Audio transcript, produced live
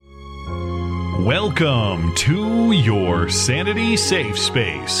Welcome to your Sanity Safe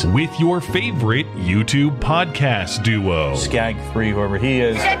Space with your favorite YouTube podcast duo. Skag3, whoever he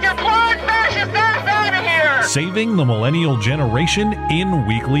is. Get your clone fascist ass out of here! Saving the millennial generation in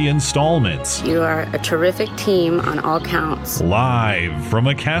weekly installments. You are a terrific team on all counts. Live from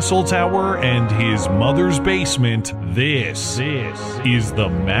a castle tower and his mother's basement, this is the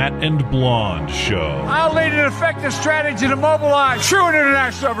Matt and Blonde Show. I'll lead an effective strategy to mobilize true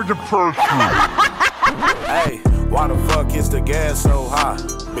international effort to pursue. Hey, why the fuck is the gas so high,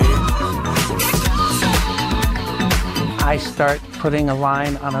 bitch? I start putting a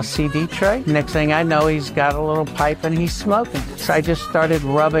line on a CD tray. Next thing I know, he's got a little pipe and he's smoking. So I just started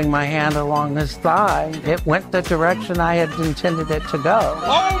rubbing my hand along his thigh. It went the direction I had intended it to go.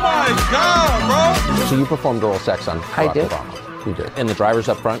 Oh my God, bro! So you performed oral sex on Barack I did. Obama. You did. And the driver's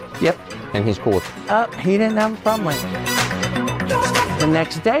up front? Yep. And he's cool with it? He didn't have a problem with it. The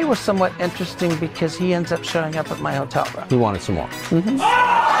next day was somewhat interesting because he ends up showing up at my hotel room. He wanted some more.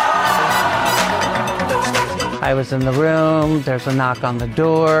 I was in the room, there's a knock on the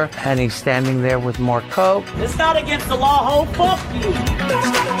door, and he's standing there with more coke. It's not against the law, ho, fuck you.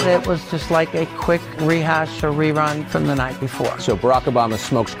 It was just like a quick rehash or rerun from the night before. So Barack Obama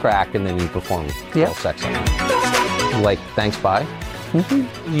smokes crack and then you perform oral sex on him. Like, thanks, bye?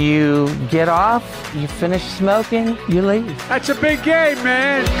 You get off, you finish smoking, you leave. That's a big game,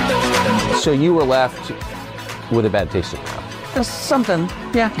 man. So you were left with a bad taste in your mouth. Just something,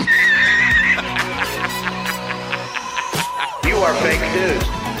 yeah. You are fake news.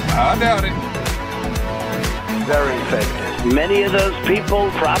 I doubt it. Very fake news. Many of those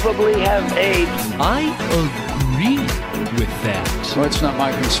people probably have AIDS. I agree with that. Well, it's not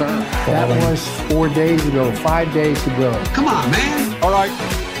my concern. That was 4 days ago, 5 days ago. Come on, man. All right,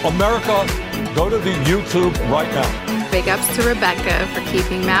 America, go to the YouTube right now. Big ups to Rebecca for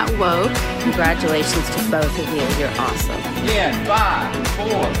keeping Matt woke. Congratulations to both of you. You're awesome. Yeah, 5,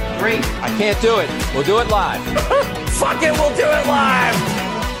 4, 3. I can't do it. We'll do it live. Fuck it, we'll do it live.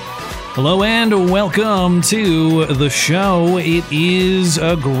 Hello and welcome to the show. It is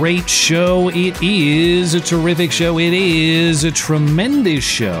a great show. It is a terrific show. It is a tremendous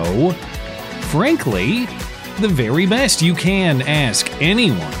show. Frankly, the very best. You can ask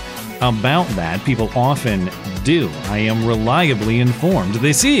anyone about that. People often do. I am reliably informed.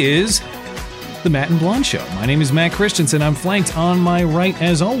 This is the Matt and Blonde Show. My name is Matt Christensen. I'm flanked on my right,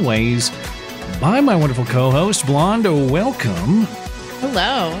 as always, by my wonderful co-host, Blonde. Welcome.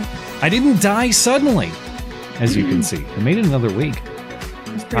 Hello. I didn't die suddenly, as you can see. I made it another week.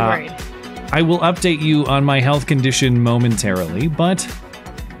 I was pretty worried. I will update you on my health condition momentarily, but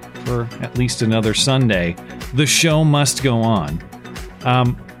for at least another Sunday, the show must go on.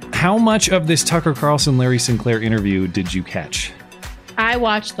 How much of this Tucker Carlson, Larry Sinclair interview did you catch? I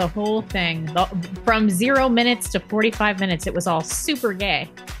watched the whole thing. From 0 minutes to 45 minutes, it was all super gay.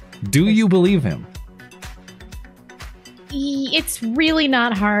 Do you believe him? It's really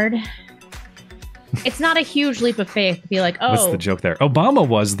not hard. It's not a huge leap of faith to be like, oh. What's the joke there? Obama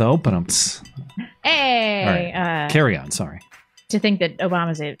was, though, but hey. Right. Carry on, sorry. To think that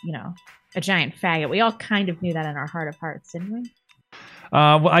Obama's a giant faggot. We all kind of knew that in our heart of hearts, didn't we?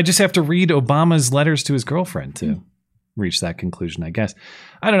 Well, I just have to read Obama's letters to his girlfriend to reach that conclusion, I guess.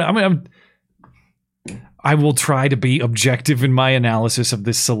 I don't know. I will try to be objective in my analysis of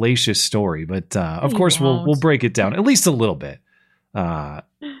this salacious story, but of course we'll break it down at least a little bit.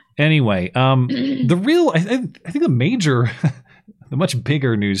 Anyway, the real, I think the major, the much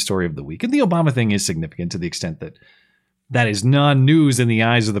bigger news story of the week, and the Obama thing is significant to the extent that that is non-news in the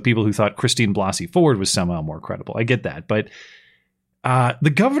eyes of the people who thought Christine Blasey Ford was somehow more credible. I get that, but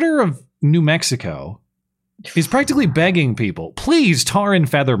the governor of New Mexico is practically begging people, please tar and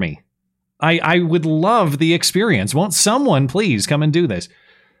feather me. I would love the experience. Won't someone please come and do this?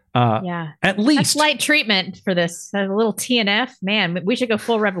 Yeah. At least. That's light treatment for this. A little TNF. Man, we should go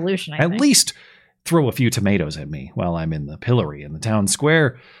full revolution, I think. At least throw a few tomatoes at me while I'm in the pillory in the town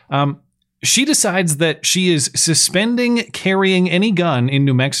square. She decides that she is suspending carrying any gun in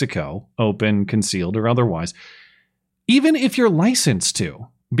New Mexico, open, concealed, or otherwise, even if you're licensed to,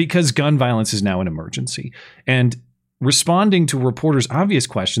 because gun violence is now an emergency. And responding to reporters' obvious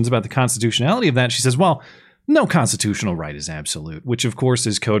questions about the constitutionality of that, she says, well, no constitutional right is absolute, which of course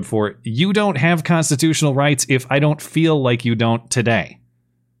is code for you don't have constitutional rights if I don't feel like you don't today.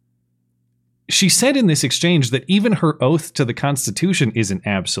 She said in this exchange that even her oath to the Constitution isn't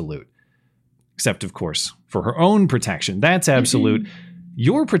absolute, except of course for her own protection. That's absolute.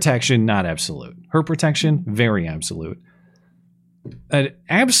 Your protection, not absolute. Her protection, very absolute. An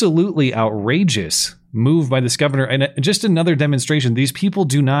absolutely outrageous move by this governor, and just another demonstration. These people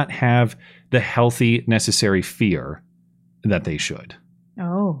do not have the healthy, necessary fear that they should.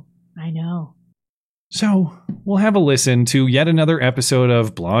 Oh, I know. So we'll have a listen to yet another episode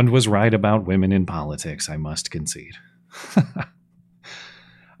of Blonde Was Right About Women in Politics, I must concede.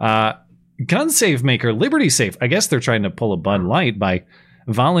 Gun safe maker Liberty Safe. I guess they're trying to pull a Bud Light by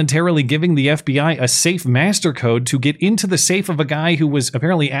voluntarily giving the FBI a safe master code to get into the safe of a guy who was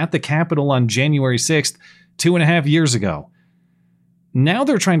apparently at the Capitol on January 6th, 2.5 years ago. Now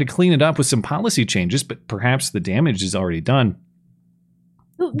they're trying to clean it up with some policy changes, but perhaps the damage is already done.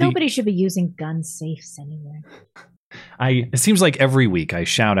 Nobody should be using gun safes anywhere. It seems like every week I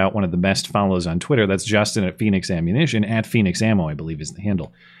shout out one of the best follows on Twitter. That's Justin at Phoenix Ammunition, at Phoenix Ammo, I believe is the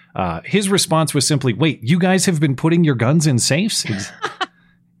handle. His response was simply, wait, you guys have been putting your guns in safes?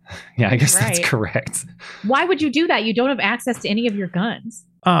 Yeah, I guess that's correct. Why would you do that? You don't have access to any of your guns.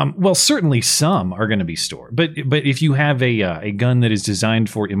 Well, certainly some are going to be stored. But if you have a gun that is designed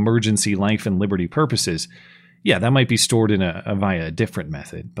for emergency life and liberty purposes, yeah, that might be stored in via a different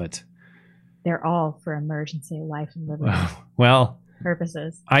method. But they're all for emergency life and liberty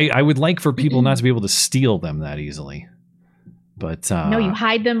purposes. I would like for people not to be able to steal them that easily. But no, you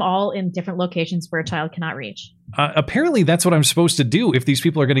hide them all in different locations where a child cannot reach. Apparently, that's what I'm supposed to do if these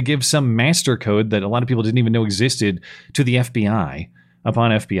people are going to give some master code that a lot of people didn't even know existed to the FBI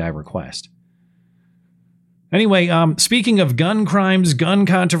upon FBI request. Anyway, speaking of gun crimes, gun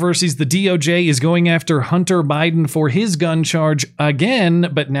controversies, the DOJ is going after Hunter Biden for his gun charge again,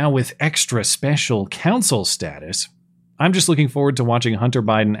 but now with extra special counsel status. I'm just looking forward to watching Hunter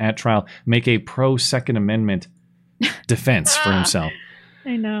Biden at trial make a pro-Second Amendment defense for himself.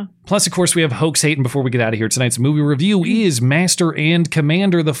 I know. Plus, of course, we have Hoax Hate, and before we get out of here, tonight's movie review is Master and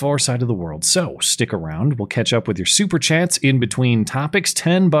Commander: The Far Side of the World. So stick around. We'll catch up with your super chats in between topics,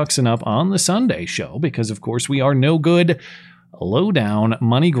 $10 and up on the Sunday show, because, of course, we are no good, low-down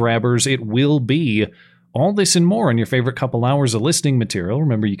money grabbers. It will be all this and more in your favorite couple hours of listening material.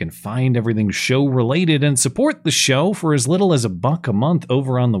 Remember, you can find everything show-related and support the show for as little as $1 a month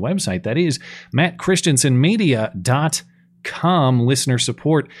over on the website. That is mattchristiansenmedia.com. Listener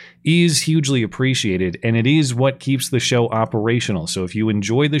support is hugely appreciated, and it is what keeps the show operational. So if you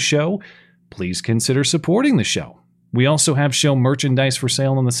enjoy the show, please consider supporting the show. We also have show merchandise for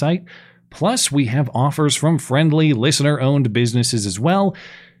sale on the site. Plus, we have offers from friendly listener-owned businesses as well.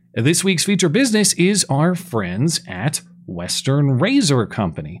 This week's feature business is our friends at Western Razor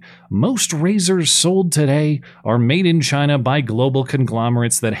Company. Most razors sold today are made in China by global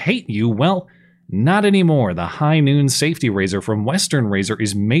conglomerates that hate you. Well, not anymore. The High Noon Safety Razor from Western Razor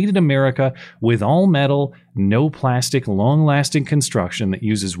is made in America with all metal, no plastic, long-lasting construction that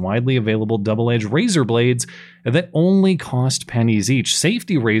uses widely available double-edged razor blades that only cost pennies each.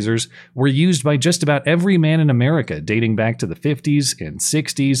 Safety razors were used by just about every man in America, dating back to the 50s and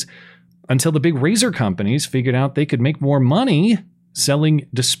 60s, until the big razor companies figured out they could make more money selling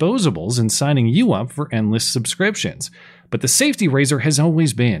disposables and signing you up for endless subscriptions. But the safety razor has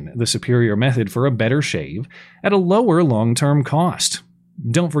always been the superior method for a better shave at a lower long-term cost.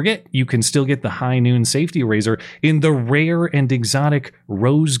 Don't forget, you can still get the High Noon Safety Razor in the rare and exotic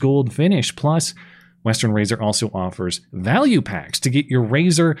rose gold finish. Plus, Western Razor also offers value packs to get your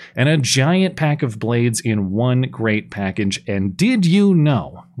razor and a giant pack of blades in one great package. And did you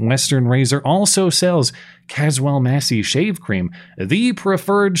know Western Razor also sells Caswell Massey Shave Cream, the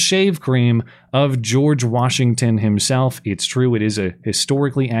preferred shave cream of George Washington himself? It's true. It is a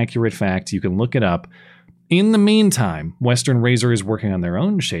historically accurate fact. You can look it up. In the meantime, Western Razor is working on their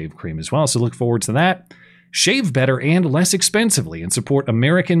own shave cream as well, so look forward to that. Shave better and less expensively and support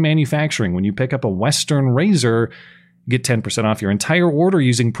American manufacturing. When you pick up a Western Razor, get 10% off your entire order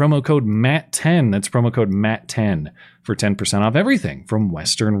using promo code MATT10. That's promo code MATT10 for 10% off everything from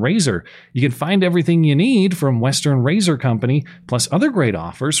Western Razor. You can find everything you need from Western Razor Company, plus other great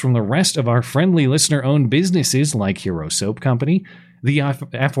offers from the rest of our friendly listener-owned businesses like Hero Soap Company, the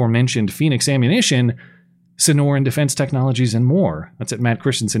aforementioned Phoenix Ammunition, Sonoran Defense Technologies, and more. That's at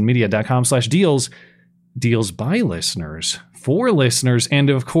mattchristiansenmedia.com/deals. Deals by listeners, for listeners, and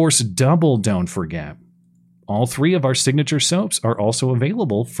of course, double don't forget. All three of our signature soaps are also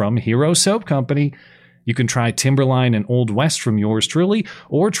available from Hero Soap Company. You can try Timberline and Old West from yours truly,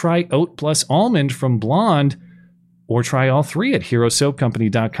 or try Oat Plus Almond from Blonde, or try all three at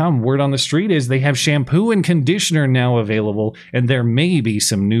herosoapcompany.com. Word on the street is they have shampoo and conditioner now available, and there may be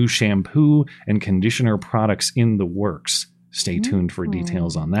some new shampoo and conditioner products in the works. Stay tuned for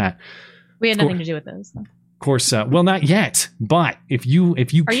details on that. We had nothing to do with those. course, well, not yet, but if you Are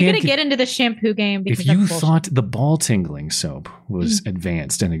you going to get into the shampoo game? If you thought the ball tingling soap was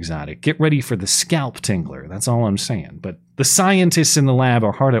advanced and exotic, get ready for the scalp tingler. That's all I'm saying. But the scientists in the lab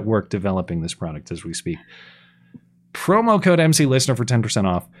are hard at work developing this product as we speak. Promo code MC Listener for 10%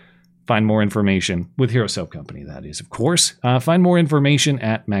 off. Find more information with Hero Soap Company, that is, of course. Find more information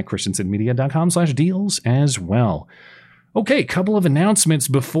at mattchristiansenmedia.com/deals as well. Okay, couple of announcements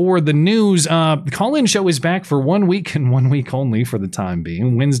before the news. The call-in show is back for 1 week and 1 week only for the time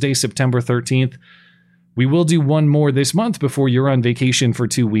being. Wednesday, September 13th. We will do one more this month before you're on vacation for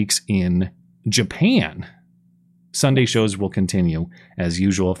 2 weeks in Japan. Sunday shows will continue as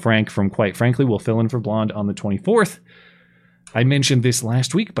usual. Frank from Quite Frankly will fill in for Blonde on the 24th. I mentioned this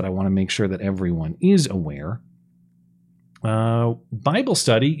last week, but I want to make sure that everyone is aware. Bible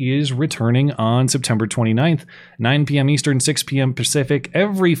study is returning on September 29th, 9 p.m. Eastern, 6 p.m. Pacific,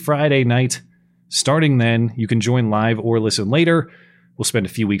 every Friday night. Starting then, you can join live or listen later. We'll spend a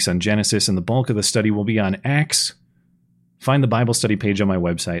few weeks on Genesis, and the bulk of the study will be on Acts. Find the Bible study page on my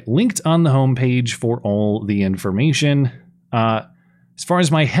website, linked on the homepage for all the information. As far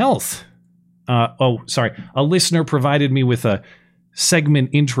as my health, a listener provided me with a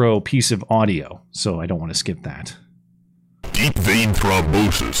segment intro piece of audio, so I don't want to skip that. Deep vein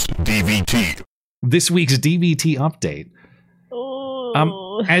thrombosis, DVT. This week's DVT update.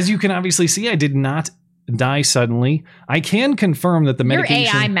 As you can obviously see, I did not die suddenly. I can confirm that the medication...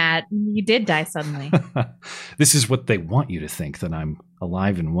 You're AI, Matt. You did die suddenly. This is what they want you to think, that I'm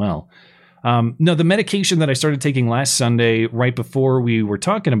alive and well. No, the medication that I started taking last Sunday, right before we were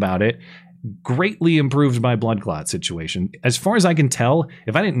talking about it, greatly improved my blood clot situation. As far as I can tell,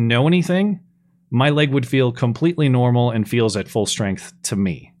 if I didn't know anything, my leg would feel completely normal and feels at full strength to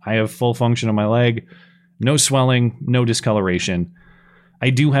me. I have full function on my leg, no swelling, no discoloration. I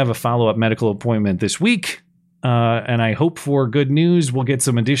do have a follow-up medical appointment this week, and I hope for good news. We'll get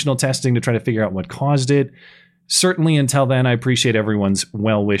some additional testing to try to figure out what caused it. Certainly until then, I appreciate everyone's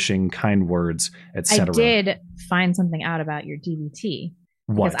well-wishing, kind words, etc. I did find something out about your DVT.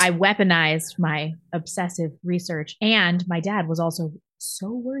 What? Because I weaponized my obsessive research, and my dad was also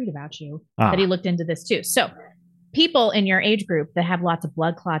so worried about you that he looked into this too. So people in your age group that have lots of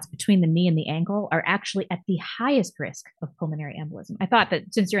blood clots between the knee and the ankle are actually at the highest risk of pulmonary embolism. I thought that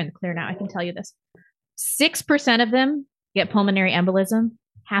since you're in the clear now, I can tell you this. 6% of them get pulmonary embolism.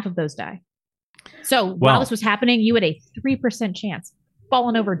 Half of those die. So while this was happening, you had a 3% chance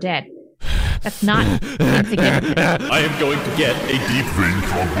falling over dead. That's not insignificant. I am going to get a deep vein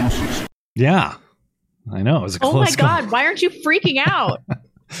thrombosis. Yeah, I know. It was a close call. God, why aren't you freaking out?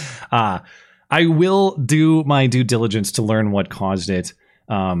 I will do my due diligence to learn what caused it.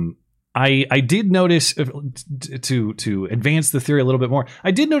 I did notice, to advance the theory a little bit more,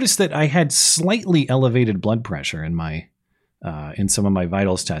 I did notice that I had slightly elevated blood pressure in my in some of my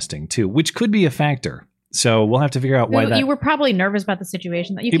vitals testing too, which could be a factor. So we'll have to figure out why that... You were probably nervous about the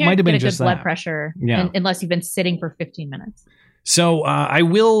situation. You can't get a good blood pressure unless you've been sitting for 15 minutes. So I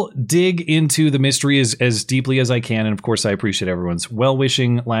will dig into the mystery as deeply as I can. And of course, I appreciate everyone's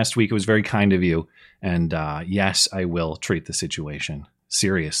well-wishing last week. It was very kind of you. And yes, I will treat the situation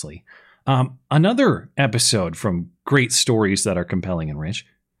seriously. Another episode from great stories that are compelling and rich.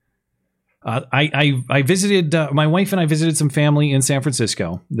 I visited, my wife and I visited some family in San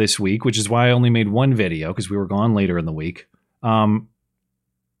Francisco this week, which is why I only made one video because we were gone later in the week.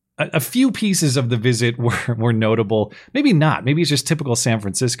 A few pieces of the visit were notable. Maybe not. Maybe it's just typical San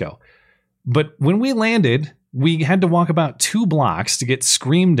Francisco. But when we landed, we had to walk about 2 blocks to get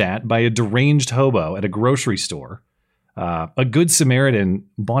screamed at by a deranged hobo at a grocery store. A good Samaritan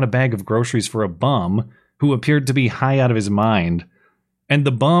bought a bag of groceries for a bum who appeared to be high out of his mind. And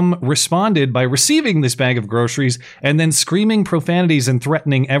the bum responded by receiving this bag of groceries and then screaming profanities and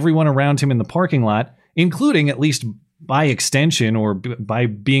threatening everyone around him in the parking lot, including, at least by extension or by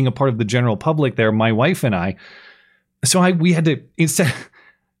being a part of the general public there, my wife and I. So we had to, instead,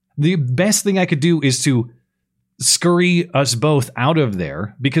 the best thing I could do is to scurry us both out of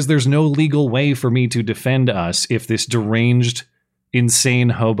there because there's no legal way for me to defend us if this deranged, insane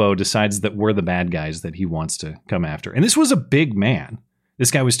hobo decides that we're the bad guys that he wants to come after. And this was a big man. This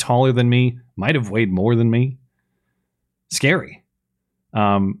guy was taller than me, might have weighed more than me. Scary.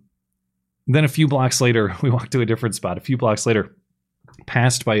 Then a few blocks later, we walked to a different spot. A few blocks later,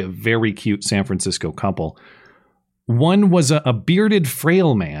 passed by a very cute San Francisco couple. One was a bearded,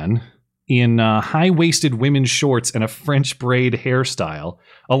 frail man in high-waisted women's shorts and a French braid hairstyle,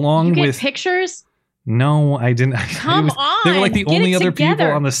 along with pictures. No, I didn't. Come on, they were like the only other people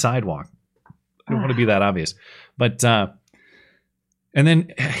on the sidewalk. I don't want to be that obvious, but and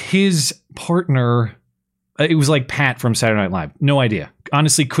then his partner. It was like Pat from Saturday Night Live. No idea.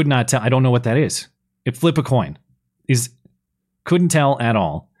 Honestly, could not tell. I don't know what that is. Flip a coin. Couldn't tell at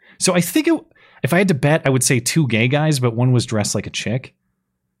all. So I think if I had to bet, I would say 2 gay guys, but one was dressed like a chick.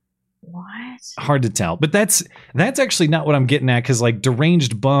 What? Hard to tell. But that's actually not what I'm getting at, because like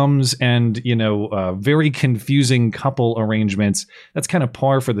deranged bums and, very confusing couple arrangements, that's kind of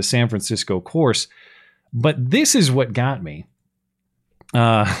par for the San Francisco course. But this is what got me.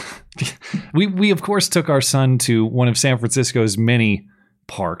 We of course took our son to one of San Francisco's many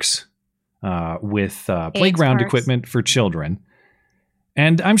parks with playground equipment for children.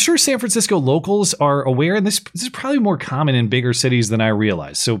 And I'm sure San Francisco locals are aware, and this is probably more common in bigger cities than I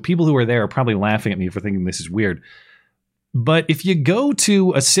realize. So people who are there are probably laughing at me for thinking this is weird. But if you go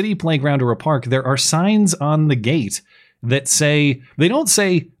to a city playground or a park, there are signs on the gate that say, they don't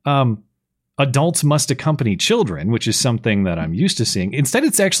say adults must accompany children, which is something that I'm used to seeing. Instead,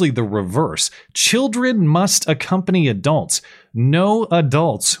 it's actually the reverse. Children must accompany adults. No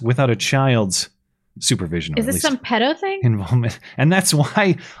adults without a child's supervision. Is this some pedo thing? Involvement. And that's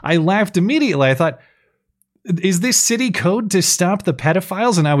why I laughed immediately. I thought, is this city code to stop the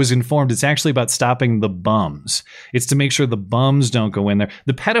pedophiles? And I was informed it's actually about stopping the bums. It's to make sure the bums don't go in there.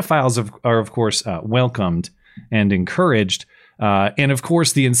 The pedophiles are of course, welcomed and encouraged. And of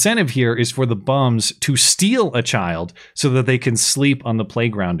course, the incentive here is for the bums to steal a child so that they can sleep on the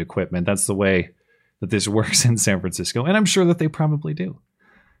playground equipment. That's the way that this works in San Francisco. And I'm sure that they probably do.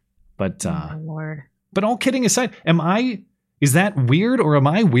 But, oh, Lord. But all kidding aside, is that weird, or am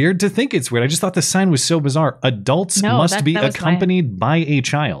I weird to think it's weird? I just thought the sign was so bizarre. Adults must be accompanied by a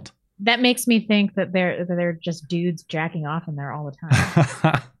child. That makes me think that they're just dudes jacking off in there all the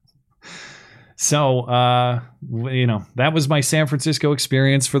time. So, that was my San Francisco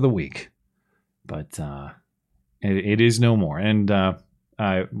experience for the week. But it is no more. And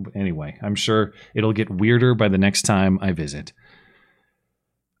anyway, I'm sure it'll get weirder by the next time I visit.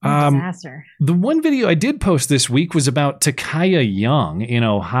 Disaster. The one video I did post this week was about Takaya Young in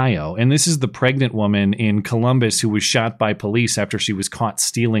Ohio. And this is the pregnant woman in Columbus who was shot by police after she was caught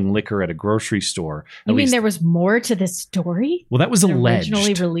stealing liquor at a grocery store. You mean there was more to this story? Well, that was alleged.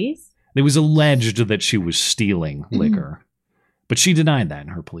 Originally released? It was alleged that she was stealing liquor, but she denied that in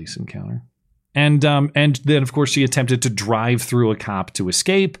her police encounter. And then, of course, she attempted to drive through a cop to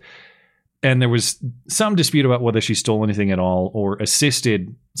escape. And there was some dispute about whether she stole anything at all or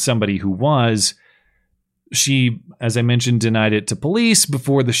assisted somebody who was. She, as I mentioned, denied it to police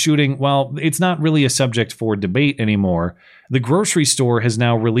before the shooting. Well, it's not really a subject for debate anymore. The grocery store has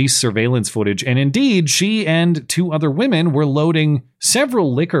now released surveillance footage, and indeed, she and 2 other women were loading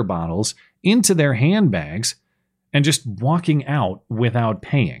several liquor bottles into their handbags and just walking out without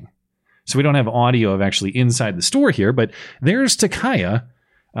paying. So we don't have audio of actually inside the store here, but there's Takaya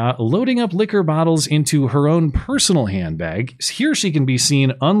loading up liquor bottles into her own personal handbag. Here she can be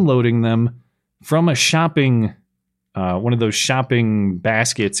seen unloading them from a one of those shopping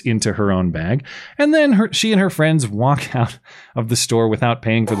baskets into her own bag. And then she and her friends walk out of the store without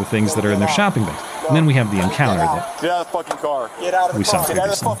paying for the things that are in their shopping bags. And then we have the encounter that Get out of the fucking car. Get out of the car. Get out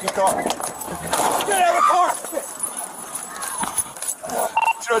of the fucking car. Get out of the car.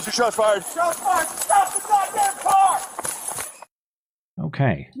 Shots fired. Shots fired. Stop the goddamn car.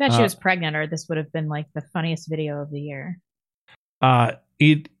 Okay. I bet she was pregnant, or this would have been like the funniest video of the year.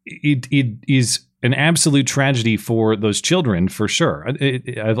 It is an absolute tragedy for those children, for sure.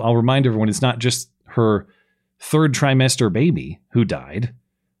 I'll remind everyone, it's not just her 3rd trimester baby who died.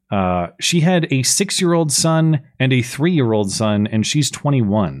 She had a 6-year-old son and a 3-year-old son, and she's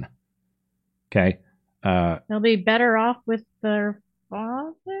 21. Okay. They'll be better off with their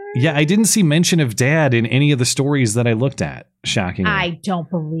father? Yeah, I didn't see mention of dad in any of the stories that I looked at, shockingly. I don't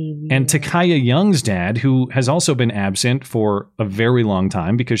believe you. And Takaya Young's dad, who has also been absent for a very long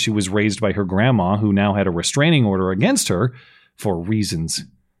time because she was raised by her grandma, who now had a restraining order against her for reasons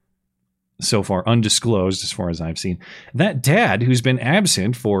so far undisclosed as far as I've seen. That dad, who's been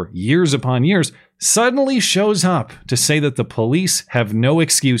absent for years upon years, suddenly shows up to say that the police have no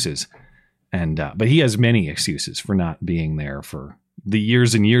excuses. But he has many excuses for not being there for the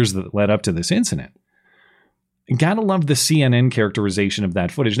years and years that led up to this incident. Gotta love the CNN characterization of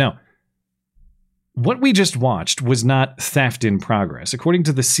that footage. Now, what we just watched was not theft in progress. According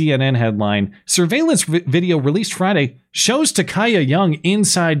to the CNN headline, surveillance video released Friday shows Takaya Young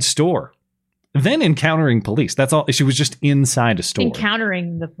inside store, then encountering police. That's all. She was just inside a store.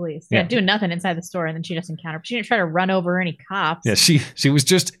 Encountering the police. Yeah, doing nothing inside the store, and then she just encountered. She didn't try to run over any cops. Yeah, she was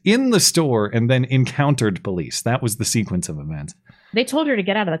just in the store and then encountered police. That was the sequence of events. They told her to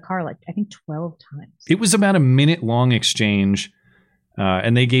get out of the car, like, I think 12 times. It was about a minute-long exchange.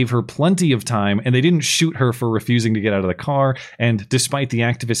 And they gave her plenty of time, and they didn't shoot her for refusing to get out of the car. And despite the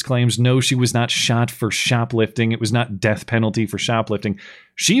activist claims, no, she was not shot for shoplifting. It was not death penalty for shoplifting.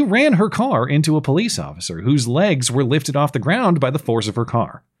 She ran her car into a police officer whose legs were lifted off the ground by the force of her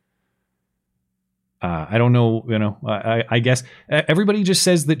car. I don't know, I guess everybody just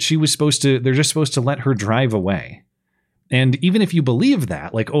says that they're just supposed to let her drive away. And even if you believe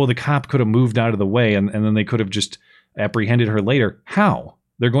that, like, oh, the cop could have moved out of the way and then they could have just apprehended her later. How?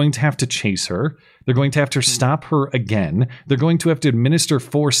 They're going to have to chase her. They're going to have to stop her again. They're going to have to administer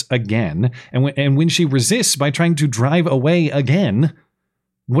force again. And when she resists by trying to drive away again,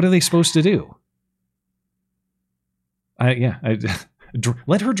 what are they supposed to do?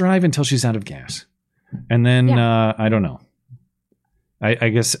 Let her drive until she's out of gas. And then, I don't know. I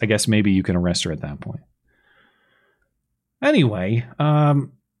guess maybe you can arrest her at that point. Anyway,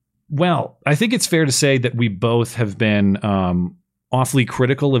 well, I think it's fair to say that we both have been awfully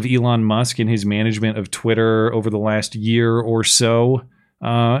critical of Elon Musk and his management of Twitter over the last year or so.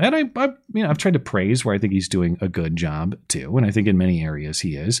 And I've tried to praise where I think he's doing a good job too, and I think in many areas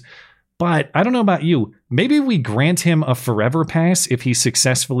he is. But I don't know about you. Maybe we grant him a forever pass if he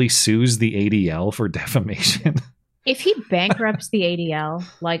successfully sues the ADL for defamation. If he bankrupts the ADL,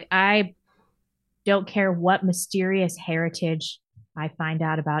 like, I don't care what mysterious heritage I find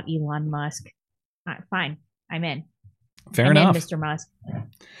out about Elon Musk. Fine. I'm in. Fair enough. Mr. Musk.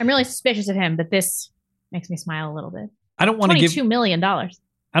 I'm really suspicious of him, but this makes me smile a little bit. I don't want to give $22 million. I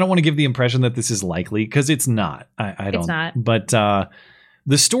don't want to give the impression that this is likely, because it's not. I don't. It's not. But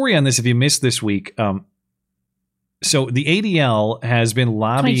the story on this, if you missed this week, so the ADL has been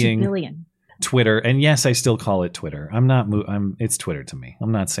lobbying Twitter, and yes, I still call it Twitter. It's Twitter to me.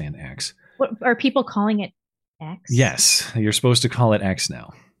 I'm not saying X. What, are people calling it X? Yes, you're supposed to call it X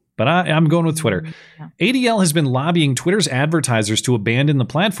now. But I'm going with Twitter. Yeah. ADL has been lobbying Twitter's advertisers to abandon the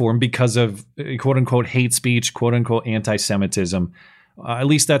platform because of quote-unquote hate speech, quote-unquote anti-Semitism. At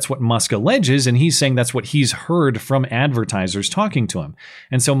least that's what Musk alleges, and he's saying that's what he's heard from advertisers talking to him.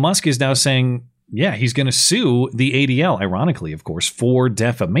 And so Musk is now saying, yeah, he's going to sue the ADL, ironically, of course, for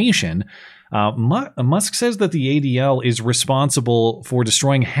defamation. Musk says that the ADL is responsible for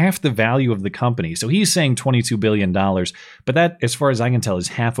destroying half the value of the company. So he's saying $22 billion, but that, as far as I can tell, is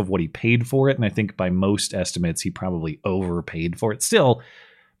half of what he paid for it. And I think by most estimates, he probably overpaid for it. Still,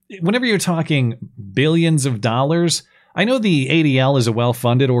 whenever you're talking billions of dollars, I know the ADL is a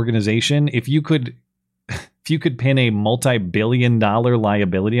well-funded organization. If you could pin a multi-billion-dollar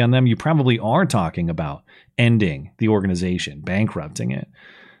liability on them, you probably are talking about ending the organization, bankrupting it.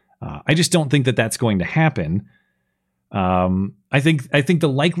 I just don't think that that's going to happen. I think the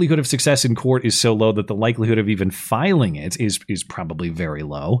likelihood of success in court is so low that the likelihood of even filing it is probably very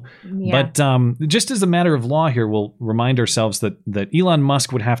low. Yeah. But just as a matter of law here, we'll remind ourselves that Elon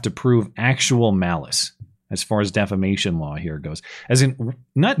Musk would have to prove actual malice as far as defamation law here goes. As in,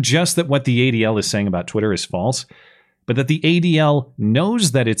 not just that what the ADL is saying about Twitter is false, but that the ADL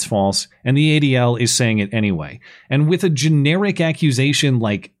knows that it's false, and the ADL is saying it anyway. And with a generic accusation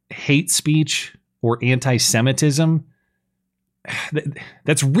like hate speech or anti-Semitism,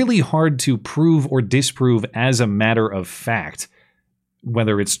 that's really hard to prove or disprove as a matter of fact,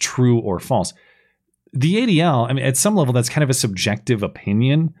 whether it's true or false. The ADL, I mean, at some level, that's kind of a subjective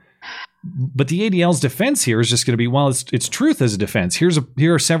opinion. But the ADL's defense here is just going to be, well, it's truth as a defense.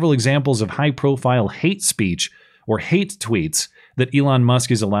 Here are several examples of high-profile hate speech or hate tweets that Elon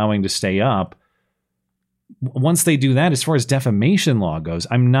Musk is allowing to stay up. Once they do that, as far as defamation law goes,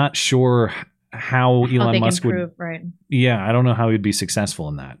 I'm not sure how Elon Musk would. Right. Yeah, I don't know how he'd be successful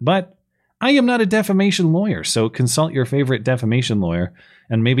in that. But I am not a defamation lawyer, so consult your favorite defamation lawyer,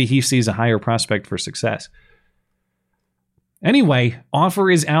 and maybe he sees a higher prospect for success. Anyway,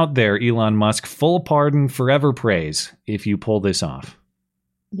 offer is out there, Elon Musk. Full pardon, forever praise if you pull this off.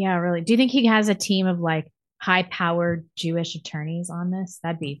 Yeah, really. Do you think he has a team of like high-powered Jewish attorneys on this?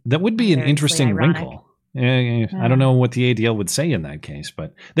 That would be an interesting ironic wrinkle. I don't know what the ADL would say in that case,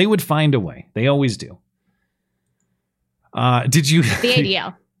 but they would find a way. They always do. Did you? The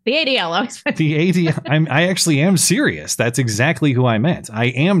ADL. The ADL always. The ADL. I actually am serious. That's exactly who I meant. I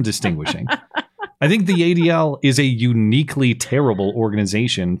am distinguishing. I think the ADL is a uniquely terrible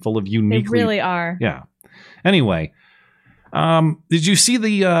organization full of uniquely. They really are. Yeah. Anyway, did you see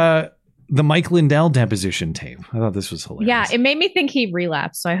the Mike Lindell deposition tape? I thought this was hilarious. Yeah, it made me think he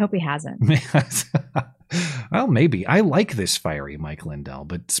relapsed, so I hope he hasn't. Well, maybe. I like this fiery Mike Lindell.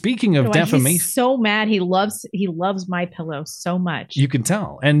 But speaking of defamation, he's so mad. He loves MyPillow so much. You can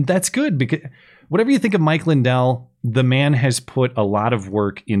tell, and that's good because whatever you think of Mike Lindell, the man has put a lot of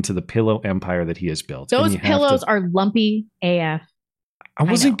work into the pillow empire that he has built. Those pillows are lumpy AF. I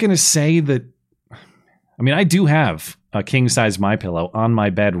wasn't going to say that. I mean, I do have a king-size MyPillow on my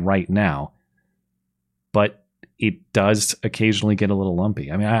bed right now, but it does occasionally get a little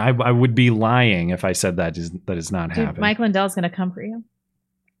lumpy. I mean, I would be lying if I said that is not happening. Mike Lindell's going to come for you.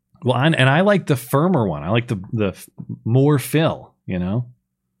 Well, and I like the firmer one. I like the more fill, you know?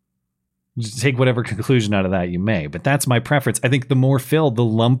 Just take whatever conclusion out of that you may, but that's my preference. I think the more fill, the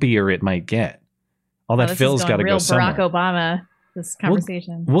lumpier it might get. All that fill's got to go somewhere. Barack Obama, this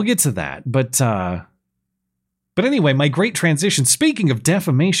conversation. We'll get to that, but anyway, my great transition. Speaking of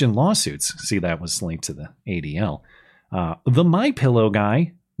defamation lawsuits, see, that was linked to the ADL. The MyPillow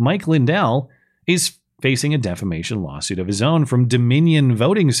guy, Mike Lindell, is facing a defamation lawsuit of his own from Dominion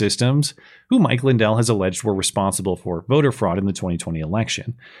Voting Systems, who Mike Lindell has alleged were responsible for voter fraud in the 2020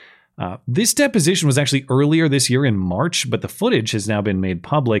 election. This deposition was actually earlier this year in March, but the footage has now been made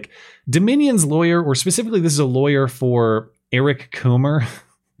public. Dominion's lawyer, or specifically this is a lawyer for Eric Coomer.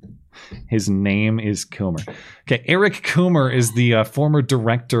 His name is Coomer. Okay, Eric Coomer is the former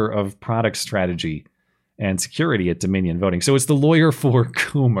director of product strategy and security at Dominion Voting. So it's the lawyer for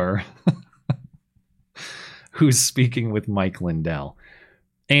Coomer who's speaking with Mike Lindell.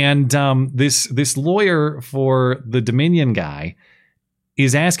 And this lawyer for the Dominion guy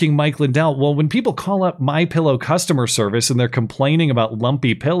is asking Mike Lindell, well, when people call up MyPillow customer service and they're complaining about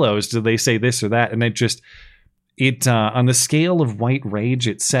lumpy pillows, do they say this or that? And it on the scale of white rage,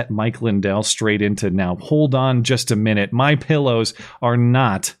 it set Mike Lindell straight into, now hold on just a minute, my pillows are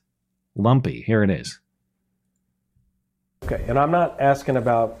not lumpy. Here it is. Okay, and I'm not asking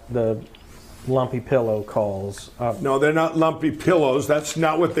about the lumpy pillow calls. No, they're not lumpy pillows. That's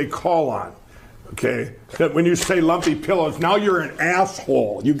not what they call on. Okay, that when you say lumpy pillows, now you're an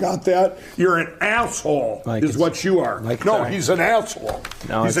asshole. You got that? You're an asshole, is what you are. No, he's an asshole.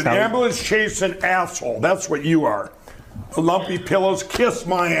 No, he's an ambulance chasing asshole. That's what you are. The lumpy pillows, kiss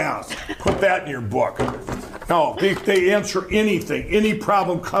my ass. Put that in your book. No, they answer anything, any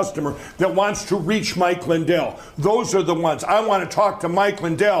problem customer that wants to reach Mike Lindell. Those are the ones. I want to talk to Mike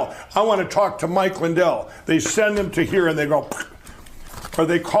Lindell. I want to talk to Mike Lindell. They send them to here and they go, or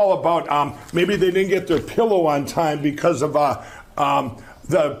they call about maybe they didn't get their pillow on time because of the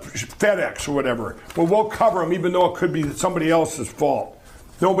FedEx or whatever. Well, we'll cover them even though it could be somebody else's fault.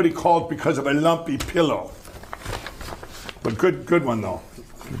 Nobody called because of a lumpy pillow. But good one, though.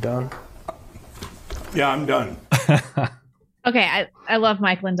 You done? Yeah, I'm done. Okay, I love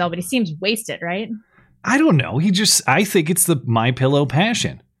Mike Lindell, but he seems wasted, right? I don't know. I think it's the MyPillow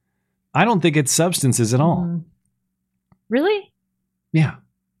passion. I don't think it's substances at all. Really? Yeah.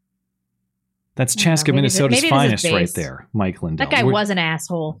 That's Chaska, Minnesota's finest right there, Mike Lindell. That guy was an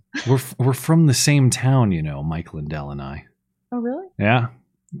asshole. We're from the same town, you know, Mike Lindell and I. Oh, really? Yeah.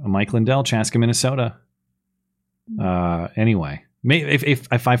 Mike Lindell, Chaska, Minnesota. Anyway,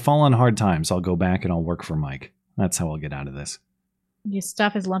 if I fall on hard times, I'll go back and I'll work for Mike. That's how I'll get out of this. You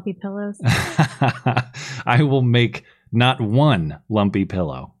stuff his lumpy pillows? I will make not one lumpy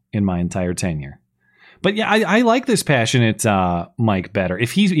pillow in my entire tenure. But yeah, I like this passionate Mike better.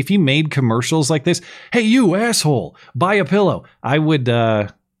 If he made commercials like this, hey, you asshole, buy a pillow, I would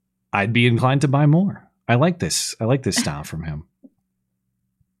I'd be inclined to buy more. I like this style from him.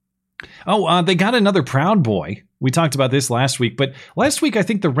 Oh, they got another Proud Boy. We talked about this last week, but last week I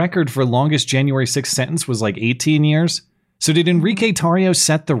think the record for longest January 6th sentence was like 18 years. So did Enrique Tarrio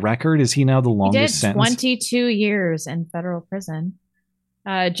set the record? Is he now the longest sentence? 22 years in federal prison.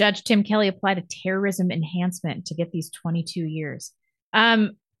 Judge Tim Kelly applied a terrorism enhancement to get these 22 years.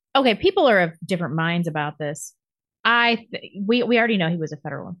 Okay, people are of different minds about this. We already know he was a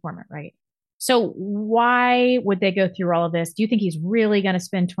federal informant, right? So why would they go through all of this? Do you think he's really going to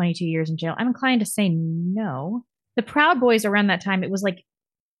spend 22 years in jail? I'm inclined to say no. The Proud Boys around that time, it was like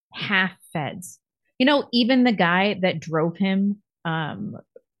half feds. You know, even the guy that drove him, not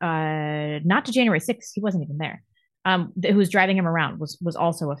to January 6th, he wasn't even there. Who was driving him around was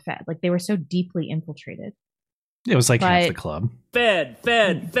also a Fed. Like, they were so deeply infiltrated. It was like half the club. Fed.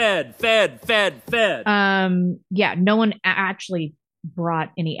 Yeah, no one actually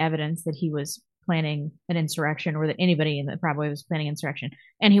brought any evidence that he was planning an insurrection or that anybody in the Proud Boys was planning insurrection,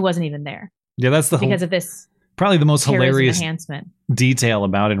 and he wasn't even there. Yeah, that's because of this. Probably the most hilarious enhancement detail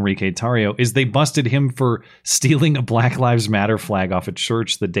about Enrique Tarrio is they busted him for stealing a Black Lives Matter flag off a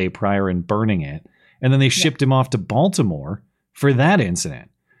church the day prior and burning it. And then they shipped him off to Baltimore for that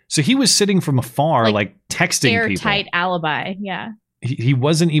incident. So he was sitting from afar, like texting people. Airtight alibi, yeah. He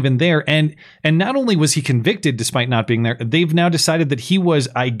wasn't even there. And not only was he convicted despite not being there, they've now decided that he was,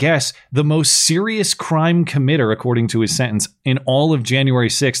 I guess, the most serious crime committer, according to his sentence, in all of January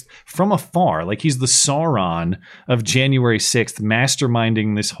 6th from afar. Like he's the Sauron of January 6th,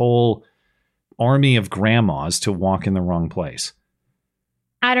 masterminding this whole army of grandmas to walk in the wrong place.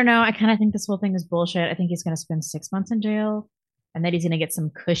 I don't know. I kind of think this whole thing is bullshit. I think he's going to spend 6 months in jail and that he's going to get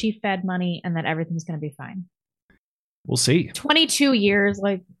some cushy Fed money and that everything's going to be fine. We'll see. 22 years,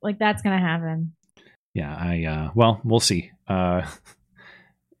 like that's going to happen. Yeah, well, we'll see.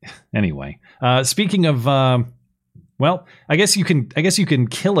 Anyway, speaking of, well, I guess you can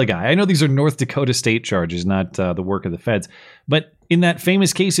kill a guy. I know these are North Dakota state charges, not the work of the feds. But in that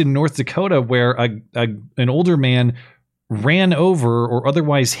famous case in North Dakota where an older man ran over or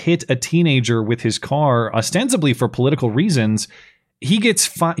otherwise hit a teenager with his car, ostensibly for political reasons,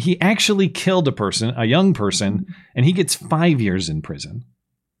 he actually killed a young person, and he gets 5 years in prison.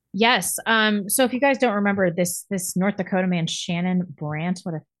 Yes. So if you guys don't remember this North Dakota man, Shannon Brandt,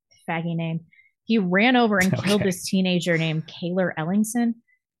 what a faggy name. He ran over and killed this teenager named Kayler Ellingson.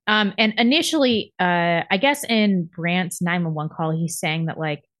 And initially, I guess in Brandt's 911 call, he's saying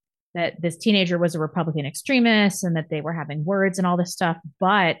that this teenager was a Republican extremist and that they were having words and all this stuff.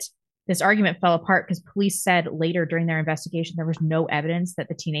 But this argument fell apart because police said later during their investigation there was no evidence that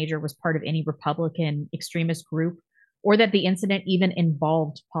the teenager was part of any Republican extremist group or that the incident even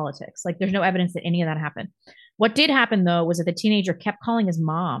involved politics. Like there's no evidence that any of that happened. What did happen, though, was that the teenager kept calling his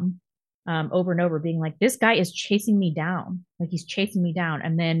mom over and over, being like, this guy is chasing me down. Like he's chasing me down.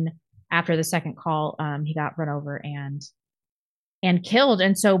 And then after the second call, he got run over and killed.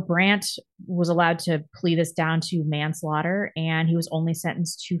 And so Brandt was allowed to plea this down to manslaughter, and he was only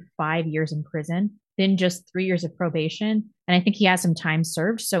sentenced to 5 years in prison, then just 3 years of probation. And I think he has some time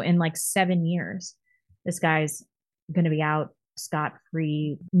served. So in 7 years, this guy's going to be out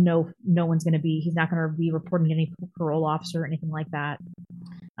scot-free. No one's going to be, he's not going to be reporting to any parole officer or anything like that.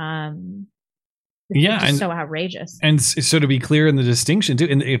 Yeah, and so outrageous. And so to be clear in the distinction too,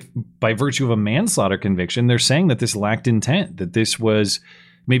 and if by virtue of a manslaughter conviction, they're saying that this lacked intent, that this was,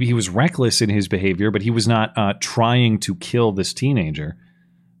 maybe he was reckless in his behavior, but he was not trying to kill this teenager.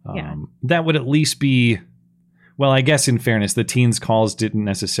 That would at least be, well, I guess in fairness, the teen's calls didn't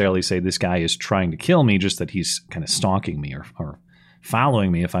necessarily say this guy is trying to kill me, just that he's kind of stalking me or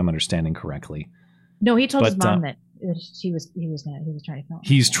following me, if I'm understanding correctly. No, he told his mom that he was trying to kill me.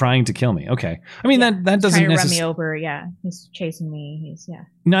 He's trying to kill me. Okay. I mean, that doesn't necessarily run me over. Yeah. He's chasing me.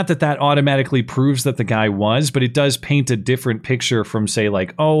 Not that automatically proves that the guy was, but it does paint a different picture from, say,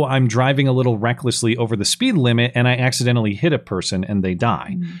 like, oh, I'm driving a little recklessly over the speed limit and I accidentally hit a person and they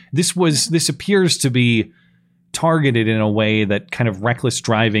die. Mm-hmm. This appears to be targeted in a way that kind of reckless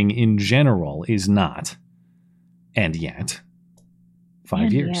driving in general is not. And yet,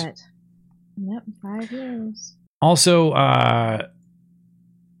 5 years. Yep, 5 years. Also,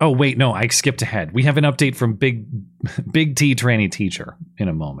 oh, wait, no, I skipped ahead. We have an update from Big T Tranny Teacher in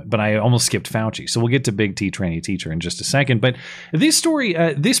a moment, but I almost skipped Fauci. So we'll get to Big T Tranny Teacher in just a second. But this story,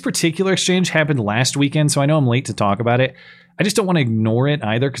 this particular exchange happened last weekend, so I know I'm late to talk about it. I just don't want to ignore it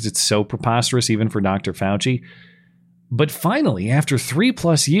either because it's so preposterous, even for Dr. Fauci. But finally, after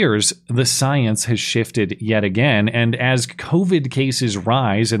 3+ years, the science has shifted yet again. And as COVID cases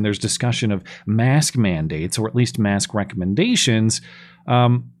rise and there's discussion of mask mandates, or at least mask recommendations,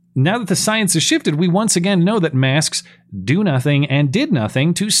 now that the science has shifted, we once again know that masks do nothing and did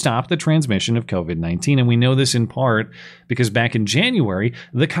nothing to stop the transmission of COVID-19. And we know this in part because back in January,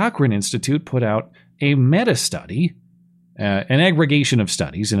 the Cochrane Institute put out a meta-study, an aggregation of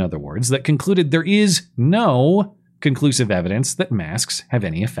studies, in other words, that concluded there is no conclusive evidence that masks have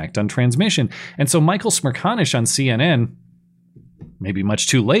any effect on transmission. And so Michael Smerconish on CNN, maybe much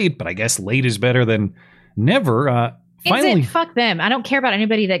too late, but I guess late is better than never, finally... Fuck them. I don't care about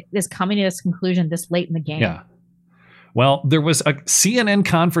anybody that is coming to this conclusion this late in the game. Yeah. Well, there was a CNN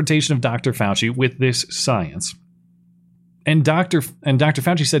confrontation of Dr. Fauci with this science. And Dr.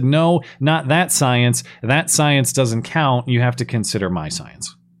 Fauci said, no, not that science. That science doesn't count. You have to consider my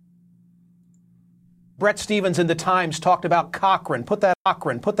science. Brett Stevens in The Times talked about Cochrane. Put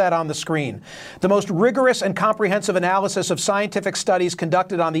that on the screen. The most rigorous and comprehensive analysis of scientific studies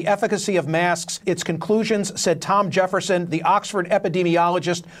conducted on the efficacy of masks. Its conclusions, said Tom Jefferson, the Oxford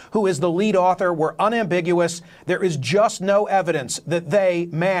epidemiologist who is the lead author, were unambiguous. There is just no evidence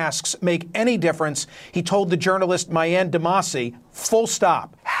that masks, make any difference. He told the journalist Mayanne Demasi, full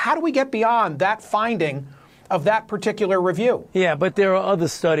stop. How do we get beyond that finding of that particular review? Yeah, but there are other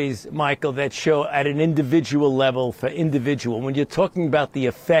studies, Michael, that show at an individual level for individual. When you're talking about the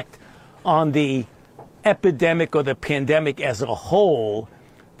effect on the epidemic or the pandemic as a whole,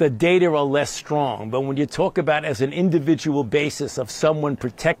 the data are less strong. But when you talk about as an individual basis of someone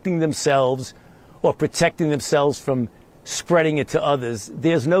protecting themselves or protecting themselves from spreading it to others,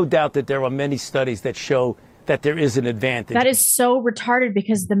 there's no doubt that there are many studies that show that there is an advantage. That is so retarded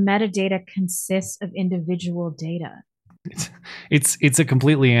because the metadata consists of individual data. It's a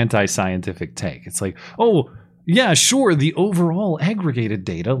completely anti-scientific take. It's like, oh, yeah, sure, the overall aggregated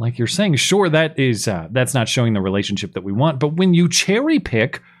data, like you're saying, sure, that is that's not showing the relationship that we want. But when you cherry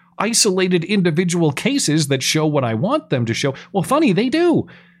pick isolated individual cases that show what I want them to show, well, funny, they do.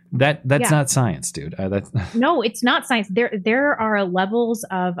 That's not science, dude. No, it's not science. There are levels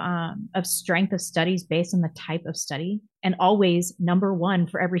of strength of studies based on the type of study, and always number one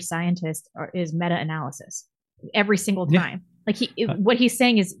for every scientist is meta-analysis every single time. Like what he's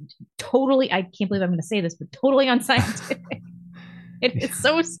saying is totally, I can't believe I'm going to say this, but totally unscientific. It's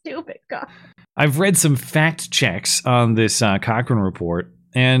so stupid. God. I've read some fact checks on this Cochrane report,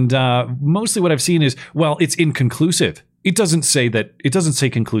 and mostly what I've seen is, well, it's inconclusive. It doesn't say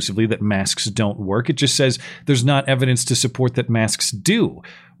conclusively that masks don't work. It just says there's not evidence to support that masks do.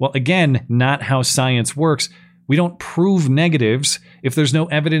 Well, again, not how science works. We don't prove negatives if there's no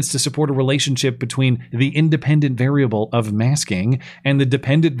evidence to support a relationship between the independent variable of masking and the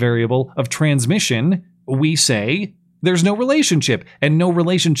dependent variable of transmission. We say there's no relationship, and no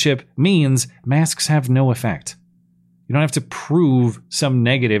relationship means masks have no effect. You don't have to prove some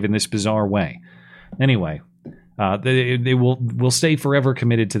negative in this bizarre way. Anyway, they will stay forever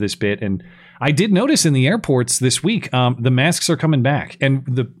committed to this bit. And I did notice in the airports this week, the masks are coming back. And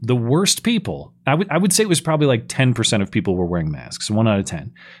the worst people, I would say it was probably like 10% of people were wearing masks, 1 out of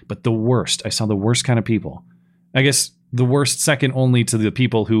 10. But the worst, I saw the worst kind of people. I guess the worst second only to the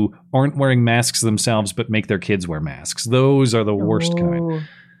people who aren't wearing masks themselves but make their kids wear masks. Those are the worst kind.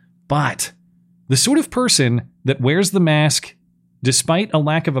 But the sort of person that wears the mask despite a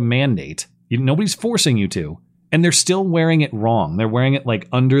lack of a mandate, nobody's forcing you to, and they're still wearing it wrong. They're wearing it like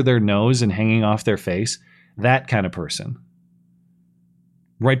under their nose and hanging off their face. That kind of person.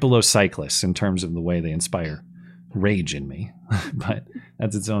 Right below cyclists in terms of the way they inspire rage in me. But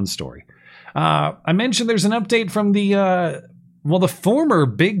that's its own story. I mentioned there's an update from the former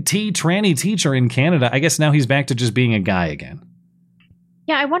Big T tranny teacher in Canada. I guess now he's back to just being a guy again.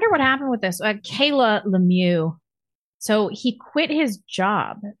 Yeah, I wonder what happened with this. Kayla Lemieux. So he quit his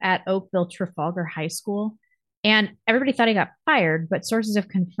job at Oakville Trafalgar High School, and everybody thought he got fired, but sources have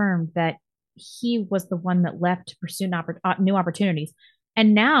confirmed that he was the one that left to pursue new opportunities.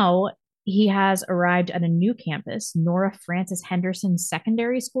 And now he has arrived at a new campus, Nora Francis Henderson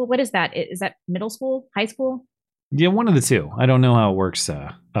Secondary School. What is that? Is that middle school, high school? Yeah, one of the two. I don't know how it works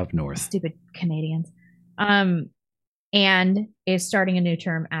up north. Stupid Canadians. And is starting a new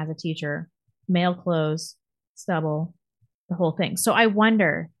term as a teacher. Male clothes, stubble, the whole thing. So I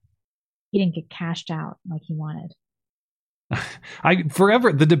wonder he didn't get cashed out like he wanted.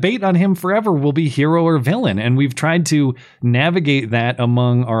 The debate on him forever will be hero or villain, and we've tried to navigate that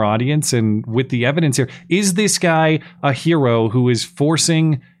among our audience and with the evidence here. Is this guy a hero who is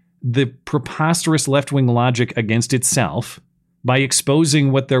forcing the preposterous left-wing logic against itself by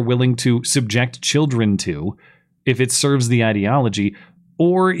exposing what they're willing to subject children to if it serves the ideology?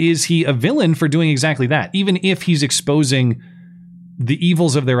 Or is he a villain for doing exactly that, even if he's exposing the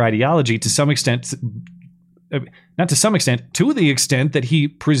evils of their ideology to some extent? Not to some extent, to the extent that he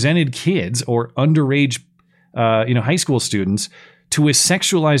presented kids or underage, high school students to a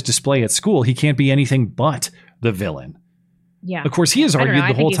sexualized display at school. He can't be anything but the villain. Yeah. Of course, he has argued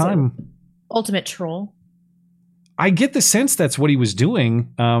the whole time. Ultimate troll. I get the sense that's what he was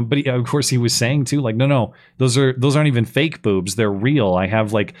doing, but of course he was saying too, like, no, those aren't even fake boobs; they're real. I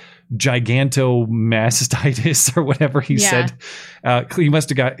have like gigantomastitis or whatever he said. He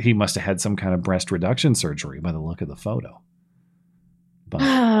must have had some kind of breast reduction surgery by the look of the photo. But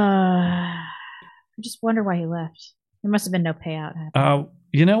I just wonder why he left. There must have been no payout.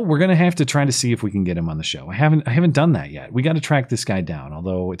 We're gonna have to try to see if we can get him on the show. I haven't done that yet. We got to track this guy down,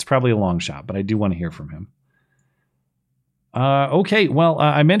 although it's probably a long shot. But I do want to hear from him. Okay, well,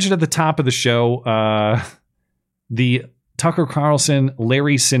 I mentioned at the top of the show the Tucker Carlson,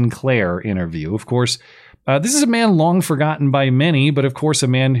 Larry Sinclair interview. Of course, this is a man long forgotten by many, but of course a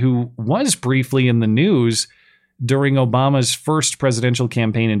man who was briefly in the news during Obama's first presidential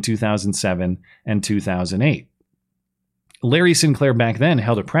campaign in 2007 and 2008. Larry Sinclair back then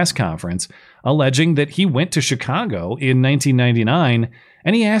held a press conference alleging that he went to Chicago in 1999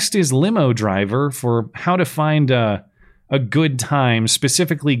 and he asked his limo driver for how to find a good time,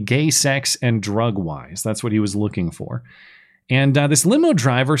 specifically gay sex and drug-wise. That's what he was looking for. And this limo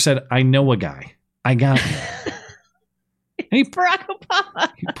driver said, I know a guy. I got you. And Barack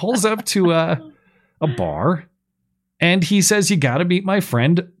Obama. He pulls up to a bar and he says, you got to meet my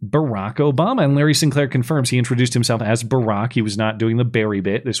friend Barack Obama. And Larry Sinclair confirms he introduced himself as Barack. He was not doing the Barry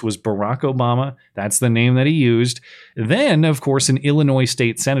bit. This was Barack Obama. That's the name that he used. Then, of course, an Illinois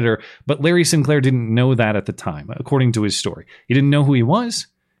state senator. But Larry Sinclair didn't know that at the time, according to his story. He didn't know who he was.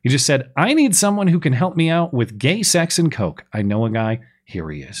 He just said, I need someone who can help me out with gay sex and coke. I know a guy. Here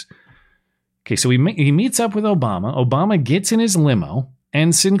he is. Okay, so he meets up with Obama. Obama gets in his limo,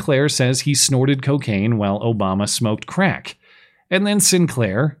 and Sinclair says he snorted cocaine while Obama smoked crack. And then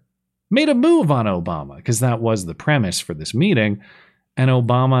Sinclair made a move on Obama, because that was the premise for this meeting, and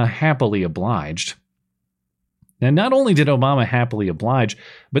Obama happily obliged. And not only did Obama happily oblige,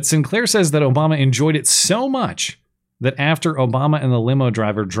 but Sinclair says that Obama enjoyed it so much that after Obama and the limo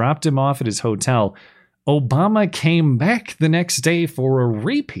driver dropped him off at his hotel, Obama came back the next day for a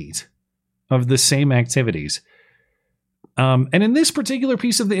repeat of the same activities. And in this particular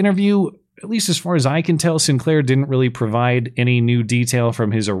piece of the interview, at least as far as I can tell, Sinclair didn't really provide any new detail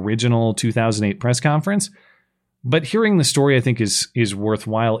from his original 2008 press conference. But hearing the story, I think, is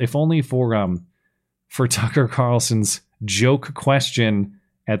worthwhile, if only for Tucker Carlson's joke question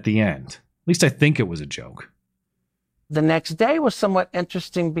at the end. At least I think it was a joke. The next day was somewhat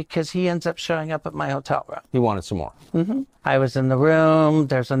interesting because he ends up showing up at my hotel room. He wanted some more. Mm-hmm. I was in the room.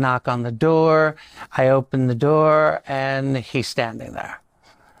 There's a knock on the door. I open the door, and he's standing there.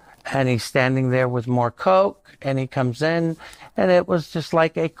 And he's standing there with more coke, and he comes in, and it was just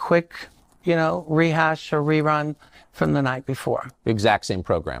like a quick, rehash or rerun from the night before. Exact same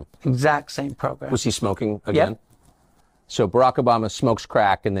program. Exact same program. Was he smoking again? Yep. So Barack Obama smokes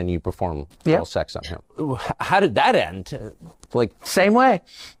crack, and then you perform oral sex on him. How did that end? Same way.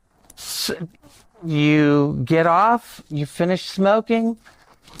 So you get off, you finish smoking,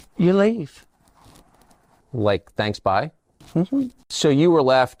 you leave. Thanks, bye? Mm-hmm. So you were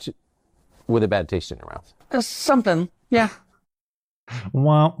left with a bad taste in your mouth? Something, yeah.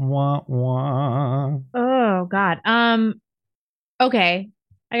 Wah, wah, wah. Oh, God. Okay.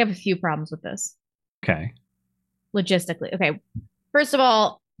 I have a few problems with this. Okay. Logistically. Okay. First of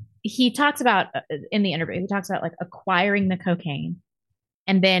all, he talks about in the interview, he talks about acquiring the cocaine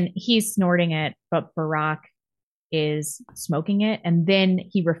and then he's snorting it, but Barack is smoking it. And then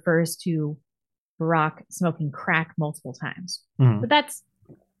he refers to Barack smoking crack multiple times. Mm-hmm. But that's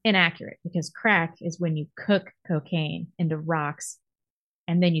inaccurate because crack is when you cook cocaine into rocks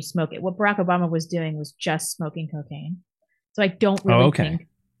and then you smoke it. What Barack Obama was doing was just smoking cocaine. So I don't really think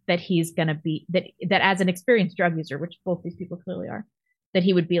that he's going to be that as an experienced drug user, which both these people clearly are, that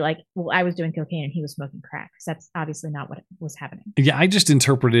he would be like, well, I was doing cocaine and he was smoking crack. So that's obviously not what was happening. Yeah, I just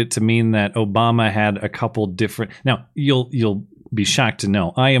interpreted it to mean that Obama had a couple different. Now, you'll be shocked to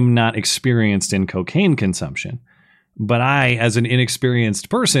know I am not experienced in cocaine consumption, but I, as an inexperienced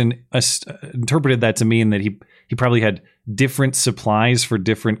person, interpreted that to mean that he probably had different supplies for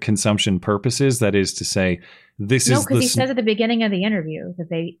different consumption purposes. That is to say, because he says at the beginning of the interview that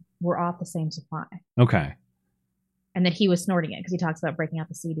they were off the same supply. Okay. And that he was snorting it because he talks about breaking out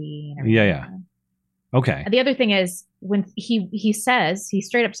the CD and everything. Yeah. Okay. The other thing is when he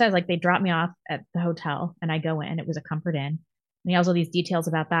straight up says, they dropped me off at the hotel and I go in, it was a Comfort Inn. And he has all these details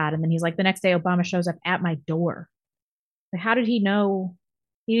about that. And then he's like, the next day Obama shows up at my door. How did he know?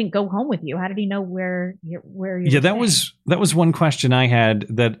 He didn't go home with you. How did he know where you Yeah, that was one question I had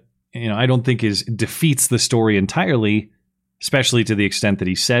that, I don't think defeats the story entirely, especially to the extent that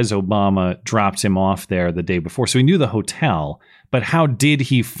he says Obama dropped him off there the day before. So he knew the hotel, but how did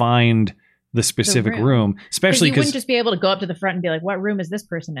he find the specific room? Especially because you wouldn't just be able to go up to the front and be like, what room is this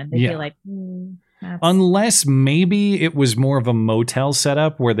person in? They'd be like, unless maybe it was more of a motel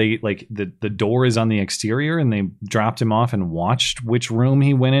setup where they the door is on the exterior and they dropped him off and watched which room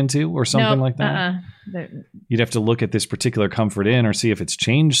he went into or something like that. You'd have to look at this particular Comfort Inn or see if it's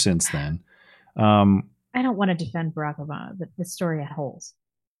changed since then. I don't want to defend Barack Obama, but the story had holes.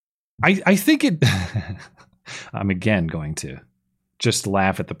 I think it. I'm again going to just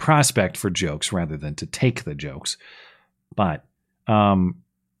laugh at the prospect for jokes rather than to take the jokes. But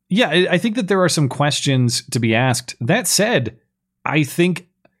yeah, I think that there are some questions to be asked. That said, I think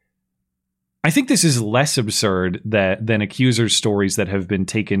this is less absurd than accusers' stories that have been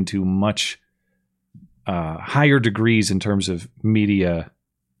taken to much higher degrees in terms of media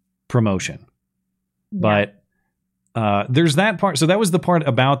promotion. Yeah. But there's that part. So that was the part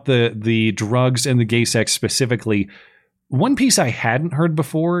about the drugs and the gay sex specifically. One piece I hadn't heard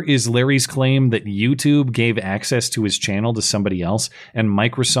before is Larry's claim that YouTube gave access to his channel to somebody else, and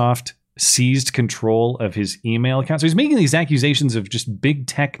Microsoft seized control of his email account. So he's making these accusations of just big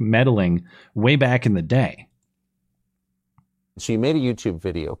tech meddling way back in the day. So you made a YouTube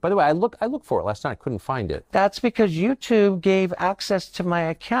video. By the way, I looked for it last night. I couldn't find it. That's because YouTube gave access to my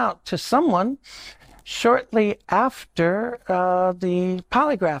account to someone shortly after the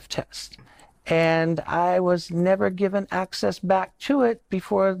polygraph test. And I was never given access back to it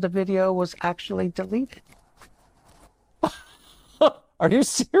before the video was actually deleted. Are you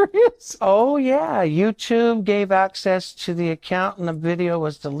serious? Oh, yeah. YouTube gave access to the account and the video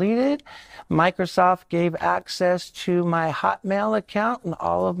was deleted. Microsoft gave access to my Hotmail account and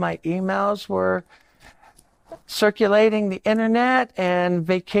all of my emails were circulating the internet, and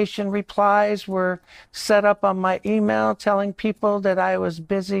vacation replies were set up on my email telling people that I was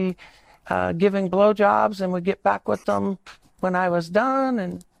busy giving blowjobs and would get back with them when I was done.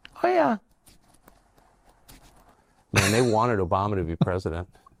 And oh, yeah. Man, they wanted Obama to be president.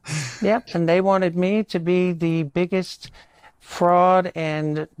 Yep, and they wanted me to be the biggest fraud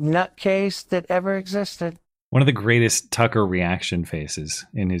and nutcase that ever existed. One of the greatest Tucker reaction faces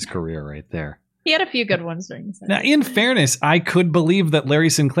in his career right there. He had a few good ones during this. Now, in fairness, I could believe that Larry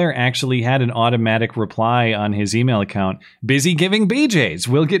Sinclair actually had an automatic reply on his email account. Busy giving BJs.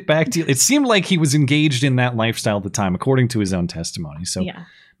 We'll get back to you. It seemed like he was engaged in that lifestyle at the time, according to his own testimony. So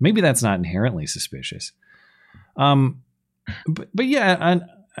maybe that's not inherently suspicious. But yeah,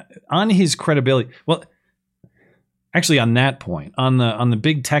 on his credibility, well, actually on that point, on the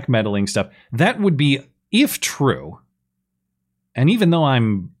big tech meddling stuff, that would be, if true, and even though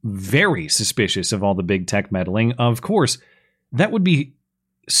I'm very suspicious of all the big tech meddling, of course, that would be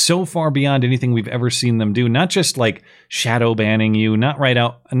so far beyond anything we've ever seen them do. Not just like shadow banning you, not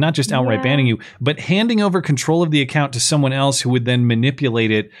just outright banning you, but handing over control of the account to someone else who would then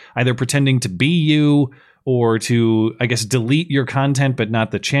manipulate it, either pretending to be you or to, I guess, delete your content, but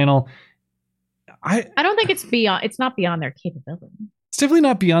not the channel. I don't think it's not beyond their capability. It's definitely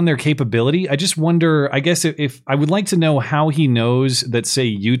not beyond their capability. I just wonder, I guess if I would like to know how he knows that, say,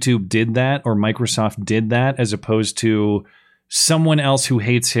 YouTube did that or Microsoft did that, as opposed to someone else who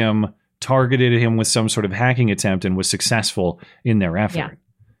hates him targeted him with some sort of hacking attempt and was successful in their effort. Yeah.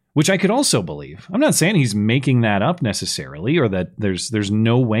 Which I could also believe. I'm not saying he's making that up necessarily, or that there's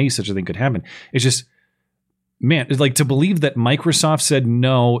no way such a thing could happen. It's just, man, it's like to believe that Microsoft said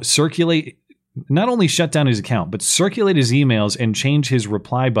no, not only shut down his account, but circulate his emails and change his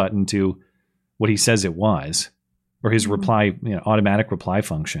reply button to what he says it was, or his reply, automatic reply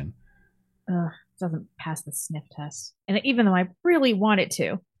function. Doesn't pass the sniff test. And even though I really want it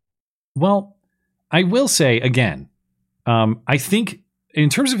to. Well, I will say again, I think in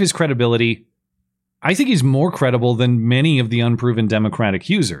terms of his credibility, I think he's more credible than many of the unproven Democrat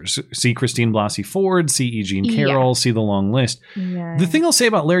accusers. See Christine Blasey Ford, see E. Jean Carroll, see the long list. Yeah. The thing I'll say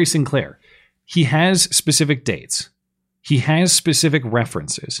about Larry Sinclair, he has specific dates. He has specific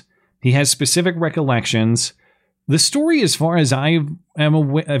references. He has specific recollections. The story, as far as I've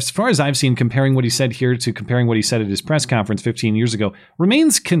seen, comparing what he said here to comparing what he said at his press conference 15 years ago,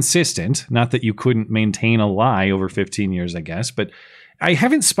 remains consistent. Not that you couldn't maintain a lie over 15 years, I guess, but I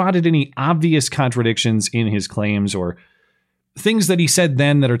haven't spotted any obvious contradictions in his claims or things that he said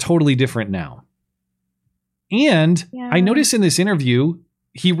then that are totally different now. And I noticed in this interview,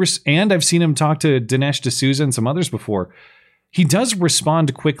 and I've seen him talk to Dinesh D'Souza and some others before, he does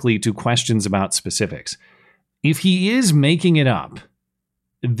respond quickly to questions about specifics. If he is making it up,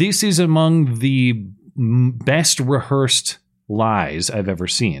 this is among the best rehearsed lies I've ever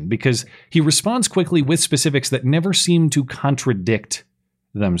seen, because he responds quickly with specifics that never seem to contradict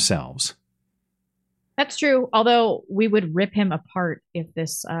themselves. That's true, although we would rip him apart if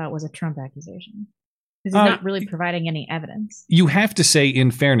this was a Trump accusation. Because he's not really providing any evidence. You have to say, in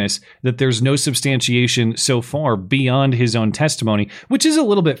fairness, that there's no substantiation so far beyond his own testimony, which is a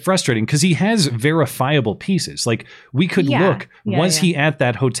little bit frustrating because he has verifiable pieces. Like, we could look, was he at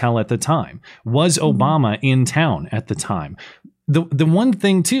that hotel at the time? Was Obama in town at the time? The one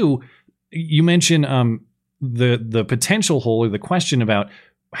thing, too, you mentioned the potential hole, or the question about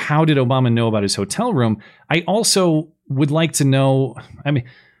how did Obama know about his hotel room? I also would like to know,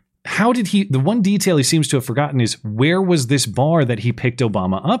 how did the one detail he seems to have forgotten is, where was this bar that he picked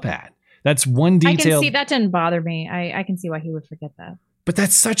Obama up at? That's one detail. I can see that didn't bother me. I can see why he would forget that. But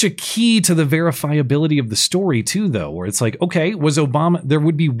that's such a key to the verifiability of the story too, though, where it's like, okay, was Obama, there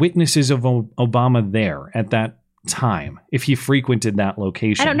would be witnesses of Obama there at that time if he frequented that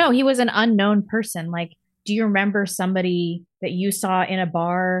location. I don't know. He was an unknown person. Like, do you remember somebody that you saw in a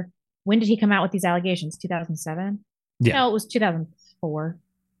bar? When did he come out with these allegations? 2007? Yeah. No, it was 2004.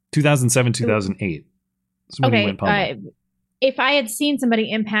 2007, 2008. So okay. if I had seen somebody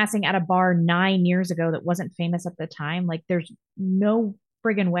in passing at a bar 9 years ago that wasn't famous at the time, like there's no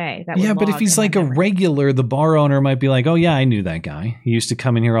friggin' way that would Yeah, but if he's like a regular, the bar owner might be like, oh yeah, I knew that guy. He used to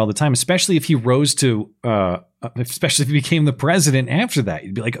come in here all the time, especially if he rose to, especially if he became the president after that.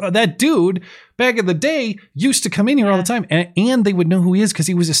 You'd be like, oh, that dude back in the day used to come in here all the time. And they would know who he is because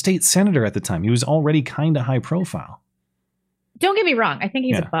he was a state senator at the time. He was already kind of high profile. Don't get me wrong. I think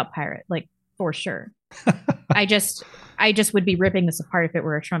he's a butt pirate, like for sure. I just would be ripping this apart if it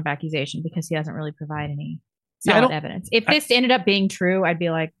were a Trump accusation because he doesn't really provide any solid evidence. If this ended up being true, I'd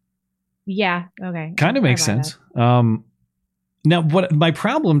be like, yeah, okay. Kind of makes sense. Now, what my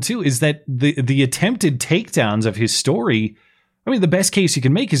problem too is that the attempted takedowns of his story, I mean, the best case you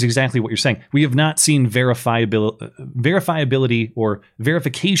can make is exactly what you're saying. We have not seen verifiability or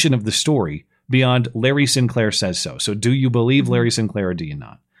verification of the story beyond Larry Sinclair says so. So do you believe Larry Sinclair or do you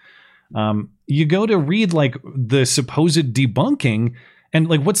not? You go to read like the supposed debunking and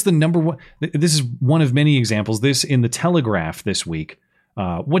like, what's the number one? This is one of many examples. This in the Telegraph this week.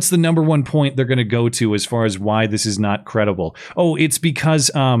 What's the number one point they're going to go to as far as why this is not credible? Oh, it's because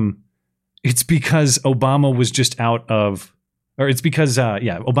Obama was just out of, or it's because,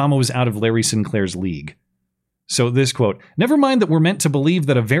 Obama was out of Larry Sinclair's league. So this quote, never mind that we're meant to believe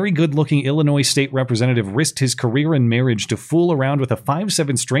that a very good-looking Illinois state representative risked his career and marriage to fool around with a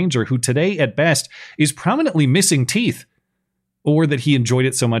 5'7" stranger who today, at best, is prominently missing teeth, or that he enjoyed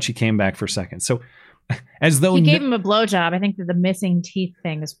it so much he came back for seconds. So as though he gave him a blowjob, I think that the missing teeth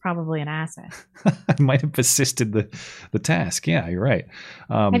thing is probably an asset. I might have persisted the task. Yeah, you're right.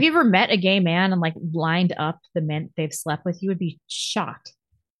 Have you ever met a gay man and like lined up the men they've slept with? You would be shocked.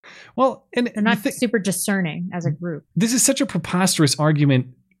 Well, and they're not super discerning as a group. This is such a preposterous argument,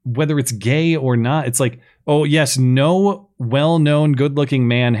 whether it's gay or not. It's like, oh, yes, no well-known, good-looking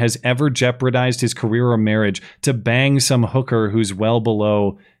man has ever jeopardized his career or marriage to bang some hooker who's well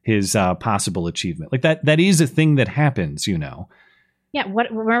below his possible achievement. Like that is a thing that happens, you know. Yeah.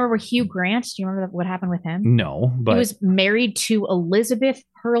 Remember Hugh Grant? Do you remember what happened with him? No, but he was married to Elizabeth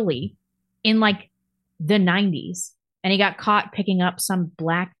Hurley in like the 90s. And he got caught picking up some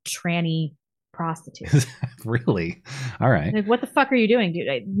black tranny prostitute. Really? All right. Like, what the fuck are you doing,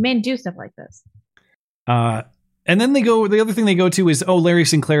 dude? Men do stuff like this. And then the other thing they go to is, oh, Larry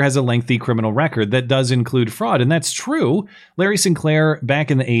Sinclair has a lengthy criminal record that does include fraud. And that's true. Larry Sinclair,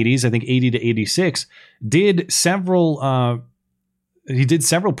 back in the 80s, I think 80 to 86, did several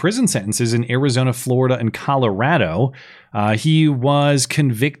prison sentences in Arizona, Florida, and Colorado. He was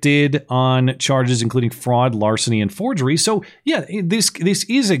convicted on charges including fraud, larceny, and forgery. So, yeah, this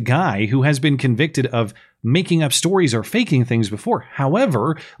is a guy who has been convicted of making up stories or faking things before.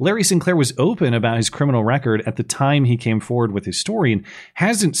 However, Larry Sinclair was open about his criminal record at the time he came forward with his story and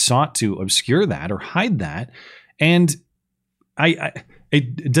hasn't sought to obscure that or hide that. And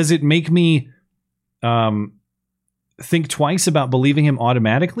does it make me think twice about believing him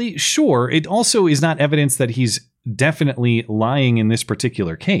automatically? Sure. It also is not evidence that he's definitely lying in this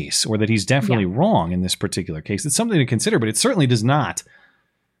particular case or that he's definitely wrong in this particular case. It's something to consider, but it certainly does not.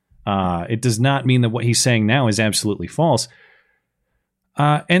 It does not mean that what he's saying now is absolutely false.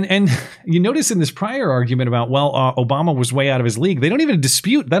 And you notice in this prior argument about, Obama was way out of his league, they don't even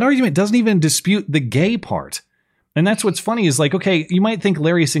dispute, that argument doesn't even dispute the gay part. And that's what's funny is like, okay, you might think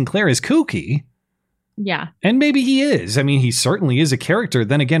Larry Sinclair is kooky. Yeah. And maybe he is. I mean, he certainly is a character.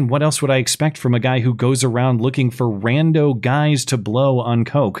 Then again, what else would I expect from a guy who goes around looking for rando guys to blow on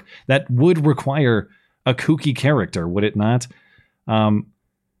coke? That would require a kooky character, would it not?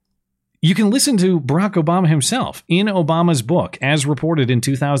 You can listen to Barack Obama himself. In Obama's book, as reported in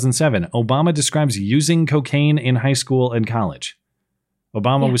 2007, Obama describes using cocaine in high school and college.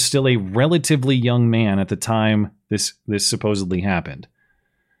 Obama was still a relatively young man at the time this supposedly happened.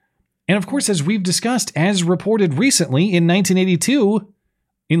 And of course, as we've discussed, as reported recently in 1982,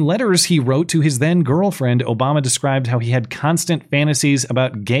 in letters he wrote to his then girlfriend, Obama described how he had constant fantasies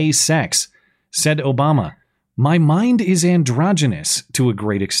about gay sex. Said Obama, "My mind is androgynous to a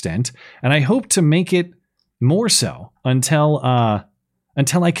great extent, and I hope to make it more so until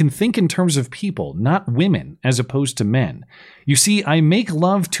I can think in terms of people, not women, as opposed to men. You see, I make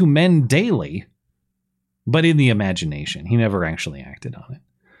love to men daily, but in the imagination." He never actually acted on it.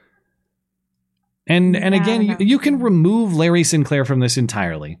 And again, you can remove Larry Sinclair from this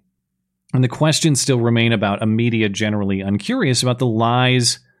entirely. And the questions still remain about a media generally uncurious about the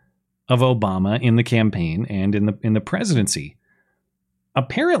lies of Obama in the campaign and in the presidency.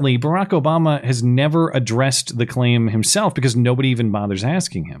 Apparently, Barack Obama has never addressed the claim himself because nobody even bothers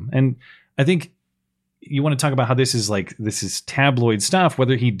asking him. And I think you want to talk about how this is tabloid stuff,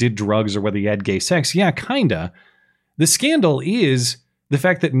 whether he did drugs or whether he had gay sex. Yeah, kinda. The scandal is the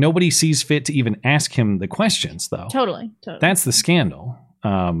fact that nobody sees fit to even ask him the questions, though. Totally. That's the scandal.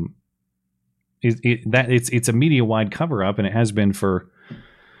 It's a media-wide cover-up, and it has been for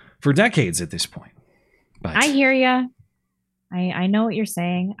decades at this point. But I hear you. I know what you're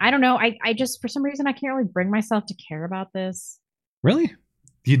saying. I don't know. I just, for some reason, I can't really bring myself to care about this. Really?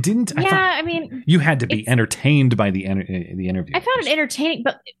 You didn't? Yeah, I mean, you had to be entertained by the interview. I found it entertaining,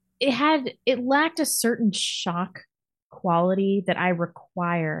 but it lacked a certain shock quality that I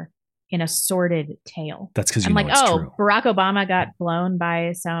require in a sordid tale. That's because I'm like, true. Barack Obama got blown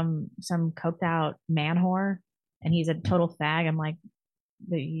by some coked out man whore, and he's a total fag. I'm like,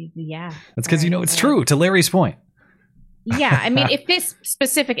 yeah. That's because it's true. To Larry's point. Yeah, I mean, if this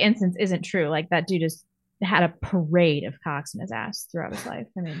specific instance isn't true, like that dude just had a parade of cocks in his ass throughout his life.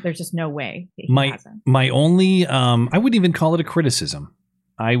 I mean, there's just no way that he hasn't. My only, I wouldn't even call it a criticism.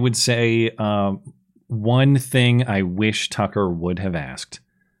 I would say one thing I wish Tucker would have asked,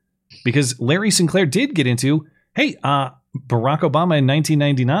 because Larry Sinclair did get into, hey, Barack Obama in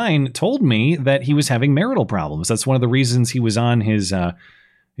 1999 told me that he was having marital problems. That's one of the reasons he was on his,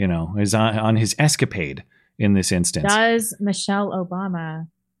 on his escapade in this instance. Does Michelle Obama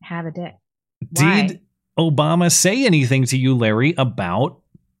have a dick? Why? Did Obama say anything to you, Larry, about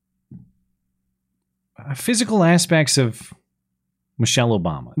physical aspects of Michelle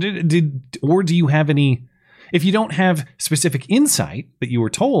Obama? Or do you have any, if you don't have specific insight that you were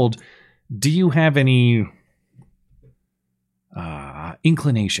told, do you have any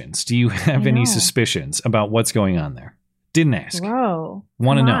inclinations? Do you have any suspicions about what's going on there? Didn't ask. Bro,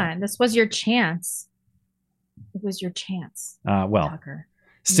 want to know. This was your chance. It was your chance. Well, Tucker.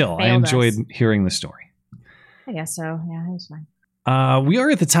 Still, I enjoyed hearing the story. I guess so. Yeah, it was fine. We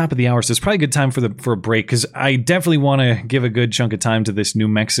are at the top of the hour, so it's probably a good time for a break, because I definitely want to give a good chunk of time to this New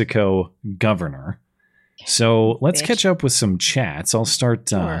Mexico governor. So let's catch up with some chats. I'll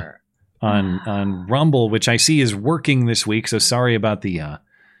start on Rumble, which I see is working this week. So sorry about the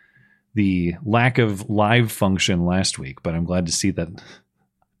lack of live function last week, but I'm glad to see that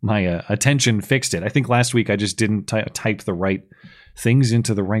my attention fixed it. I think last week I just didn't type the right things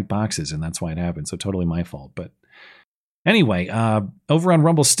into the right boxes, and that's why it happened. So totally my fault. But anyway, over on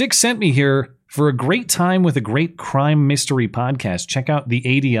Rumble, Stick sent me here for a great time with a great crime mystery podcast. Check out the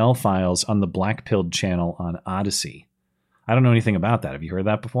ADL files on the Black Pilled channel on Odyssey. I don't know anything about that. Have you heard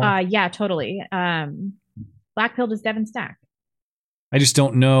that before? Yeah, totally. Black Pilled is Devin Stack. I just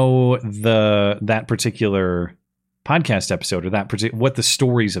don't know that particular podcast episode or what the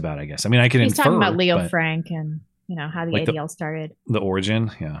story's about, I guess. I mean, I can He's infer. He's talking about Leo Frank and how the ADL started. The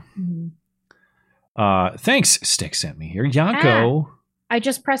origin, yeah. Mm-hmm. Thanks, Stick sent me here. Yako. I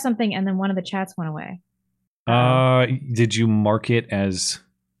just pressed something and then one of the chats went away. Did you mark it as...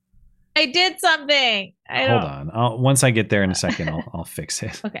 I did something. Hold on. Once I get there in a second, I'll fix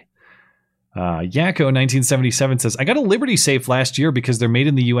it. Okay. Yako 1977 says, I got a Liberty safe last year because they're made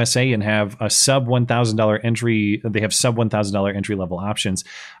in the USA and have a sub $1,000 entry. They have sub $1,000 entry level options.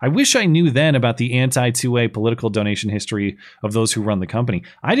 I wish I knew then about the anti-2A political donation history of those who run the company.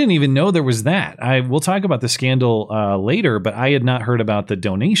 I didn't even know there was that. We'll talk about the scandal later, but I had not heard about the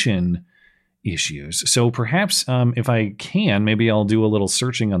donation issues. So perhaps if I can, maybe I'll do a little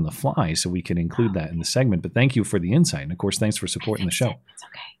searching on the fly so we can include that in the segment. But thank you for the insight. And of course, thanks for supporting the show. It's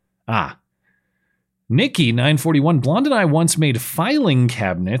okay. Nikki 941, Blonde and I once made filing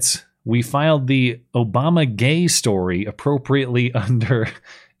cabinets. We filed the Obama gay story appropriately under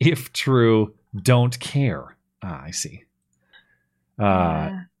if true, don't care. I see.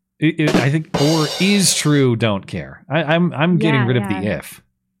 I think, or is true, don't care. I'm getting rid of the if.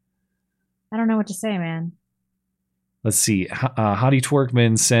 I don't know what to say, man. Let's see. Hottie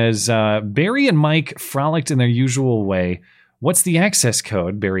Twerkman says, Barry and Mike frolicked in their usual way. What's the access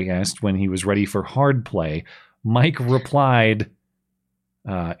code? Barry asked when he was ready for hard play. Mike replied,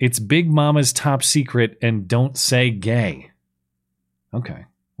 it's Big Mama's top secret and don't say gay. Okay.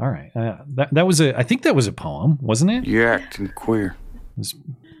 All right. That was I think that was a poem, wasn't it? You're acting queer. It was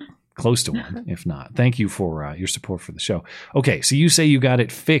close to one, if not. Thank you for your support for the show. Okay. So you say you got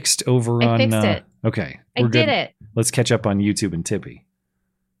it fixed over on. I fixed it. Okay. I did it. Let's catch up on YouTube and Tippy.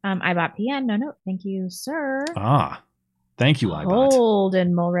 iBot PN. No. Thank you, sir. Thank you, iBot.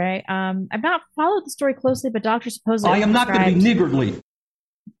 Holden Mulray. I've not followed the story closely, but doctors supposedly I am not going to be niggardly.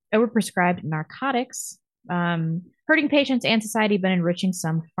 Overprescribed narcotics, hurting patients and society, but enriching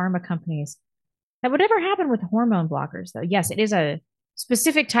some pharma companies. That would ever happen with hormone blockers, though. Yes, it is a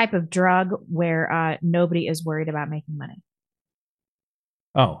specific type of drug where nobody is worried about making money.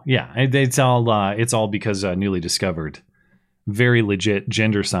 Oh yeah, it's all because newly discovered, very legit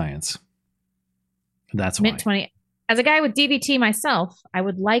gender science. That's why. Mint 20. As a guy with DVT myself, I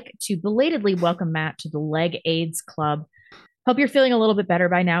would like to belatedly welcome Matt to the Leg AIDS Club. Hope you're feeling a little bit better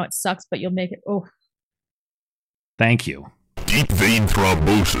by now. It sucks, but you'll make it. Oh. Thank you. Deep vein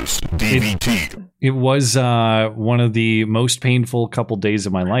thrombosis, DVT. It was one of the most painful couple days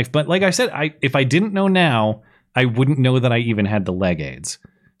of my life. But like I said, if I didn't know now, I wouldn't know that I even had the leg AIDS.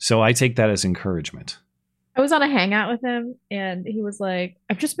 So I take that as encouragement. I was on a hangout with him, and he was like,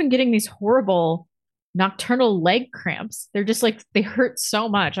 I've just been getting these horrible nocturnal leg cramps. They're just like, they hurt so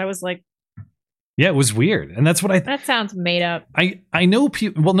much. I was like, yeah, it was weird. And that's what that sounds made up. I know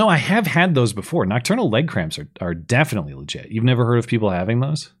people. Well, no, I have had those before. Nocturnal leg cramps are definitely legit. You've never heard of people having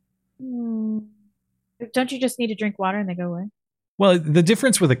those? Don't you just need to drink water and they go away? Well, the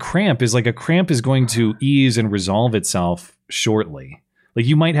difference with a cramp is like a cramp is going to ease and resolve itself shortly. Like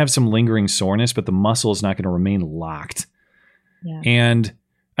you might have some lingering soreness, but the muscle is not going to remain locked. Yeah. And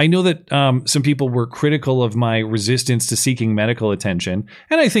I know that some people were critical of my resistance to seeking medical attention,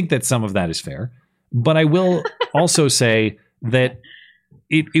 and I think that some of that is fair. But I will also say that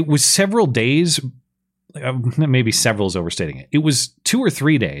it was several days, maybe several is overstating it. It was 2 or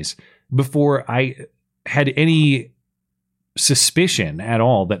 3 days before I had any suspicion at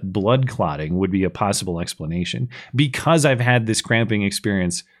all that blood clotting would be a possible explanation, because I've had this cramping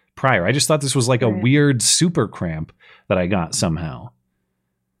experience prior. I just thought this was like a weird super cramp that I got somehow.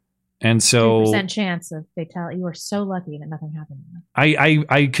 And so 2% chance of fatality. You were so lucky that nothing happened.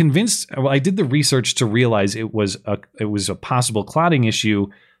 I did the research to realize it was a possible clotting issue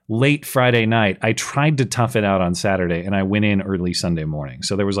late Friday night. I tried to tough it out on Saturday, and I went in early Sunday morning.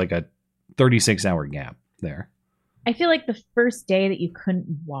 So there was like a 36-hour gap there. I feel like the first day that you couldn't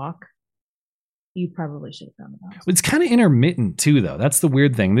walk, you probably should have gone to the hospital. It's kind of intermittent too, though. That's the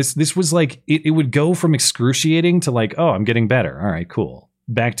weird thing. This was like it would go from excruciating to like, oh, I'm getting better. All right, cool.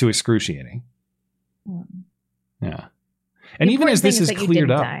 Back to excruciating. Yeah. And even as this is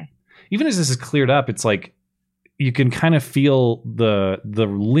cleared up, it's like you can kind of feel the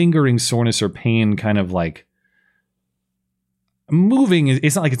lingering soreness or pain kind of like moving.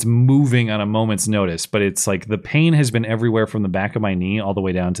 It's not like it's moving on a moment's notice, but it's like the pain has been everywhere from the back of my knee all the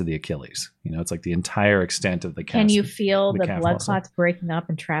way down to the Achilles. You know, it's like the entire extent of the calf. Can you feel the blood muscle. clots breaking up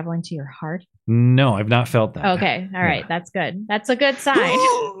and traveling to your heart? No, I've not felt that. Okay. All right. That's good. That's a good sign.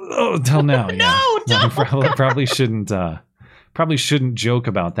 Oh, until now. Probably shouldn't joke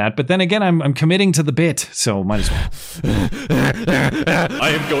about that. But then again, I'm committing to the bit, so might as well. I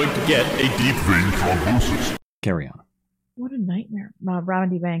am going to get a deep vein thrombosis. Carry on. What a nightmare. Robin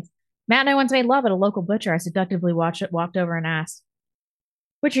D. Banks. Matt and I once made love at a local butcher. I seductively walked over and asked,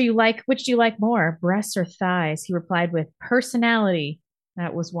 which do you like more, breasts or thighs? He replied with personality.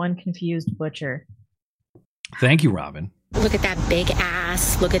 That was one confused butcher. Thank you, Robin. Look at that big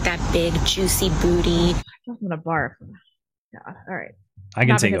ass. Look at that big juicy booty. I'm going to barf. God. All right. I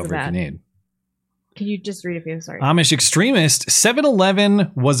can take over if you need. Can you just read a few? Sorry. Amish extremist.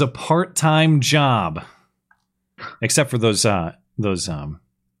 7-Eleven was a part-time job. Except for those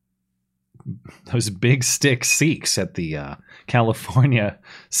big stick Sikhs at the California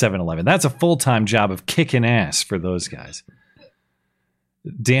 7-Eleven. That's a full-time job of kicking ass for those guys.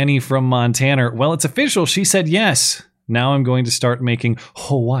 Danny from Montana. Well, it's official. She said yes. Now I'm going to start making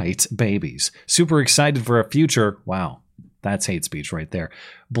white babies. Super excited for a future. Wow. That's hate speech right there.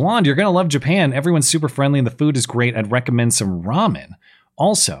 Blonde, you're going to love Japan. Everyone's super friendly and the food is great. I'd recommend some ramen.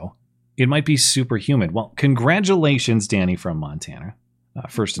 Also, it might be super humid. Well, congratulations, Danny from Montana,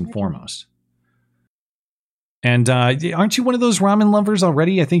 first and foremost. And aren't you one of those ramen lovers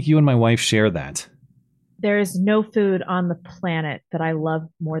already? I think you and my wife share that. There is no food on the planet that I love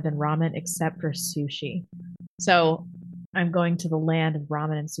more than ramen except for sushi. So I'm going to the land of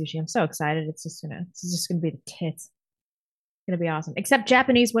ramen and sushi. I'm so excited. It's just gonna be the tits. It's gonna be awesome. Except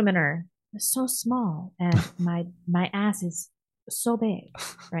Japanese women are so small, and my ass is so big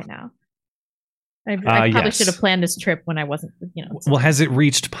right now. I probably should have planned this trip when I wasn't, Well, has it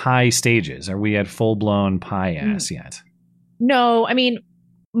reached pie stages? Are we at full-blown pie ass yet? No, I mean,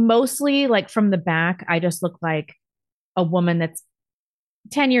 mostly like from the back, I just look like a woman that's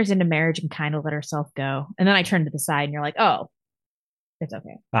 10 years into marriage and kind of let herself go. And then I turn to the side and you're like, oh, it's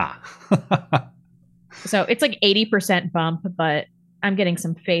okay. So it's like 80% bump, but I'm getting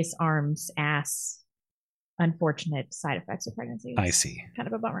some face, arms, ass, unfortunate side effects of pregnancy. I see. Kind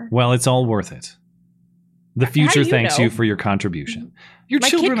of a bummer. Well, it's all worth it. The future thanks you for your contribution. Your My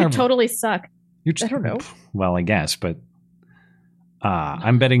children kid could totally suck. I don't know. Well, I guess, but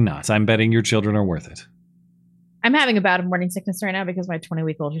I'm betting not. I'm betting your children are worth it. I'm having a bout of morning sickness right now because my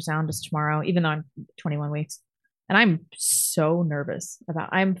 20-week ultrasound is tomorrow, even though I'm 21 weeks. And I'm so nervous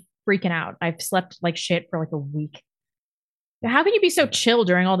I'm freaking out. I've slept like shit for like a week. How can you be so chill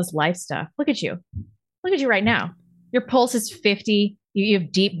during all this life stuff? Look at you. Look at you right now. Your pulse is 50. You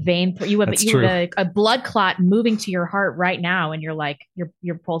have deep vein. You have a blood clot moving to your heart right now, and you're like,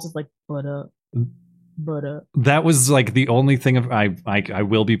 your pulse is like, but. That was like the only thing I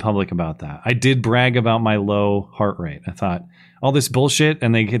will be public about that. I did brag about my low heart rate. I thought all this bullshit,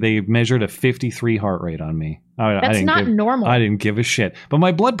 and they measured a 53 heart rate on me. That's not normal. I didn't give a shit, but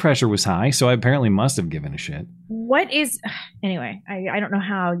my blood pressure was high, so I apparently must have given a shit. What is anyway? I don't know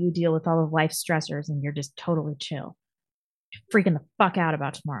how you deal with all of life stressors, and you're just totally chill, freaking the fuck out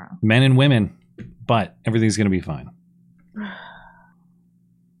about tomorrow. Men and women, but everything's gonna be fine.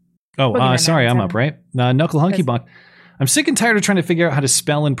 Oh, sorry, I'm up, right? Knuckle Hunky Buck. I'm sick and tired of trying to figure out how to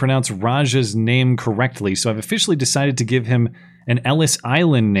spell and pronounce Raja's name correctly, so I've officially decided to give him an Ellis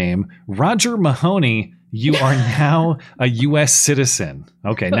Island name. Roger Mahoney, you are now a U.S. citizen.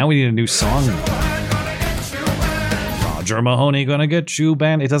 Okay, now we need a new song. Roger Mahoney gonna get you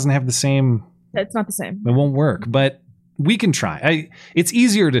banned. It doesn't have the same... It's not the same. It won't work, but we can try. It's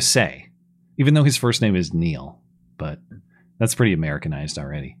easier to say, even though his first name is Neil, but that's pretty Americanized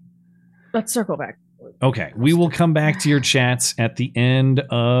already. Let's circle back. Okay, we will come back to your chats at the end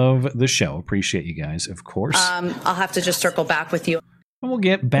of the show. Appreciate you guys, of course. I'll have to just circle back with you. And we'll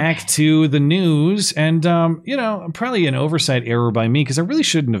get back to the news. And, probably an oversight error by me, because I really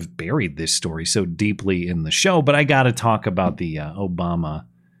shouldn't have buried this story so deeply in the show. But I got to talk about the Obama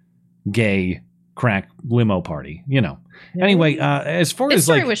gay crack limo party, Anyway, as far this as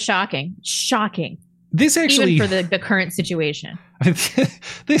story was shocking. This actually, even for the current situation.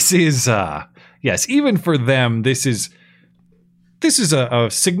 This is, yes, even for them, this is a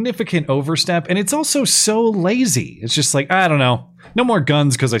significant overstep, and it's also so lazy. It's just like, I don't know, no more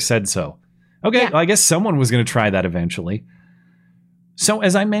guns because I said so. Okay, well, I guess someone was going to try that eventually. So,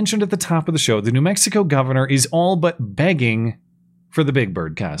 as I mentioned at the top of the show, the New Mexico governor is all but begging for the Big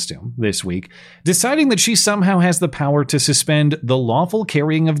Bird costume this week, deciding that she somehow has the power to suspend the lawful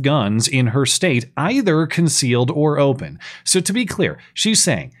carrying of guns in her state, either concealed or open. So to be clear, she's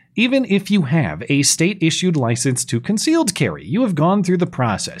saying, even if you have a state-issued license to concealed carry, you have gone through the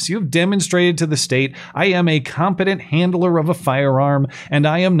process. You have demonstrated to the state, I am a competent handler of a firearm, and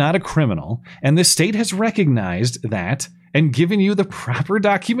I am not a criminal, and the state has recognized that and given you the proper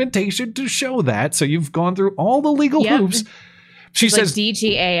documentation to show that, so you've gone through all the legal hoops. She says, like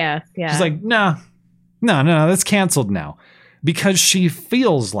DGAF. Yeah. She's like, no, that's canceled now because she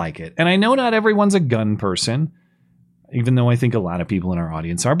feels like it. And I know not everyone's a gun person, even though I think a lot of people in our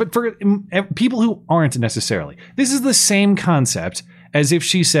audience are, but for people who aren't necessarily, this is the same concept as if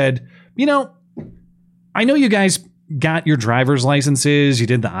she said, I know you guys got your driver's licenses, you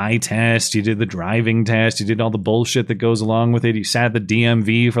did the eye test, you did the driving test, you did all the bullshit that goes along with it. You sat at the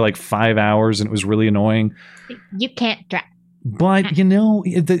DMV for like 5 hours and it was really annoying. You can't drive. But,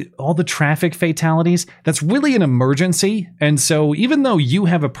 all the traffic fatalities, that's really an emergency. And so even though you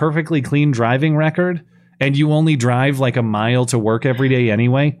have a perfectly clean driving record and you only drive like a mile to work every day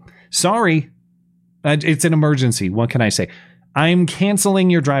anyway, sorry, it's an emergency. What can I say? I'm canceling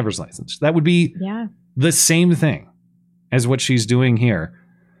your driver's license. That would be the same thing as what she's doing here.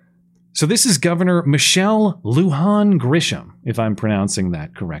 So this is Governor Michelle Lujan Grisham, if I'm pronouncing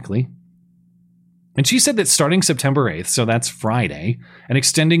that correctly. And she said that starting September 8th, so that's Friday, and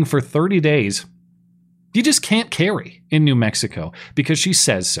extending for 30 days, you just can't carry in New Mexico because she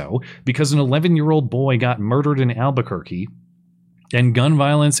says so, because an 11-year-old boy got murdered in Albuquerque, and gun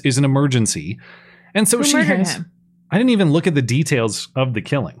violence is an emergency. And so Who murdered him? I didn't even look at the details of the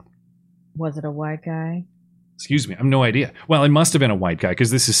killing. Was it a white guy? Excuse me, I have no idea. Well, it must have been a white guy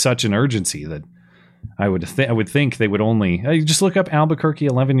because this is such an urgency that I would think they would only just look up Albuquerque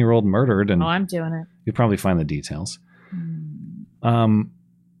 11-year-old murdered, and I'm doing it. You'll probably find the details. So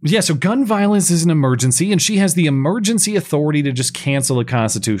gun violence is an emergency, and she has the emergency authority to just cancel a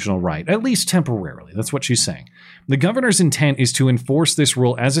constitutional right, at least temporarily. That's what she's saying. The governor's intent is to enforce this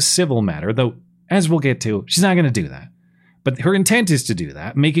rule as a civil matter, though, as we'll get to, she's not going to do that. But her intent is to do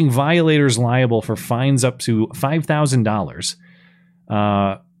that, making violators liable for fines up to $5,000.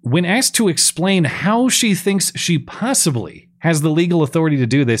 When asked to explain how she thinks she possibly has the legal authority to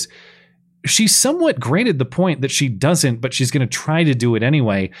do this, she somewhat graded the point that she doesn't, but she's going to try to do it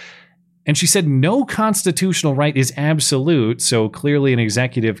anyway. And she said no constitutional right is absolute, so clearly an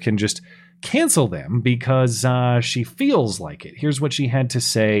executive can just cancel them because she feels like it. Here's what she had to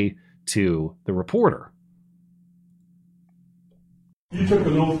say to the reporter. You took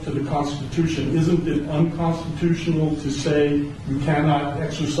an oath to the Constitution. Isn't it unconstitutional to say you cannot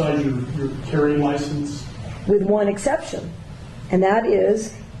exercise your carrying license? With one exception, and that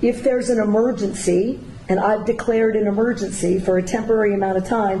is if there's an emergency and I've declared an emergency for a temporary amount of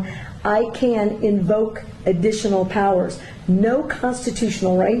time, I can invoke additional powers. No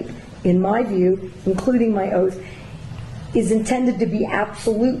constitutional right, in my view, including my oath, is intended to be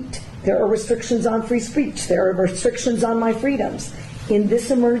absolute. There are restrictions on free speech. There are restrictions on my freedoms. In this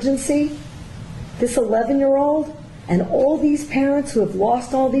emergency, this 11-year-old and all these parents who have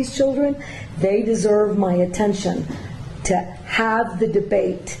lost all these children, they deserve my attention to have the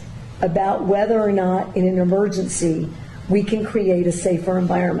debate about whether or not in an emergency we can create a safer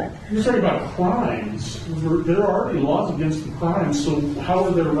environment. You're talking about crimes. There are already laws against the crimes, so how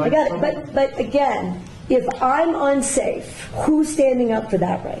are there rights? I got it, but again, if I'm unsafe, who's standing up for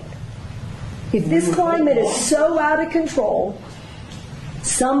that right? If this climate is so out of control,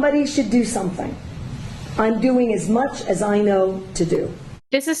 somebody should do something. I'm doing as much as I know to do.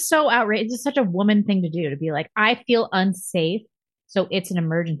 This is so outrageous. This is such a woman thing to do, to be like, I feel unsafe, so it's an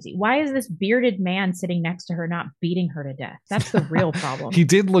emergency. Why is this bearded man sitting next to her not beating her to death? That's the real problem. He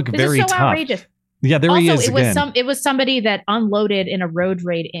did look very tough. This is so outrageous. Yeah, there also, he is again. It was somebody that unloaded in a road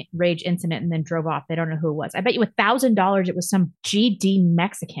rage incident and then drove off. They don't know who it was. I bet you $1,000 it was some GD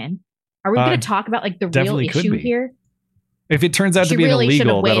Mexican. Are we going to talk about like the real issue here? If it turns out to be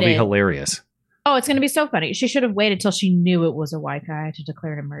illegal, that'll be hilarious. Oh, it's going to be so funny. She should have waited till she knew it was a white guy to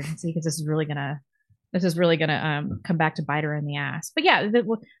declare an emergency, because this is really gonna come back to bite her in the ass. But yeah,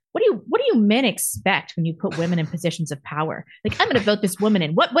 what do you men expect when you put women in positions of power? Like, I'm going to vote this woman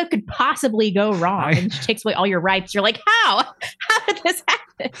in. What could possibly go wrong? And she takes away all your rights. You're like, how did this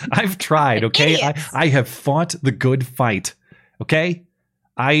happen? I've tried. Okay, I have fought the good fight. Okay.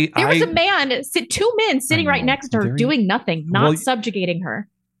 There was a man, two men sitting right next to her, doing nothing, not subjugating her.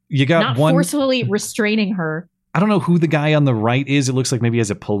 You got not one forcefully restraining her. I don't know who the guy on the right is. It looks like maybe he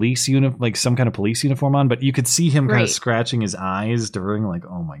has a police like some kind of police uniform on, but you could see him kind of scratching his eyes during, like,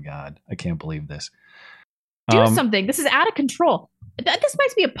 oh my God, I can't believe this. Do something. This is out of control. This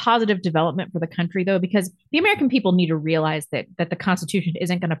might be a positive development for the country, though, because the American people need to realize that the Constitution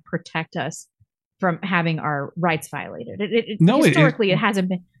isn't going to protect us from having our rights violated. Historically, it hasn't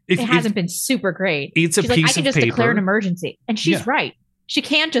been. It hasn't been super great. It's a piece piece like, I can of just paper. declare an emergency, and she's right. She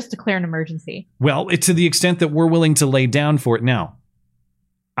can't just declare an emergency. Well, to the extent that we're willing to lay down for it now.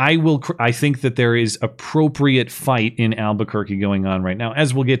 I think that there is appropriate fight in Albuquerque going on right now,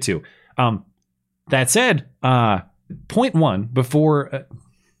 as we'll get to. That said, point one before,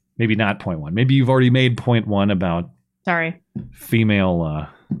 maybe not point one. Maybe you've already made point one about female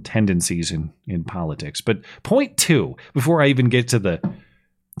tendencies in politics. But point two, before I even get to the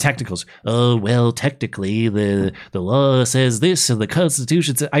technicals. Oh, well, technically the law says this and the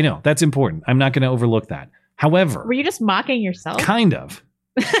Constitution says. I know that's important. I'm not going to overlook that. However, were you just mocking yourself? Kind of.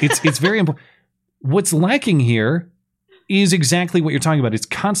 It's very important. What's lacking here is exactly what you're talking about. It's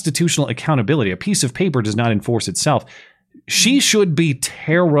constitutional accountability. A piece of paper does not enforce itself. She should be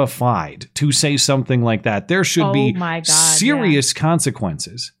terrified to say something like that. There should be serious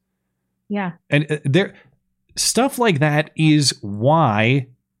consequences. Yeah. And stuff like that is why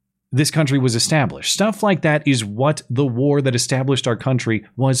this country was established. Stuff like that is what the war that established our country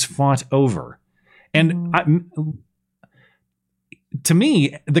was fought over. And to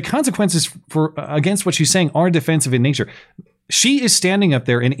me, the consequences against what she's saying are defensive in nature. She is standing up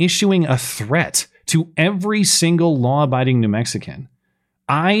there and issuing a threat to every single law-abiding New Mexican.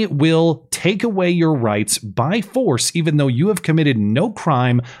 I will take away your rights by force, even though you have committed no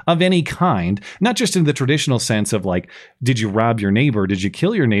crime of any kind, not just in the traditional sense of like, did you rob your neighbor? Did you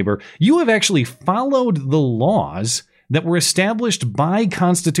kill your neighbor? You have actually followed the laws that were established by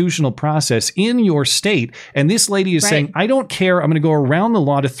constitutional process in your state. And this lady is saying, I don't care. I'm going to go around the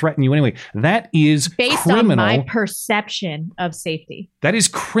law to threaten you anyway. That is based criminal. On my perception of safety. That is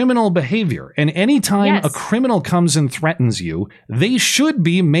criminal behavior. And anytime a criminal comes and threatens you, they should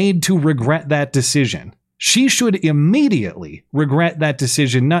be made to regret that decision. She should immediately regret that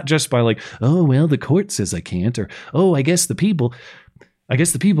decision, not just by like, oh, well, the court says I can't, or, oh, I guess the people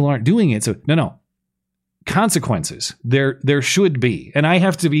aren't doing it. So no. Consequences there should be, and I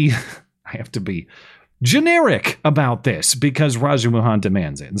have to be generic about this because Raju Mohan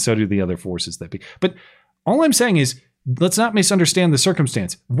demands it, and so do the other forces that be. But all I'm saying is, let's not misunderstand the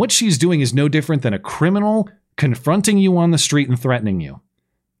circumstance. What she's doing is no different than a criminal confronting you on the street and threatening you.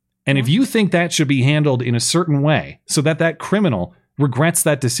 And if you think that should be handled in a certain way so that criminal regrets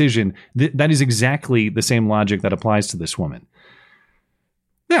that decision, that is exactly the same logic that applies to this woman.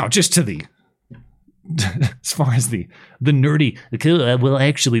 Now, just to the as far as the nerdy, well,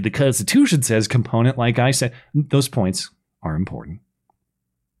 actually, the Constitution says component, like I said, those points are important.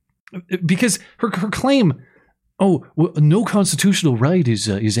 Because her claim, oh, well, no constitutional right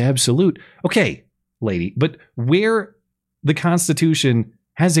is absolute. Okay, lady, but where the Constitution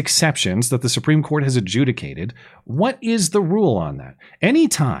has exceptions that the Supreme Court has adjudicated, what is the rule on that?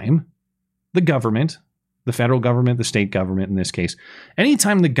 Anytime the government, the federal government, the state government in this case,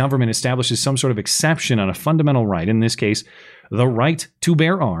 anytime the government establishes some sort of exception on a fundamental right, in this case, the right to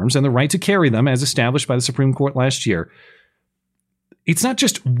bear arms and the right to carry them as established by the Supreme Court last year, it's not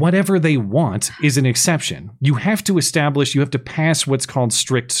just whatever they want is an exception. You have to pass what's called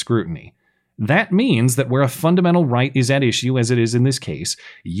strict scrutiny. That means that where a fundamental right is at issue, as it is in this case,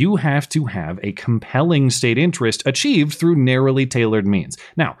 you have to have a compelling state interest achieved through narrowly tailored means.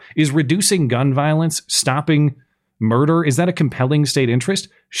 Now, is reducing gun violence, stopping murder, is that a compelling state interest?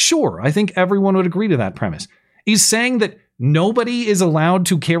 Sure, I think everyone would agree to that premise. Is saying that nobody is allowed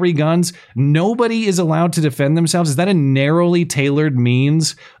to carry guns, nobody is allowed to defend themselves, is that a narrowly tailored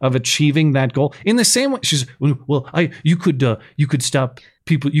means of achieving that goal? In the same way, you could stop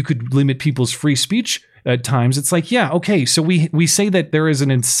people, you could limit people's free speech at times. It's like, yeah, okay, so we say that there is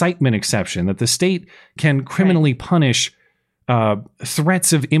an incitement exception, that the state can criminally punish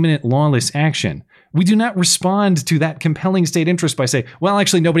threats of imminent lawless action. We do not respond to that compelling state interest by saying, well,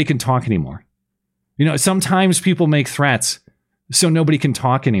 actually, nobody can talk anymore. You know, sometimes people make threats, so nobody can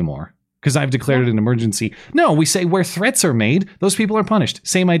talk anymore because I've declared it an emergency. No, we say where threats are made, those people are punished.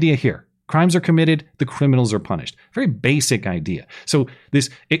 Same idea here. Crimes are committed, the criminals are punished. Very basic idea. So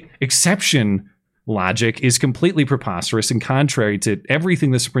this exception logic is completely preposterous and contrary to everything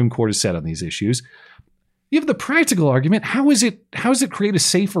the Supreme Court has said on these issues. You have the practical argument. How does it create a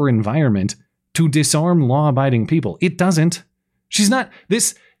safer environment to disarm law-abiding people? It doesn't. She's not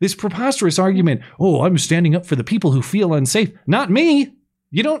this preposterous argument, oh, I'm standing up for the people who feel unsafe. Not me.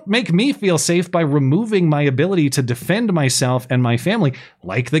 You don't make me feel safe by removing my ability to defend myself and my family,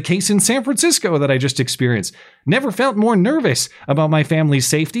 like the case in San Francisco that I just experienced. Never felt more nervous about my family's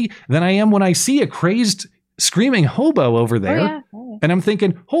safety than I am when I see a crazed, screaming hobo over there. Oh, yeah. And I'm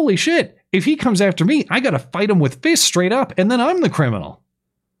thinking, holy shit, if he comes after me, I got to fight him with fists straight up, and then I'm the criminal.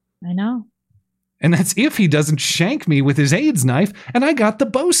 I know. And that's if he doesn't shank me with his AIDS knife, and I got the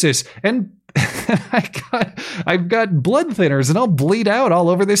BOSIS, and I've got blood thinners, and I'll bleed out all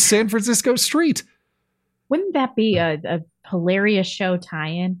over this San Francisco street. Wouldn't that be a hilarious show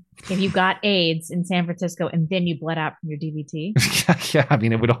tie-in? If you got AIDS in San Francisco and then you bled out from your DVT? Yeah, I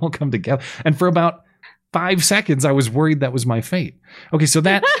mean, it would all come together. And for about 5 seconds, I was worried that was my fate. Okay, so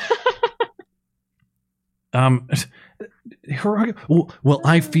that... well,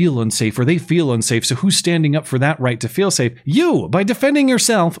 I feel unsafe, or they feel unsafe, so who's standing up for that right to feel safe? You, by defending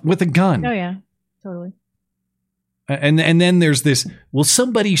yourself with a gun. Oh, yeah, totally. And then there's this, well,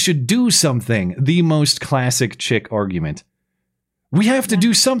 somebody should do something, the most classic chick argument. We have to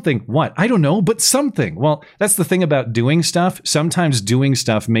do something. What? I don't know, but something. Well, that's the thing about doing stuff. Sometimes doing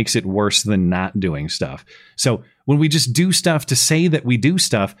stuff makes it worse than not doing stuff. So when we just do stuff to say that we do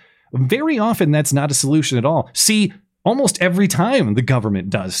stuff, very often that's not a solution at all. See, almost every time the government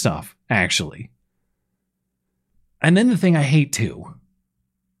does stuff, actually. And then the thing I hate too,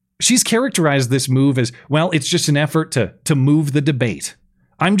 she's characterized this move as, well, it's just an effort to move the debate.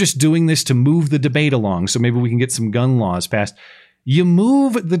 I'm just doing this to move the debate along so maybe we can get some gun laws passed. You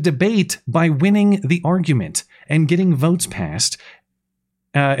move the debate by winning the argument and getting votes passed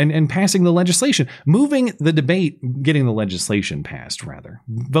and passing the legislation. Moving the debate, getting the legislation passed, rather.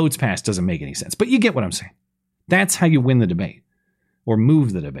 Votes passed doesn't make any sense, but you get what I'm saying. That's how you win the debate or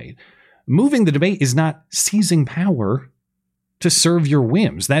move the debate. Moving the debate is not seizing power to serve your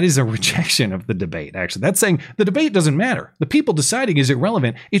whims. That is a rejection of the debate, actually. That's saying the debate doesn't matter. The people deciding is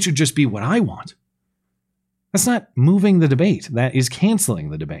irrelevant. It should just be what I want. That's not moving the debate. That is canceling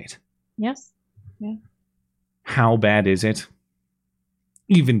the debate. Yes. Yeah. How bad is it?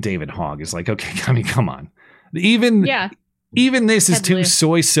 Even David Hogg is like, okay, I mean, come on. Even this is too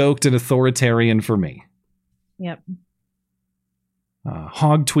soy-soaked and authoritarian for me. Yep.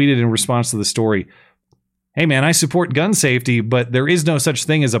 Hogg tweeted in response to the story, hey man, I support gun safety, but there is no such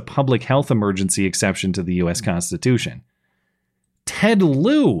thing as a public health emergency exception to the U.S. Constitution. Ted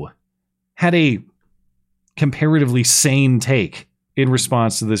Lieu had a comparatively sane take in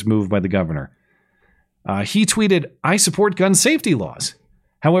response to this move by the governor. He tweeted, I support gun safety laws.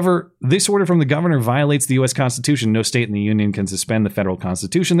 However, this order from the governor violates the U.S. Constitution. No state in the union can suspend the federal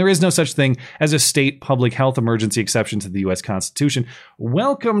Constitution. There is no such thing as a state public health emergency exception to the U.S. Constitution.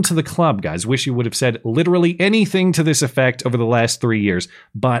 Welcome to the club, guys. Wish you would have said literally anything to this effect over the last 3 years.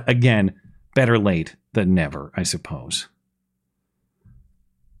 But again, better late than never, I suppose.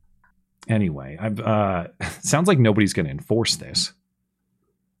 Anyway, sounds like nobody's going to enforce this.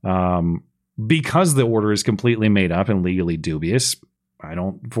 Because the order is completely made up and legally dubious,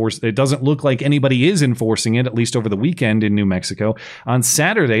 It doesn't look like anybody is enforcing it, at least over the weekend in New Mexico. On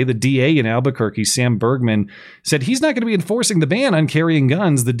Saturday, the DA in Albuquerque, Sam Bergman, said he's not going to be enforcing the ban on carrying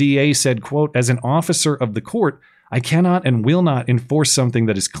guns. The DA said, quote, "As an officer of the court, I cannot and will not enforce something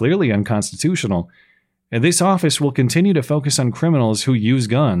that is clearly unconstitutional. And this office will continue to focus on criminals who use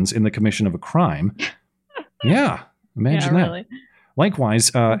guns in the commission of a crime." Yeah, imagine that. Really.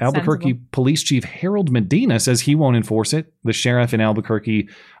 Likewise, Albuquerque Police Chief Harold Medina says he won't enforce it. The sheriff in Albuquerque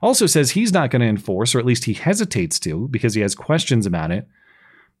also says he's not going to enforce, or at least he hesitates to, because he has questions about it.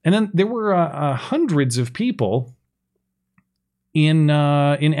 And then there were hundreds of people in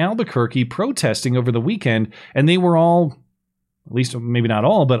Albuquerque protesting over the weekend, and they were all, at least maybe not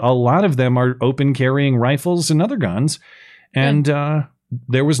all, but a lot of them are open carrying rifles and other guns. And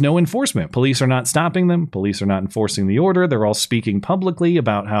there was no enforcement. Police are not stopping them. Police are not enforcing the order. They're all speaking publicly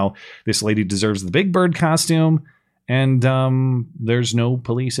about how this lady deserves the Big Bird costume, and there's no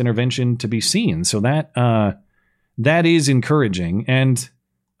police intervention to be seen. So that is encouraging. And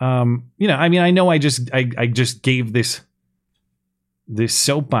I know I just gave this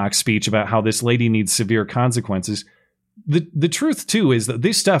soapbox speech about how this lady needs severe consequences. The truth too is that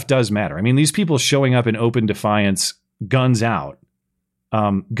this stuff does matter. I mean, these people showing up in open defiance, guns out.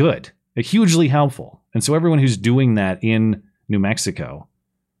 Good, hugely helpful. And so everyone who's doing that in New Mexico,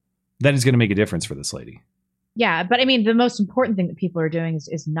 that is going to make a difference for this lady. Yeah, but I mean, the most important thing that people are doing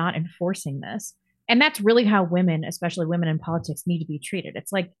is not enforcing this. And that's really how women, especially women in politics, need to be treated.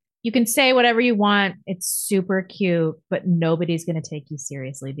 It's like, you can say whatever you want. It's super cute, but nobody's going to take you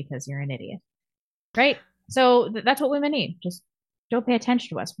seriously because you're an idiot. Right? So that's what women need. Just don't pay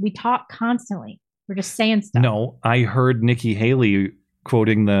attention to us. We talk constantly. We're just saying stuff. No, I heard Nikki Haley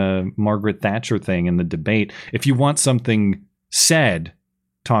quoting the Margaret Thatcher thing in the debate. If you want something said,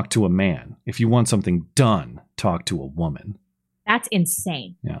 talk to a man. If you want something done, talk to a woman. That's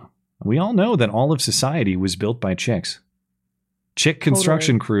insane. Yeah. We all know that all of society was built by chicks. Chick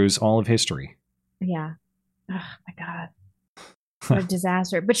construction crews, all of history. Yeah. Oh, my God. What a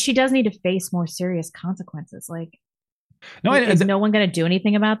disaster. But she does need to face more serious consequences. Like, is no one going to do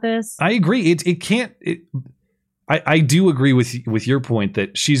anything about this? I agree. I do agree with your point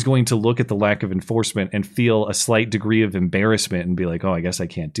that she's going to look at the lack of enforcement and feel a slight degree of embarrassment and be like, oh, I guess I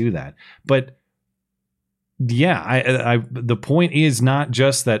can't do that. But yeah, the point is not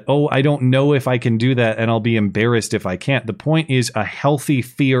just that, oh, I don't know if I can do that and I'll be embarrassed if I can't. The point is a healthy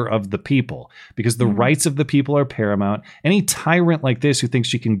fear of the people, because the rights of the people are paramount. Any tyrant like this who thinks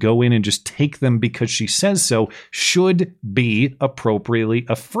she can go in and just take them because she says so should be appropriately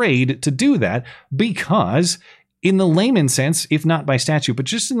afraid to do that, because in the layman sense, if not by statute, but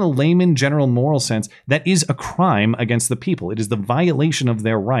just in the layman general moral sense, that is a crime against the people. It is the violation of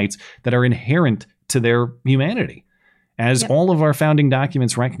their rights that are inherent to their humanity, as all of our founding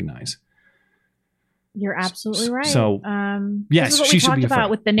documents recognize. You're absolutely right. So, yes, this is what we talked about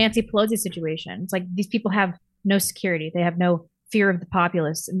with the Nancy Pelosi situation. It's like these people have no security. They have no fear of the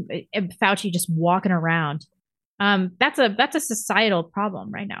populace. And Fauci just walking around. That's a societal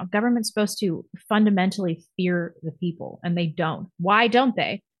problem right now. Government's supposed to fundamentally fear the people, and they don't. Why don't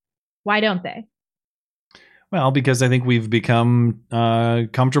they? Well, because I think we've become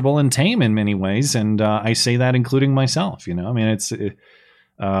comfortable and tame in many ways, and I say that including myself. I mean, it's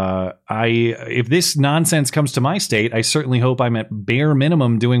if this nonsense comes to my state, I certainly hope I'm at bare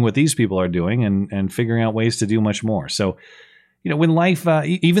minimum doing what these people are doing and figuring out ways to do much more. So, when life,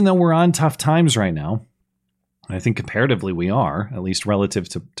 even though we're on tough times right now, I think comparatively we are, at least relative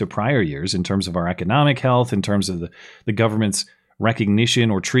to prior years, in terms of our economic health, in terms of the government's recognition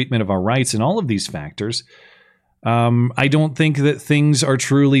or treatment of our rights, and all of these factors. I don't think that things are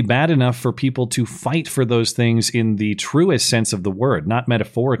truly bad enough for people to fight for those things in the truest sense of the word, not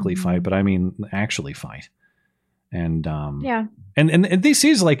metaphorically fight, but I mean actually fight. And and this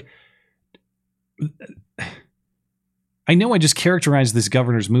is like, I know I just characterized this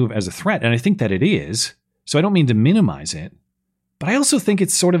governor's move as a threat, and I think that it is. So I don't mean to minimize it, but I also think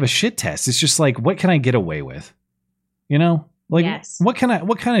it's sort of a shit test. It's just like, what can I get away with? Like, yes. What kind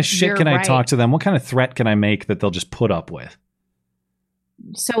of shit can I talk to them? What kind of threat can I make that they'll just put up with?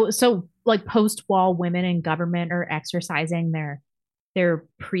 So like post-wall women in government are exercising their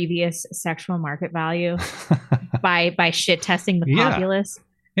previous sexual market value by shit testing the populace.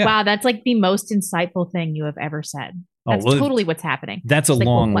 Yeah. Wow, that's like the most insightful thing you have ever said. That's totally what's happening. That's a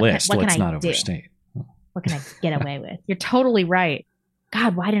long list. Let's not overstate. What can I get away with? You're totally right.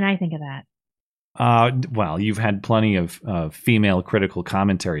 God, why didn't I think of that? Well, you've had plenty of female critical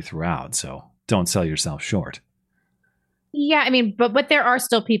commentary throughout, so don't sell yourself short. Yeah, I mean, but there are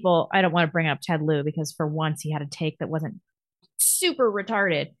still people. I don't want to bring up Ted Lieu because for once he had a take that wasn't super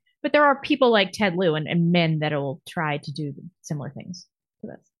retarded. But there are people like Ted Lieu and men that will try to do similar things to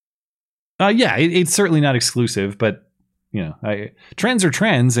this. Yeah, it's certainly not exclusive, but trends are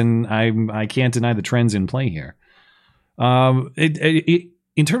trends, and I can't deny the trends in play here.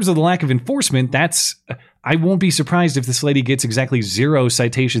 In terms of the lack of enforcement, I won't be surprised if this lady gets exactly 0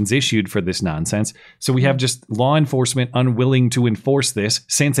 citations issued for this nonsense. So we have just law enforcement unwilling to enforce this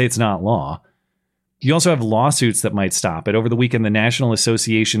since it's not law. You also have lawsuits that might stop it. Over the weekend, the National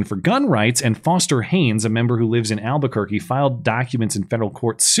Association for Gun Rights and Foster Haynes, a member who lives in Albuquerque, filed documents in federal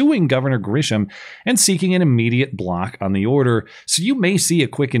court suing Governor Grisham and seeking an immediate block on the order. So you may see a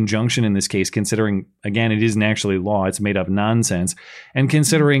quick injunction in this case, considering, again, it isn't actually law, it's made up nonsense, and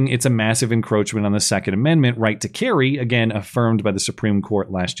considering it's a massive encroachment on the Second Amendment right to carry, again, affirmed by the Supreme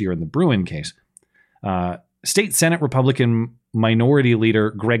Court last year in the Bruen case. State Senate Republican Minority Leader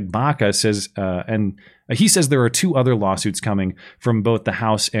Greg Baca says, and he says there are 2 other lawsuits coming from both the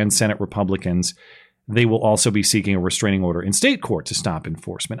House and Senate Republicans. They will also be seeking a restraining order in state court to stop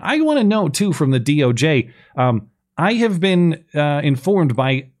enforcement. I want to know, too, from the DOJ, I have been informed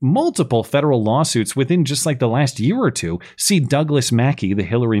by multiple federal lawsuits within just like the last year or two. See Douglas Mackey, the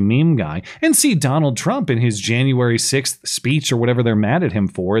Hillary meme guy, and see Donald Trump in his January 6th speech or whatever they're mad at him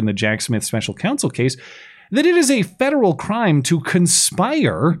for in the Jack Smith special counsel case, that it is a federal crime to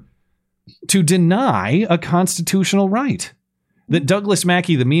conspire to deny a constitutional right. That Douglas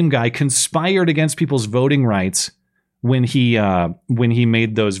Mackey, the meme guy, conspired against people's voting rights when he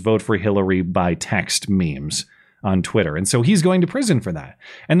made those vote for Hillary by text memes on Twitter. And so he's going to prison for that.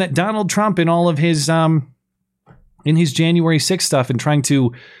 And that Donald Trump, in all of his in his January 6th stuff and trying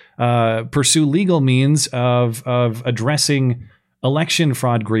to pursue legal means of addressing election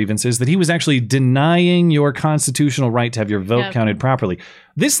fraud grievances, that he was actually denying your constitutional right to have your vote counted properly.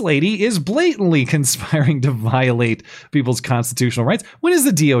 This lady is blatantly conspiring to violate people's constitutional rights. When is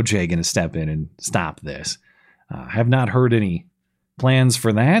the DOJ going to step in and stop this? I have not heard any plans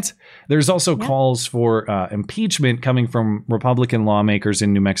for that. There's also calls for impeachment coming from Republican lawmakers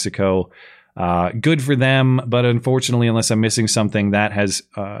in New Mexico. Good for them, but unfortunately, unless I'm missing something, that has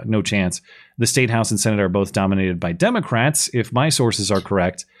no chance. The state house and Senate are both dominated by Democrats, if my sources are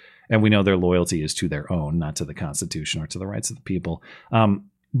correct, and we know their loyalty is to their own, not to the Constitution or to the rights of the people.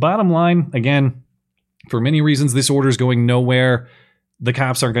 Bottom line, again, for many reasons, this order is going nowhere. The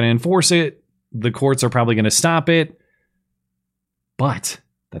cops aren't going to enforce it. The courts are probably going to stop it. But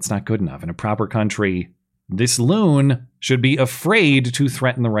that's not good enough. In a proper country, this loon should be afraid to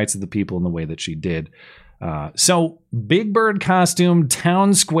threaten the rights of the people in the way that she did. So Big Bird costume,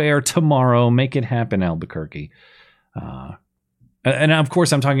 town square tomorrow. Make it happen, Albuquerque. And of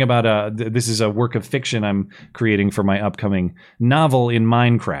course, I'm talking about this is a work of fiction I'm creating for my upcoming novel in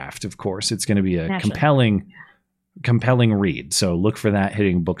Minecraft. Of course, it's going to be a compelling read. So look for that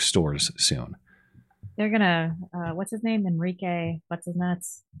hitting bookstores soon. They're going to, what's his name? Enrique, what's his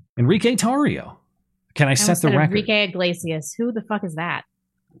nuts? Enrique Tarrio. Can I set the record? Enrique Iglesias. Who the fuck is that?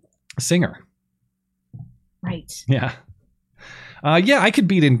 A singer. Right. Yeah. I could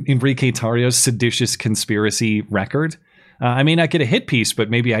beat Enrique Tarrio's seditious conspiracy record. I may not get a hit piece, but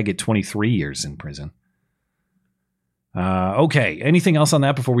maybe I get 23 years in prison. Okay. Anything else on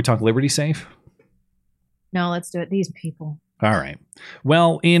that before we talk Liberty Safe? No, let's do it. These people. All right.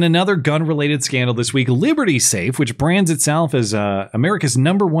 Well, in another gun-related scandal this week, Liberty Safe, which brands itself as America's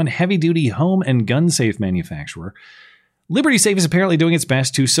 #1 heavy-duty home and gun safe manufacturer, Liberty Safe is apparently doing its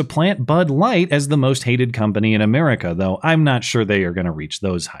best to supplant Bud Light as the most hated company in America, though I'm not sure they are going to reach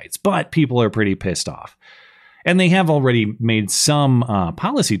those heights. But people are pretty pissed off. And they have already made some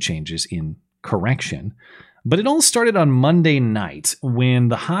policy changes in correction. But it all started on Monday night when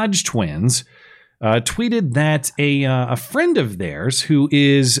the Hodge twins tweeted that a friend of theirs who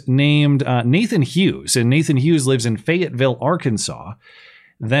is named Nathan Hughes, and Nathan Hughes lives in Fayetteville, Arkansas,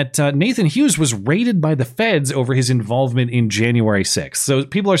 that Nathan Hughes was raided by the feds over his involvement in January 6th. So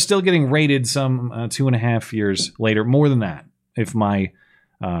people are still getting raided some 2.5 years later, more than that, if my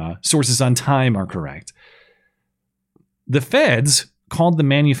sources on Time are correct. The feds called the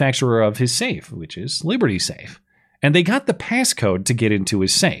manufacturer of his safe, which is Liberty Safe, and they got the passcode to get into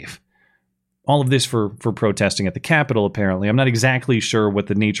his safe. All of this for protesting at the Capitol, apparently. I'm not exactly sure what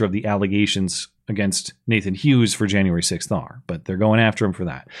the nature of the allegations against Nathan Hughes for January 6th are, but they're going after him for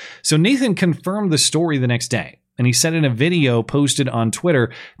that. So Nathan confirmed the story the next day, and he said in a video posted on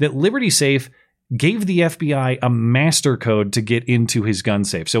Twitter that Liberty Safe gave the FBI a master code to get into his gun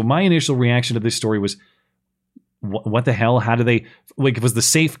safe. So my initial reaction to this story was, what the hell? How do they, was the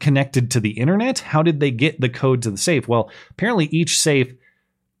safe connected to the internet? How did they get the code to the safe? Well, apparently each safe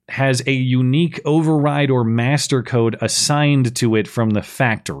has a unique override or master code assigned to it from the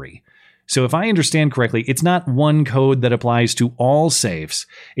factory. So if I understand correctly, it's not one code that applies to all safes.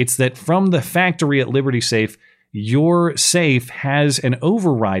 It's that from the factory at Liberty Safe, your safe has an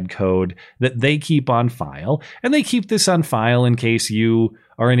override code that they keep on file, and they keep this on file in case you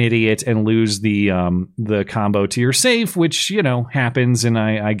are an idiot and lose the combo to your safe, which, you know, happens, and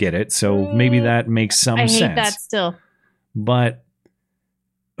I get it. So maybe that makes some sense. I hate that still. But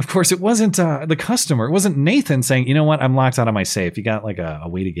of course, it wasn't the customer. It wasn't Nathan saying, you know what, I'm locked out of my safe. You got like a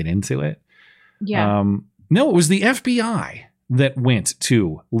way to get into it? Yeah. No, it was the FBI that went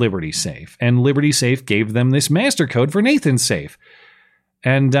to Liberty Safe, and Liberty Safe gave them this master code for Nathan's safe.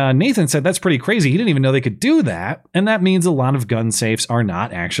 And Nathan said that's pretty crazy. He didn't even know they could do that, and that means a lot of gun safes are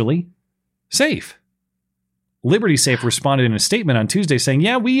not actually safe. Liberty Safe responded in a statement on Tuesday saying,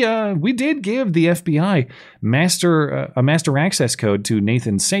 yeah, we did give the FBI a master access code to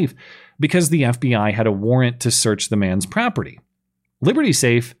Nathan's safe because the FBI had a warrant to search the man's property. Liberty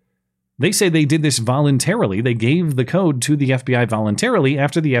Safe, they say they did this voluntarily. They gave the code to the FBI voluntarily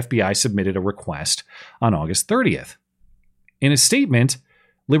after the FBI submitted a request on August 30th. In a statement,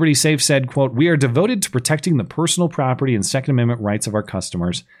 Liberty Safe said, quote, "We are devoted to protecting the personal property and Second Amendment rights of our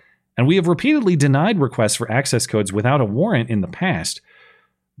customers, and we have repeatedly denied requests for access codes without a warrant in the past.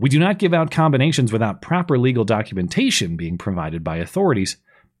 We do not give out combinations without proper legal documentation being provided by authorities."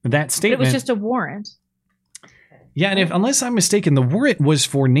 That statement... But it was just a warrant. Yeah, and unless I'm mistaken, the warrant was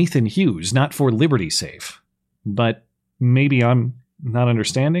for Nathan Hughes, not for Liberty Safe. But maybe I'm not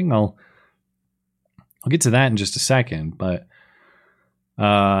understanding. I'll get to that in just a second. But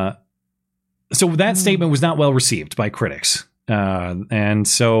so that statement was not well received by critics. And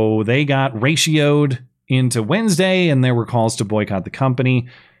so they got ratioed into Wednesday, and there were calls to boycott the company.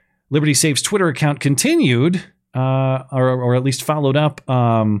 Liberty Safe's Twitter account continued, or at least followed up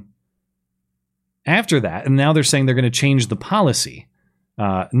after that, and now they're saying they're going to change the policy.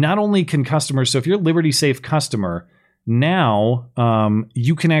 Not only can customers, so if you're a Liberty Safe customer, now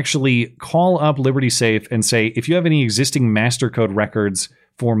you can actually call up Liberty Safe and say, if you have any existing master code records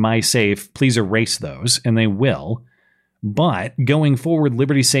for my safe, please erase those, and they will. But going forward,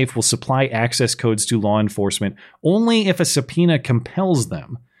 Liberty Safe will supply access codes to law enforcement only if a subpoena compels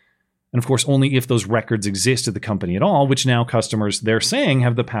them. And of course, only if those records exist at the company at all, which now customers, they're saying,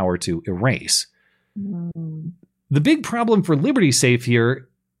 have the power to erase. The big problem for Liberty Safe here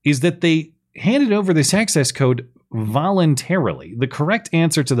is that they handed over this access code voluntarily. The correct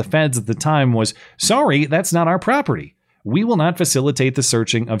answer to the feds at the time was, sorry, that's not our property. We will not facilitate the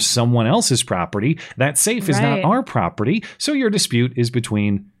searching of someone else's property. That safe is not our property. So your dispute is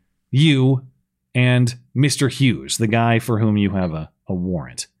between you and Mr. Hughes, the guy for whom you have a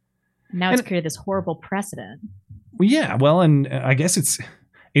warrant. Now it's created this horrible precedent. Yeah, well, and I guess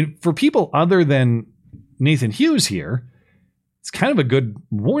for people other than Nathan Hughes here, it's kind of a good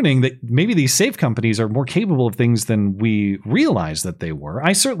warning that maybe these safe companies are more capable of things than we realized that they were.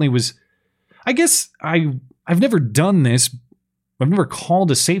 I certainly was, I guess I've never done this. I've never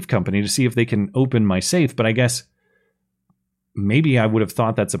called a safe company to see if they can open my safe, but I guess maybe I would have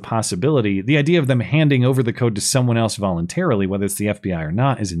thought that's a possibility. The idea of them handing over the code to someone else voluntarily, whether it's the FBI or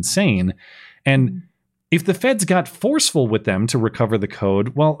not, is insane. And if the feds got forceful with them to recover the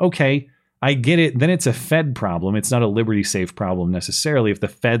code, well, okay, I get it. Then it's a Fed problem. It's not a Liberty Safe problem necessarily if the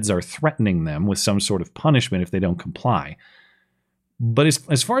feds are threatening them with some sort of punishment if they don't comply. But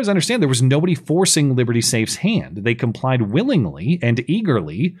as far as I understand, there was nobody forcing Liberty Safe's hand. They complied willingly and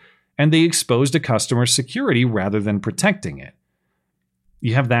eagerly, and they exposed a customer's security rather than protecting it.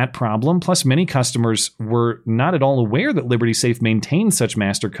 You have that problem. Plus, many customers were not at all aware that Liberty Safe maintained such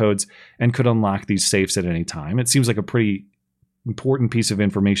master codes and could unlock these safes at any time. It seems like a pretty important piece of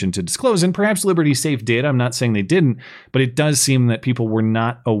information to disclose, and perhaps Liberty Safe did. I'm not saying they didn't, but it does seem that people were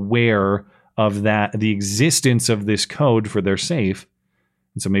not aware of the existence of this code for their safe.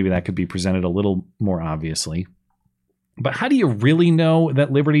 And so maybe that could be presented a little more obviously. But how do you really know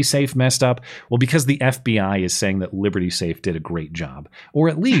that Liberty Safe messed up? Well, because the FBI is saying that Liberty Safe did a great job, or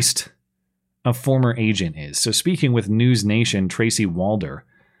at least a former agent is. So speaking with News Nation, Tracy Walder,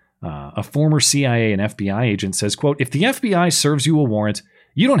 a former CIA and FBI agent, says, quote, "If the FBI serves you a warrant,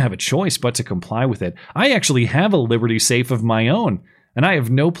 you don't have a choice but to comply with it. I actually have a Liberty Safe of my own, and I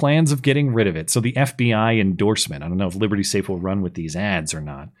have no plans of getting rid of it." So the FBI endorsement. I don't know if Liberty Safe will run with these ads or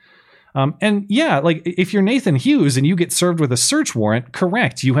not. And yeah, like if you're Nathan Hughes and you get served with a search warrant,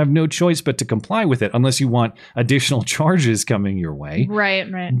 correct, you have no choice but to comply with it unless you want additional charges coming your way.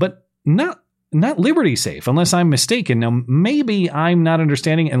 Right. But not Liberty Safe, unless I'm mistaken. Now, maybe I'm not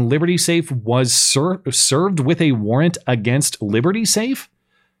understanding, and Liberty Safe was served with a warrant against Liberty Safe.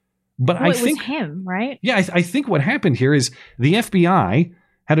 But well, I think it was him, right? Yeah, I think what happened here is the FBI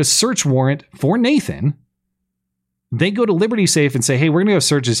had a search warrant for Nathan. They go to Liberty Safe and say, hey, we're going to go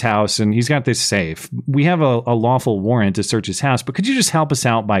search his house, and he's got this safe. We have a lawful warrant to search his house, but could you just help us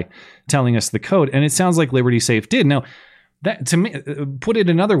out by telling us the code? And it sounds like Liberty Safe did. Now, that to me, put it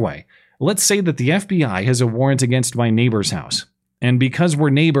another way. Let's say that the FBI has a warrant against my neighbor's house. And because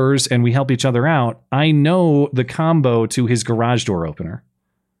we're neighbors and we help each other out, I know the combo to his garage door opener.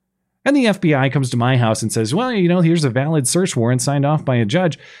 And the FBI comes to my house and says, well, here's a valid search warrant signed off by a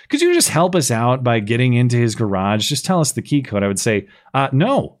judge. Could you just help us out by getting into his garage? Just tell us the key code. I would say,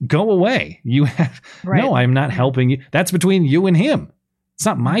 no, go away. You have No, I'm not helping you. That's between you and him. It's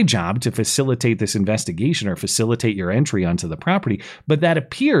not my job to facilitate this investigation or facilitate your entry onto the property. But that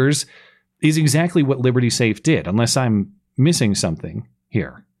appears is exactly what Liberty Safe did, unless I'm missing something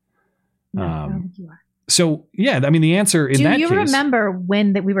here. No, I don't think you are. So, yeah, I mean, the answer in that case... Do you remember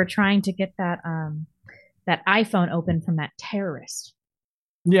when we were trying to get that iPhone open from that terrorist?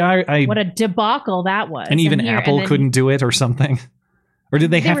 Yeah, what a debacle that was. And even Apple couldn't do it or something? Or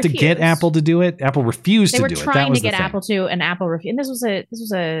did they have to get Apple to do it? Apple refused to do it. They were trying to get Apple to, and Apple refused. And this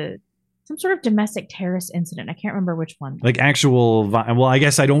was some sort of domestic terrorist incident. I can't remember which one. Like actual... Well, I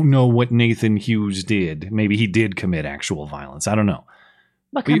guess I don't know what Nathan Hughes did. Maybe he did commit actual violence. I don't know.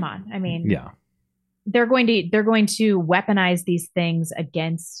 But come on. I mean... Yeah. They're going to weaponize these things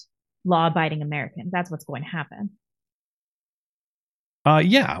against law-abiding Americans. That's what's going to happen.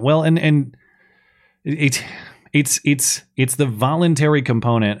 Yeah. Well, and it's the voluntary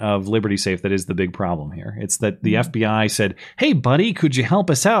component of Liberty Safe that is the big problem here. It's that the FBI said, "Hey, buddy, could you help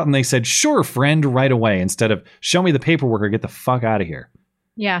us out?" And they said, "Sure, friend," right away, instead of "Show me the paperwork or get the fuck out of here."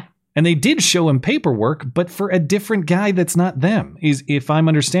 Yeah. And they did show him paperwork, but for a different guy that's not them. If I'm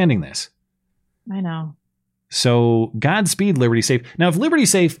understanding this. I know. So Godspeed, Liberty Safe. Now, if Liberty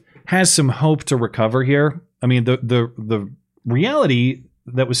Safe has some hope to recover here, I mean, the reality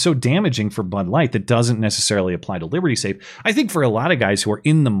that was so damaging for Bud Light that doesn't necessarily apply to Liberty Safe. I think for a lot of guys who are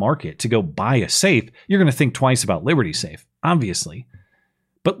in the market to go buy a safe, you're going to think twice about Liberty Safe, obviously.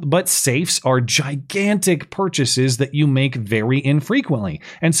 But safes are gigantic purchases that you make very infrequently.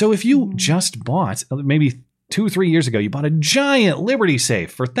 And so if you just bought maybe 2-3 years ago, you bought a giant Liberty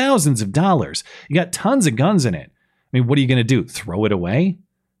Safe for thousands of dollars. You got tons of guns in it. I mean, what are you going to do? Throw it away?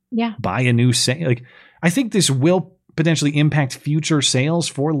 Yeah. Buy a new safe? Like, I think this will potentially impact future sales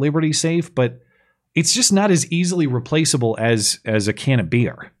for Liberty Safe, but it's just not as easily replaceable as a can of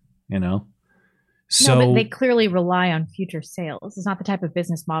beer, So, no, but they clearly rely on future sales. It's not the type of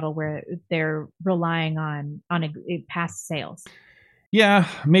business model where they're relying on past sales. Yeah,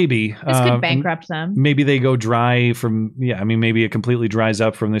 maybe. This could bankrupt them. Maybe they go dry from, maybe it completely dries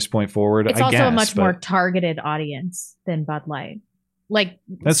up from this point forward. It's also a much more targeted audience than Bud Light. Like,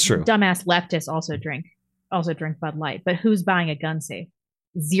 that's true. Dumbass leftists also drink Bud Light. But who's buying a gun safe?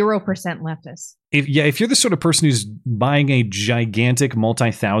 0% leftists. If you're the sort of person who's buying a gigantic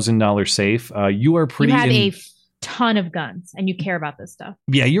multi-$1,000 safe, you are pretty... You had a ton of guns and you care about this stuff.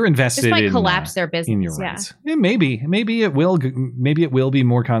 Yeah, you're invested. This might collapse their business. In your rights. Yeah, maybe it will. Maybe it will be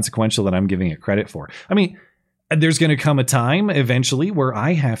more consequential than I'm giving it credit for. I mean, there's going to come a time eventually where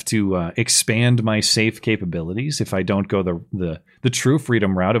I have to expand my safe capabilities if I don't go the true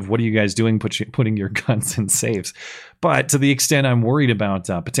freedom route of what are you guys doing putting your guns in safes. But to the extent I'm worried about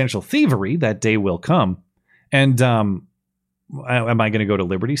potential thievery, that day will come. And am I going to go to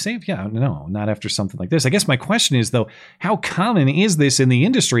Liberty Safe? Yeah, no, not after something like this. I guess my question is, though, how common is this in the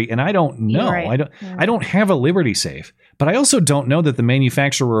industry? And I don't know. Right. I don't have a Liberty Safe, but I also don't know that the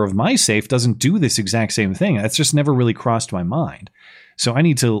manufacturer of my safe doesn't do this exact same thing. That's just never really crossed my mind. So I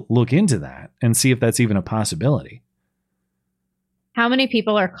need to look into that and see if that's even a possibility. How many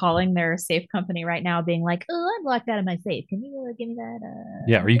people are calling their safe company right now being like, "Oh, I'm locked out of my safe. Can you give me that?"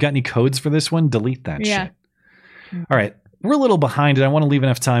 Yeah, or you got any codes for this one? Delete that shit. All right. We're a little behind, and I want to leave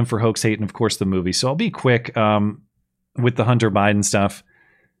enough time for Hoax Hate and, of course, the movie. So I'll be quick with the Hunter Biden stuff.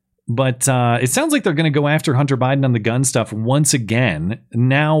 But it sounds like they're going to go after Hunter Biden on the gun stuff once again.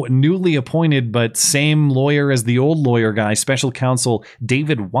 Now newly appointed, but same lawyer as the old lawyer guy, special counsel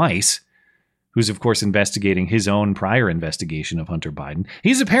David Weiss, who's, of course, investigating his own prior investigation of Hunter Biden.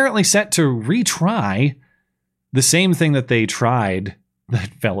 He's apparently set to retry the same thing that they tried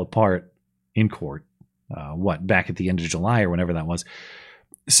that fell apart in court. Back at the end of July or whenever that was.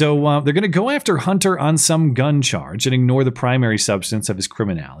 So they're going to go after Hunter on some gun charge and ignore the primary substance of his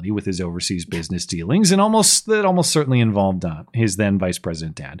criminality with his overseas business dealings, and that almost certainly involved his then Vice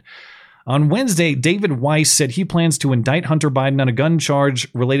President dad. On Wednesday, David Weiss said he plans to indict Hunter Biden on a gun charge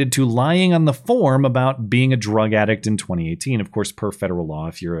related to lying on the form about being a drug addict in 2018. Of course, per federal law,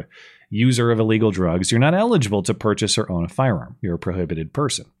 if you're a user of illegal drugs, you're not eligible to purchase or own a firearm. You're a prohibited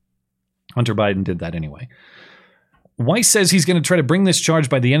person. Hunter Biden did that anyway. Weiss says he's going to try to bring this charge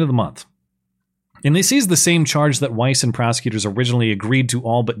by the end of the month. And this is the same charge that Weiss and prosecutors originally agreed to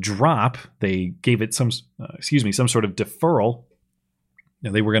all but drop. They gave it some sort of deferral.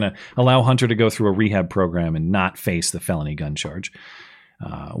 They were going to allow Hunter to go through a rehab program and not face the felony gun charge.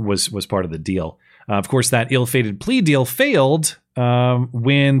 Was part of the deal. Of course, that ill-fated plea deal failed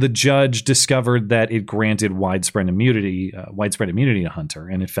when the judge discovered that it granted widespread immunity to Hunter,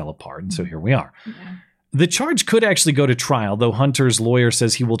 and it fell apart. And so here we are. Yeah. The charge could actually go to trial, though Hunter's lawyer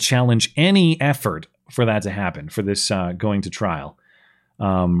says he will challenge any effort for that to happen, for this going to trial.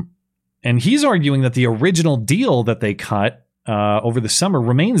 And he's arguing that the original deal that they cut over the summer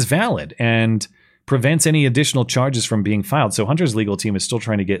remains valid and prevents any additional charges from being filed. So Hunter's legal team is still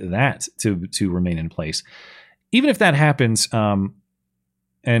trying to get that to remain in place. Even if that happens,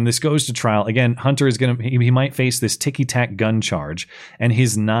 and this goes to trial, again, Hunter is he might face this ticky-tack gun charge and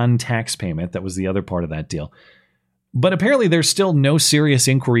his non-tax payment. That was the other part of that deal. But apparently there's still no serious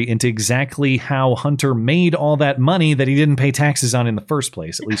inquiry into exactly how Hunter made all that money that he didn't pay taxes on in the first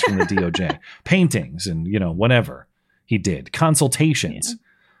place, at least from the DOJ. Paintings and, whatever he did. Consultations.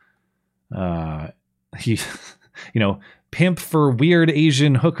 Yeah. He, pimp for weird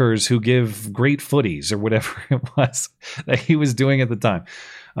Asian hookers who give great footies or whatever it was that he was doing at the time.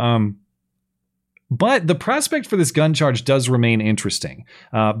 But the prospect for this gun charge does remain interesting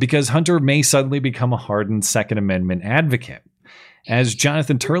because Hunter may suddenly become a hardened Second Amendment advocate. As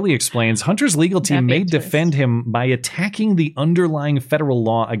Jonathan Turley explains, Hunter's legal team may defend him by attacking the underlying federal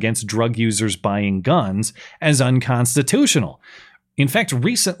law against drug users buying guns as unconstitutional. In fact,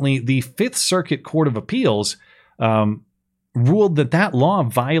 recently, the Fifth Circuit Court of Appeals ruled that law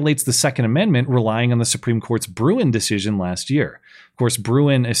violates the Second Amendment, relying on the Supreme Court's Bruen decision last year. Of course,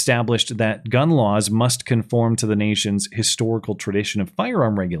 Bruen established that gun laws must conform to the nation's historical tradition of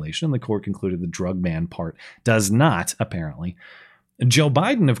firearm regulation. The court concluded the drug ban part does not, apparently. Joe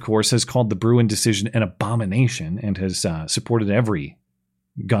Biden, of course, has called the Bruen decision an abomination and has supported every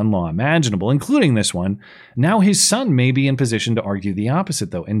gun law imaginable, including this one. Now his son may be in position to argue the opposite,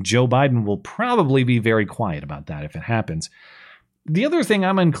 though, and Joe Biden will probably be very quiet about that if it happens. The other thing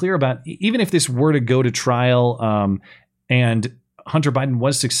I'm unclear about, even if this were to go to trial and Hunter Biden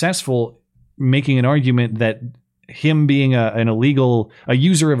was successful making an argument that him being a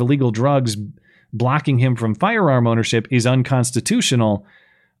user of illegal drugs, blocking him from firearm ownership is unconstitutional,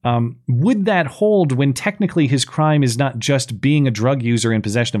 would that hold when technically his crime is not just being a drug user in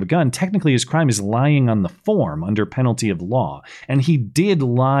possession of a gun? Technically, his crime is lying on the form under penalty of law. And he did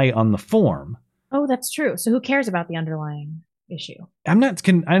lie on the form. Oh, that's true. So who cares about the underlying issue? I'm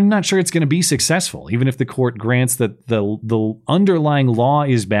not sure it's going to be successful. Even if the court grants that the underlying law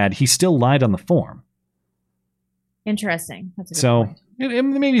is bad, he still lied on the form. Interesting. That's a good point. It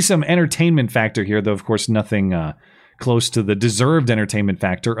may be some entertainment factor here, though, of course, nothing close to the deserved entertainment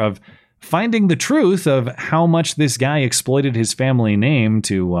factor of finding the truth of how much this guy exploited his family name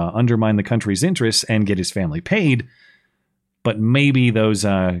to undermine the country's interests and get his family paid. But maybe those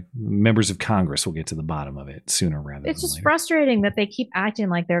members of Congress will get to the bottom of it sooner rather than later. It's just frustrating that they keep acting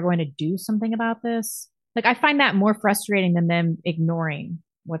like they're going to do something about this. Like, I find that more frustrating than them ignoring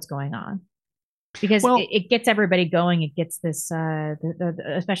what's going on. Because it gets everybody going. It gets this,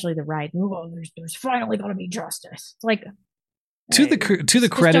 especially the right. Oh, there's finally going to be justice. It's like to the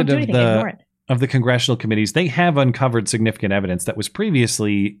credit of the congressional committees, they have uncovered significant evidence that was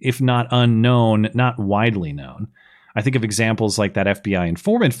previously, if not unknown, not widely known. I think of examples like that FBI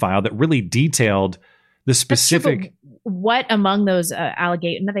informant file that really detailed the specific. True, what among those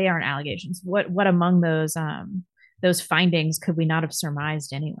allegations? No, they aren't allegations. What among those findings could we not have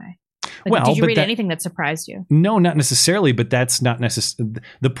surmised anyway? Like, did you read anything that surprised you? No, not necessarily, but that's not necessarily.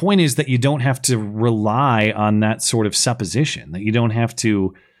 The point is that you don't have to rely on that sort of supposition, that you don't have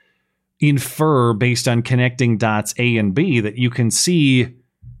to infer based on connecting dots A and B, that you can see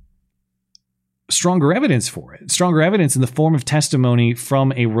stronger evidence for it. Stronger evidence in the form of testimony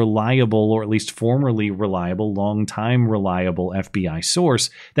from a reliable, or at least formerly reliable, long-time reliable FBI source.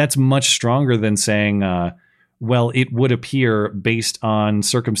 That's much stronger than saying, well, it would appear based on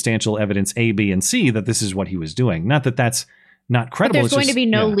circumstantial evidence A, B, and C that this is what he was doing. Not that that's not credible. But there's going to be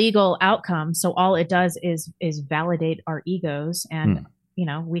no legal outcome. So all it does is validate our egos. And,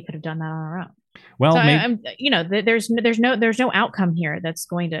 we could have done that on our own. Well, so there's no outcome here that's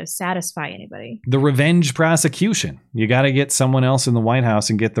going to satisfy anybody. The revenge prosecution. You got to get someone else in the White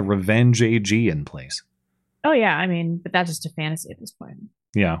House and get the revenge AG in place. Oh yeah, I mean, but that's just a fantasy at this point.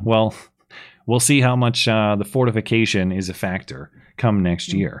 Yeah, well, we'll see how much the fortification is a factor come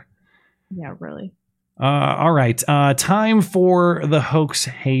next year. Yeah, really. All right, time for the hoax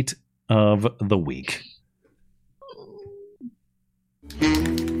hate of the week.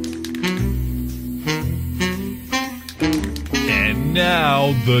 And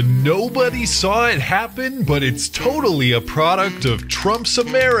now, the nobody saw it happen, but it's totally a product of Trump's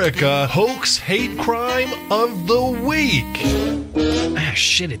America hoax hate crime of the week. Ah,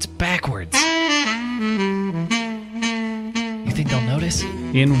 shit, it's backwards. You think they'll notice?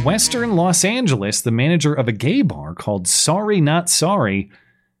 In Western Los Angeles, the manager of a gay bar called Sorry Not Sorry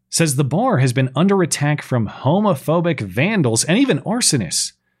says the bar has been under attack from homophobic vandals and even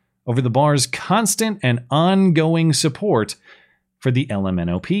arsonists over the bar's constant and ongoing support for the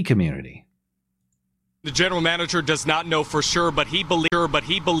LMNOP community. The general manager does not know for sure, but he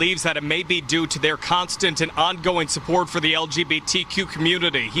believes that it may be due to their constant and ongoing support for the LGBTQ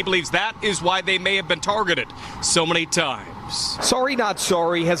community. He believes that is why they may have been targeted so many times. Sorry Not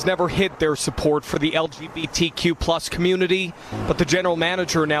Sorry has never hid their support for the LGBTQ plus community, but the general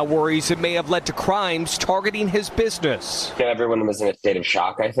manager now worries it may have led to crimes targeting his business. Everyone was in a state of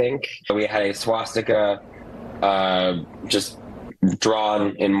shock, I think. We had a swastika just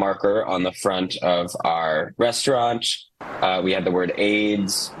drawn in marker on the front of our restaurant. We had the word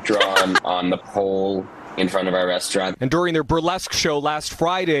AIDS drawn on the pole in front of our restaurant. And during their burlesque show last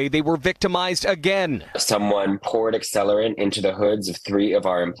Friday, they were victimized again. Someone poured accelerant into the hoods of 3 of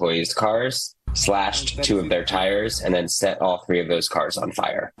our employees' cars, slashed 2 of their tires, and then set all 3 of those cars on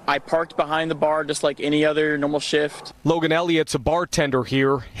fire. I parked behind the bar just like any other normal shift. Logan Elliott's a bartender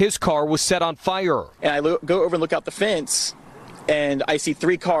here. His car was set on fire. And I go over and look out the fence, and I see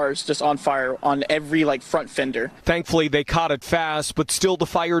 3 cars just on fire on every front fender. Thankfully, they caught it fast, but still the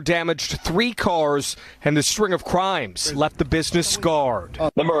fire damaged 3 cars, and the string of crimes left the business scarred.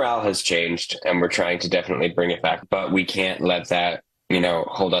 The morale has changed, and we're trying to definitely bring it back, but we can't let that,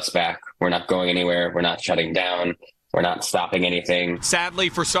 hold us back. We're not going anywhere. We're not shutting down. We're not stopping anything. Sadly,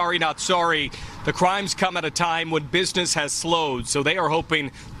 for Sorry Not Sorry, the crimes come at a time when business has slowed, so they are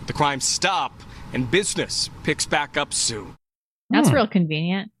hoping the crimes stop and business picks back up soon. That's real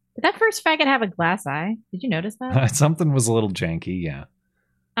convenient. Did that first faggot have a glass eye? Did you notice that? Something was a little janky, yeah.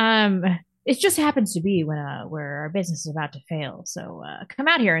 It just happens to be when where our business is about to fail. So come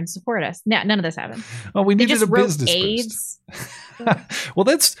out here and support us. No, none of this happened. Oh, we needed a business AIDS. Well,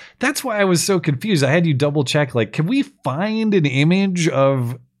 that's why I was so confused. I had you double check. Can we find an image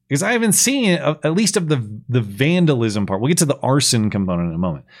of? Because I haven't seen it, at least of the vandalism part. We'll get to the arson component in a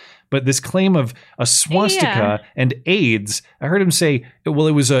moment. But this claim of a swastika and AIDS, I heard him say, well,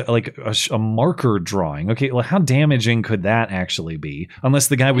 it was a marker drawing. Okay, well, how damaging could that actually be? Unless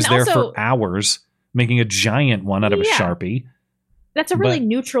the guy was there for hours making a giant one out of a Sharpie. That's a really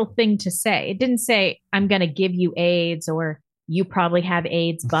neutral thing to say. It didn't say, I'm going to give you AIDS or you probably have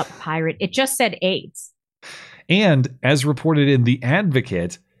AIDS, but pirate. It just said AIDS. And as reported in The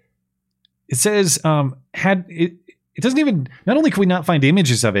Advocate, it says, it doesn't even, not only can we not find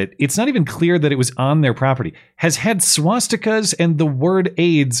images of it, it's not even clear that it was on their property. Has had swastikas and the word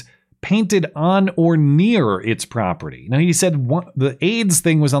AIDS painted on or near its property. Now, he said the AIDS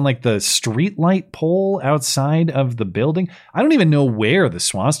thing was on the streetlight pole outside of the building. I don't even know where the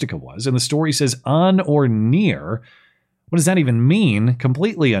swastika was. And the story says on or near. What does that even mean?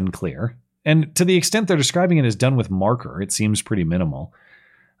 Completely unclear. And to the extent they're describing it as done with marker, it seems pretty minimal.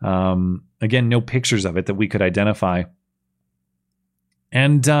 Again, no pictures of it that we could identify.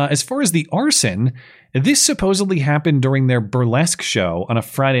 And as far as the arson, this supposedly happened during their burlesque show on a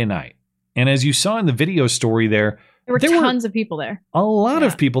Friday night. And as you saw in the video story there were tons of people there. A lot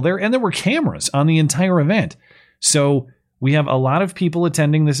of people there, and there were cameras on the entire event. So we have a lot of people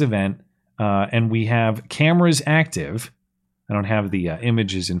attending this event, and we have cameras active. I don't have the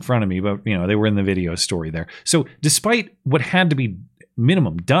images in front of me, but they were in the video story there. So despite what had to be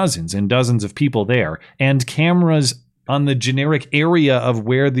minimum dozens and dozens of people there and cameras on the generic area of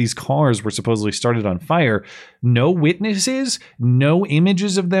where these cars were supposedly started on fire, no witnesses, no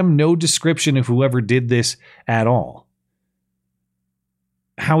images of them, no description of whoever did this at all.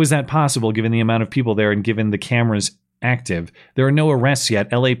 How is that possible given the amount of people there and given the cameras active? There are no arrests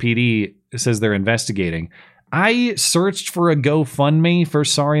yet. LAPD says they're investigating. I searched for a GoFundMe for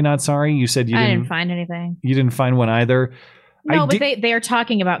Sorry Not Sorry. You said I didn't find anything. You didn't find one either. No, but they are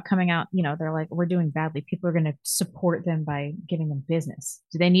talking about coming out. They're like, we're doing badly. People are going to support them by giving them business.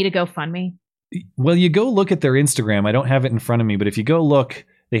 Do they need a GoFundMe? Well, you go look at their Instagram. I don't have it in front of me, but if you go look,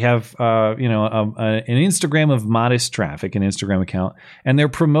 they have an Instagram of Modest Traffic, an Instagram account, and they're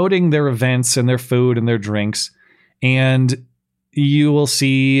promoting their events and their food and their drinks. And you will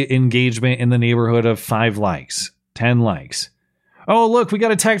see engagement in the neighborhood of 5 likes, 10 likes. Oh, look, we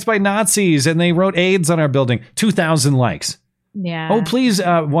got attacked by Nazis and they wrote AIDS on our building. 2,000 likes. Yeah. Oh, please,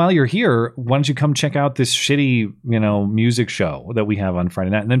 while you're here, why don't you come check out this shitty, music show that we have on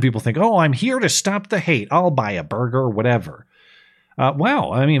Friday night? And then people think, oh, I'm here to stop the hate. I'll buy a burger or whatever.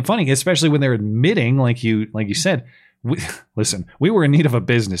 Wow. I mean, funny, especially when they're admitting, like you said, listen, we were in need of a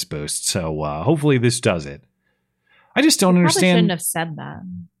business boost. So hopefully this does it. I just don't understand. Shouldn't have said that.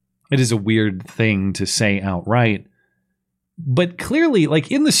 It is a weird thing to say outright. But clearly,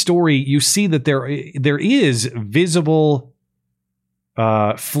 like in the story, you see that there is visible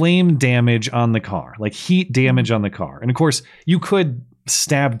flame damage on the car, like heat damage on the car. And of course, you could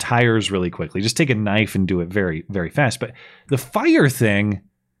stab tires really quickly. Just take a knife and do it very, very fast. But the fire thing,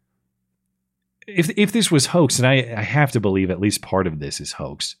 if this was hoax, and I have to believe at least part of this is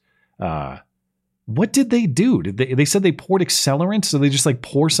hoax, what did they do? They said they poured accelerant, so they just like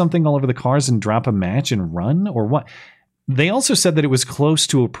pour something all over the cars and drop a match and run, or what? They also said that it was close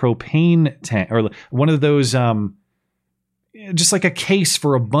to a propane tank, or one of those, just like a case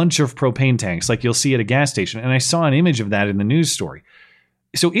for a bunch of propane tanks, like you'll see at a gas station. And I saw an image of that in the news story.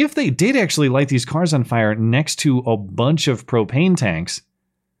 So if they did actually light these cars on fire next to a bunch of propane tanks,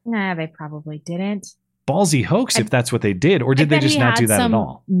 nah, they probably didn't. Ballsy hoax if that's what they did, or did they just not do that at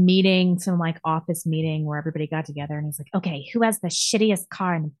all? Some like office meeting where everybody got together and he's like, okay, who has the shittiest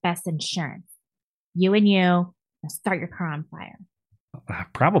car and the best insurance? You and you. Start your car on fire.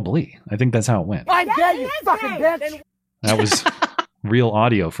 Probably. I think that's how it went. I'm dead, you fucking bitch. That was real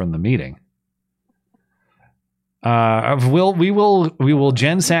audio from the meeting. We will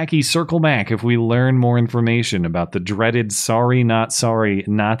Jen Psaki circle back if we learn more information about the dreaded sorry not sorry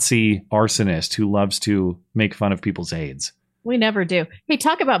Nazi arsonist who loves to make fun of people's AIDS. We never do. Hey,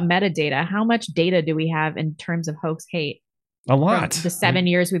 talk about metadata. How much data do we have in terms of hoax hate? A lot. The 7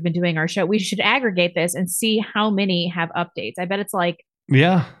 years we've been doing our show. We should aggregate this and see how many have updates. I bet it's like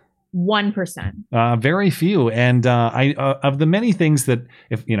 1%. Very few. And I of the many things that,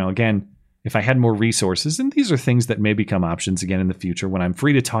 if I had more resources, and these are things that may become options again in the future when I'm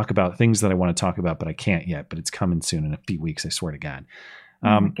free to talk about things that I want to talk about, but I can't yet, but it's coming soon in a few weeks, I swear to God.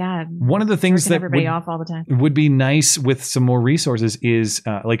 Oh my God. One of the things that everybody off all the time would be nice with some more resources is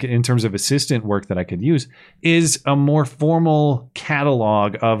like in terms of assistant work that I could use is a more formal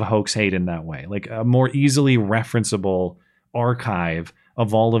catalog of hoax hate in that way, like a more easily referenceable archive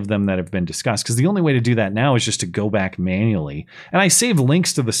of all of them that have been discussed. Because the only way to do that now is just to go back manually. And I save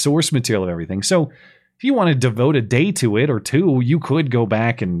links to the source material of everything. So if you want to devote a day to it or two, you could go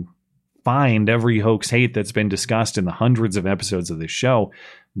back and find every hoax hate that's been discussed in the hundreds of episodes of this show,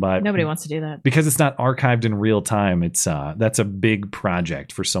 but nobody wants to do that because it's not archived in real time. It's that's a big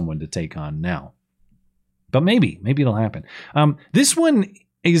project for someone to take on now, but maybe it'll happen. This one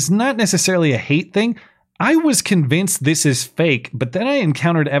is not necessarily a hate thing. I was convinced this is fake, but then I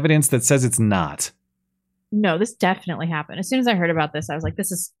encountered evidence that says it's not. No, this definitely happened. As soon as I heard about this, I was like,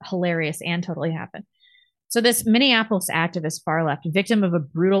 this is hilarious and totally happened. So this Minneapolis activist, far left, victim of a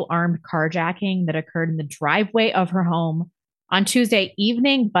brutal armed carjacking that occurred in the driveway of her home on Tuesday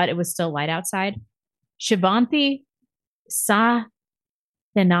evening, but it was still light outside. Shivanthi Sathanandan.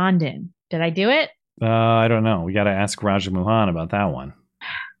 Did I do it? I don't know. We got to ask Raja Mohan about that one.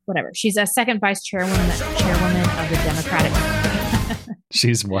 Whatever. She's a second vice chairwoman of the Democratic.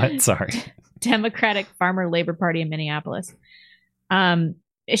 She's what? Sorry. Democratic Farmer Labor Party in Minneapolis.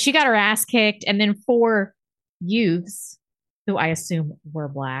 She got her ass kicked, and then 4 youths, who I assume were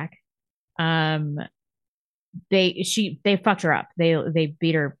black, they fucked her up. They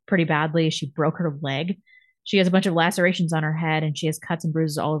beat her pretty badly. She broke her leg. She has a bunch of lacerations on her head, and she has cuts and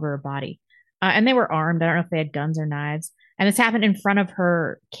bruises all over her body. And they were armed. I don't know if they had guns or knives. And this happened in front of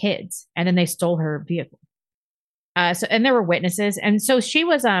her kids, and then they stole her vehicle. And there were witnesses, and so she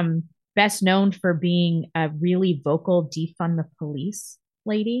was best known for being a really vocal defund the police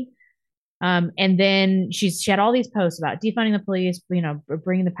lady. And then she had all these posts about defunding the police,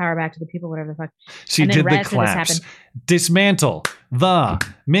 bringing the power back to the people, whatever the fuck. She did the claps. Dismantle the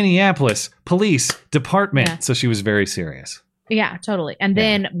Minneapolis Police Department. Yeah. So she was very serious. Yeah, totally. And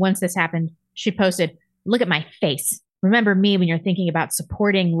then once this happened, she posted, "Look at my face. Remember me when you're thinking about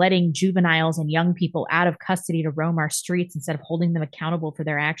supporting letting juveniles and young people out of custody to roam our streets instead of holding them accountable for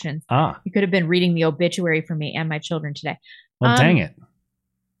their actions. You could have been reading the obituary for me and my children today." Well, dang it.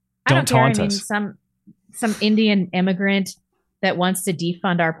 Don't taunt us. Some Indian immigrant that wants to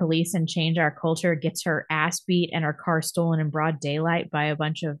defund our police and change our culture gets her ass beat and her car stolen in broad daylight by a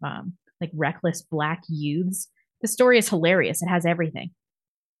bunch of like reckless black youths. The story is hilarious. It has everything.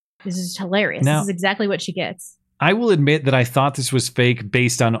 This is hilarious. Now, this is exactly what she gets. I will admit that I thought this was fake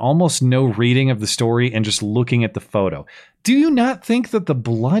based on almost no reading of the story and just looking at the photo. Do you not think that the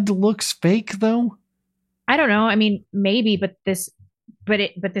blood looks fake, though? I don't know. I mean, maybe, but this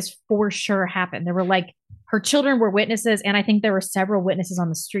for sure happened. There were like her children were witnesses, and I think there were several witnesses on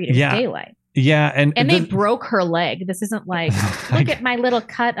the street. It was daylight. Yeah, and they broke her leg. This isn't like look at my little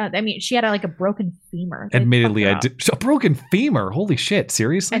cut. I mean, she had like a broken femur. Admittedly, I did a broken femur. Holy shit!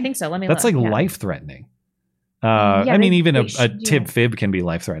 Seriously, I think so. Let me. That's look. like life threatening. I mean, even a tib fib can be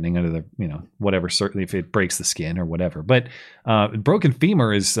life threatening under the whatever, certainly if it breaks the skin or whatever. But broken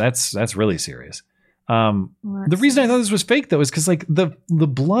femur that's really serious. The reason I thought this was fake though is because like the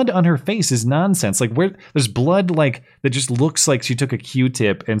blood on her face is nonsense. Like where there's blood like that just looks like she took a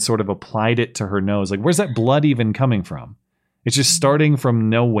Q-tip and sort of applied it to her nose. Like where's that blood even coming from? It's just starting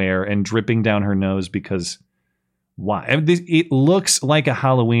from nowhere and dripping down her nose because why? It looks like a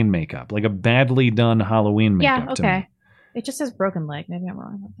Halloween makeup, like a badly done Halloween makeup. Yeah, okay. It just says broken leg. Maybe I'm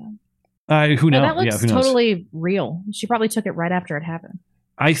wrong about that. Who knows? That looks who knows? Totally real. She probably took it right after it happened.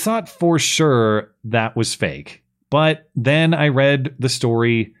 I thought for sure that was fake, but then I read the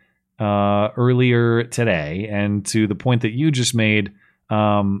story earlier today, and to the point that you just made,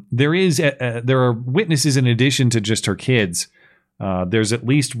 there are witnesses in addition to just her kids. There's at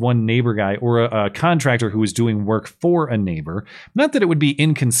least one neighbor guy or a contractor who was doing work for a neighbor. Not that it would be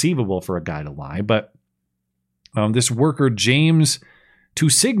inconceivable for a guy to lie, but this worker, James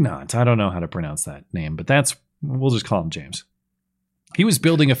Tousignant, I don't know how to pronounce that name, but we'll just call him James. He was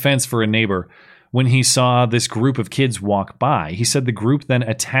building a fence for a neighbor when he saw this group of kids walk by. He said the group then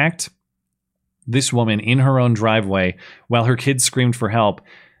attacked this woman in her own driveway while her kids screamed for help.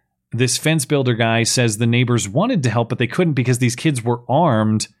 This fence builder guy says the neighbors wanted to help, but they couldn't because these kids were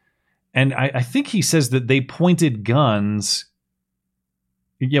armed. And I think he says that they pointed guns.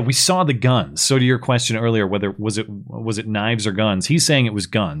 Yeah, we saw the guns. So to your question earlier, whether was it knives or guns, he's saying it was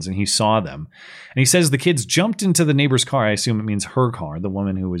guns and he saw them. And he says the kids jumped into the neighbor's car. I assume it means her car, the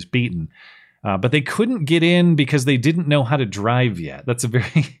woman who was beaten. But they couldn't get in because they didn't know how to drive yet. That's a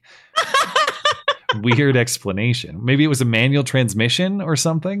very weird explanation. Maybe it was a manual transmission or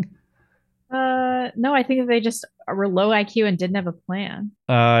something. No, I think they just were low IQ and didn't have a plan.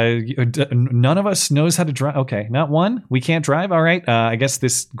 None of us knows how to drive. Okay, not one. We can't drive. All right. I guess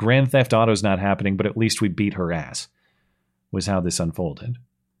this Grand Theft Auto is not happening, but at least we beat her ass. Was how this unfolded.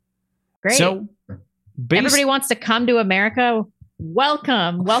 Great. So everybody wants to come to America.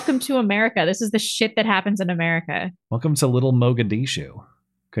 Welcome to America. This is the shit that happens in America. Welcome to Little Mogadishu.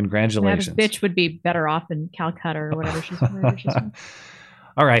 Congratulations. This bitch would be better off in Calcutta or whatever she's from.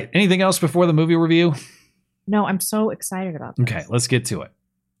 All right. Anything else before the movie review? No, I'm so excited about this. Okay, let's get to it.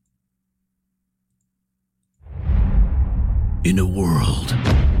 In a world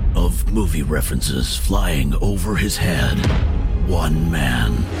of movie references flying over his head, one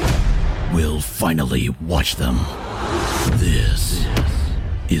man will finally watch them. This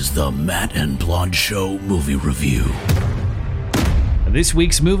is the Matt and Blonde Show movie review. This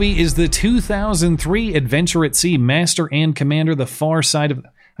week's movie is the 2003 Adventure at Sea, Master and Commander, The Far Side of...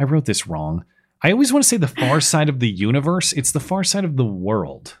 I wrote this wrong. I always want to say the far side of the universe. It's the far side of the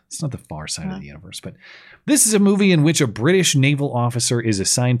world. It's not the far side of the universe, but this is a movie in which a British naval officer is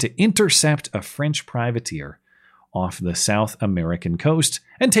assigned to intercept a French privateer off the South American coast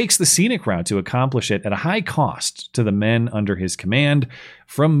and takes the scenic route to accomplish it at a high cost to the men under his command.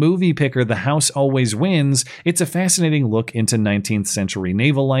 From movie picker The House Always Wins, it's a fascinating look into 19th century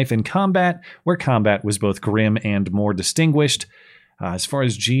naval life and combat, where combat was both grim and more distinguished. As far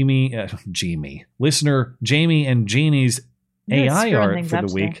as listener Jamie and Jeannie's AI art for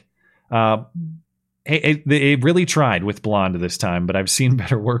the week, they really tried with Blonde this time, but I've seen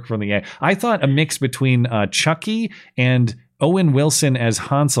better work from the AI. I thought a mix between Chucky and Owen Wilson as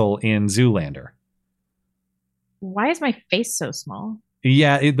Hansel in Zoolander. Why is my face so small?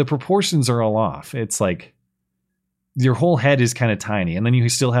 Yeah, the proportions are all off. It's like your whole head is kind of tiny, and then you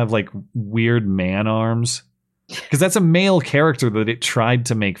still have like weird man arms. Because that's a male character that it tried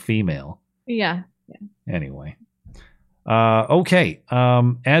to make female. Yeah. Anyway. Okay.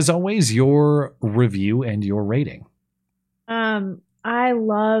 As always, your review and your rating. I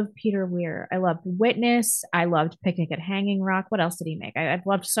love Peter Weir. I loved Witness. I loved Picnic at Hanging Rock. What else did he make? I've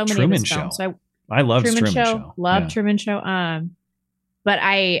loved so many Truman of his films. Show. I love Truman Show. Loved Truman Show. But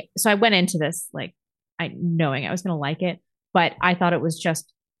I went into this like knowing I was going to like it, but I thought it was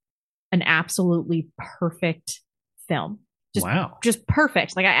just an absolutely perfect film. just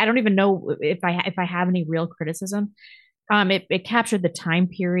perfect. Like I don't even know if I have any real criticism. It captured the time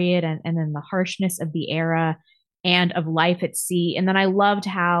period and then the harshness of the era and of life at sea. And then I loved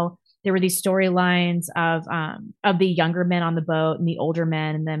how there were these storylines of the younger men on the boat and the older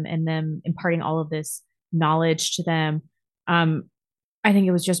men and them imparting all of this knowledge to them. I think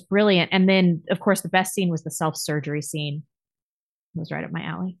it was just brilliant. And then, of course, the best scene was the self-surgery scene. It was right up my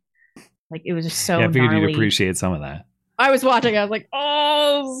alley. Like, it was just so gnarly. I figured you'd appreciate some of that. I was watching. I was like,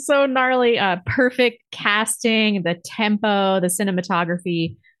 oh, so gnarly. Perfect casting, the tempo, the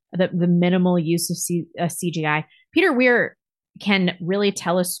cinematography, the minimal use of CGI. Peter Weir can really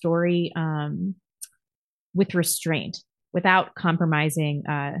tell a story with restraint without compromising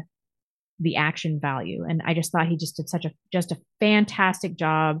the action value. And I just thought he just did just a fantastic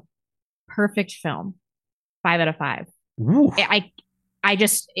job. Perfect film. 5 out of 5. Ooh. I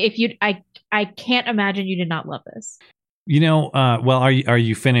can't imagine you did not love this. Well, are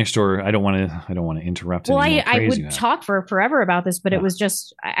you finished, or I don't want to interrupt. Well, I would talk for forever about this, but it was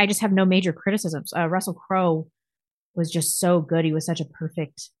just, I just have no major criticisms. Russell Crowe was just so good. He was such a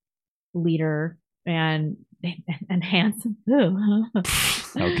perfect leader and handsome.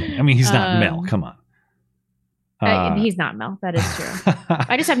 Okay. I mean, he's not Mel. Come on. He's not Mel. That is true.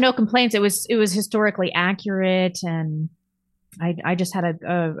 I just have no complaints. It was historically accurate, and I just had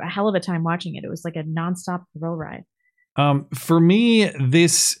a hell of a time watching it. It was like a nonstop thrill ride. For me,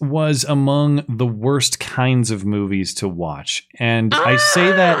 this was among the worst kinds of movies to watch. And I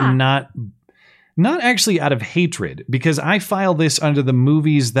say that not actually out of hatred, because I file this under the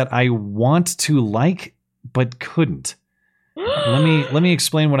movies that I want to like but couldn't. Let me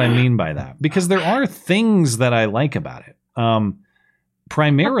explain what I mean by that, because there are things that I like about it.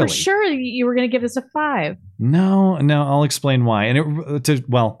 Primarily, for sure, you were going to give this a 5. No, I'll explain why. And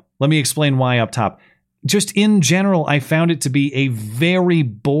let me explain why up top. Just in general, I found it to be a very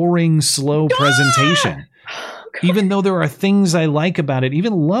boring, slow presentation. Even though there are things I like about it,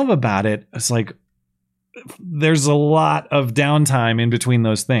 even love about it, it's like there's a lot of downtime in between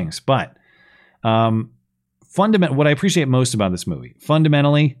those things. But what I appreciate most about this movie,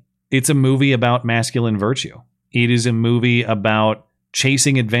 fundamentally, it's a movie about masculine virtue. It is a movie about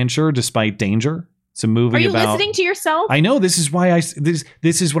chasing adventure despite danger. It's a movie. Are you about, listening to yourself? I know. This is why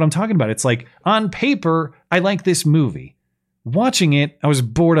this is what I'm talking about. It's like, on paper, I like this movie. Watching it, I was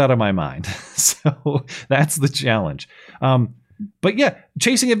bored out of my mind. So that's the challenge. But yeah,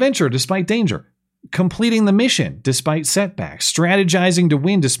 chasing adventure despite danger, completing the mission despite setbacks, strategizing to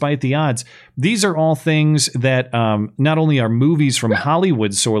win despite the odds. These are all things that not only are movies from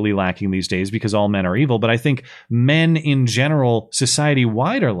Hollywood sorely lacking these days because all men are evil, but I think men in general,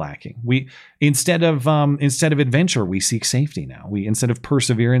 society-wide, are lacking. We instead of adventure, we seek safety now. Instead of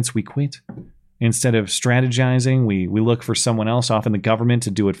perseverance, we quit. Instead of strategizing, we look for someone else, often the government,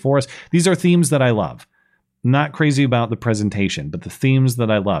 to do it for us. These are themes that I love. I'm not crazy about the presentation, but the themes that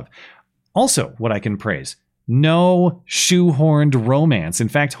I love. Also, what I can praise, no shoehorned romance. In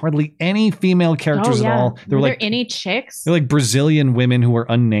fact, hardly any female characters at all. Were there any chicks? They're like Brazilian women who were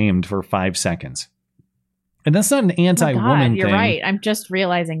unnamed for 5 seconds. And that's not an anti-woman thing. You're right. I'm just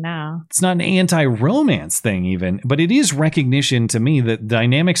realizing now. It's not an anti-romance thing even, but it is recognition to me that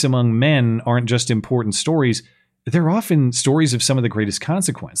dynamics among men aren't just important stories. They're often stories of some of the greatest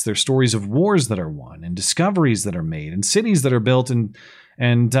consequence. They're stories of wars that are won and discoveries that are made and cities that are built and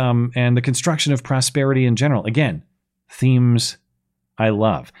the construction of prosperity in general. Again, themes I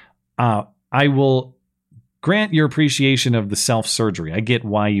love. I will grant your appreciation of the self-surgery. I get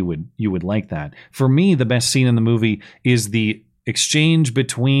why you would like that. For me, the best scene in the movie is the exchange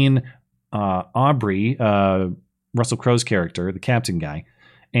between Aubrey, Russell Crowe's character, the captain guy,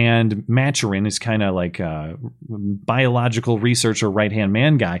 and Maturin is kind of like a biological researcher, right-hand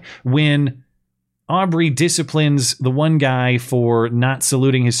man guy, when Aubrey disciplines the one guy for not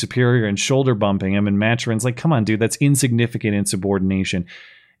saluting his superior and shoulder bumping him, and Maturin's like, come on, dude, that's insignificant insubordination.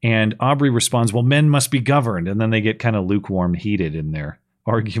 And Aubrey responds, well, men must be governed. And then they get kind of lukewarm, heated in their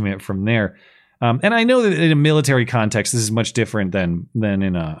argument from there. And I know that in a military context, this is much different than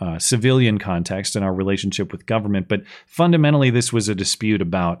in a civilian context in our relationship with government. But fundamentally, this was a dispute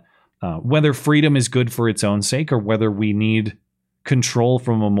about whether freedom is good for its own sake or whether we need control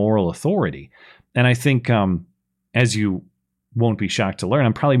from a moral authority. And I think, as you won't be shocked to learn,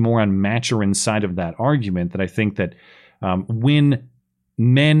 I'm probably more on Maturin's side of that argument, that I think that when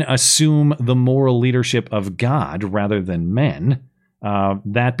men assume the moral leadership of God rather than men,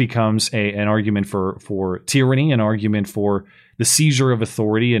 that becomes an argument for tyranny, an argument for the seizure of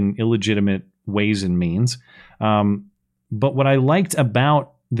authority in illegitimate ways and means. But what I liked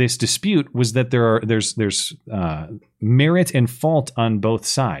about this dispute was that there's merit and fault on both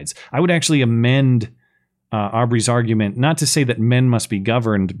sides. I would actually amend Aubrey's argument not to say that men must be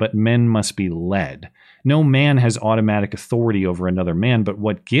governed, but men must be led. No man has automatic authority over another man, but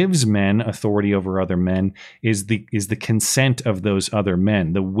what gives men authority over other men is the consent of those other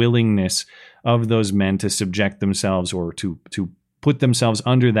men, the willingness of those men to subject themselves or to put themselves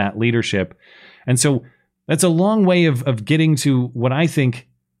under that leadership. And so that's a long way of getting to what I think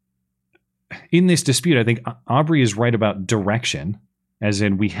in this dispute. I think Aubrey is right about direction, as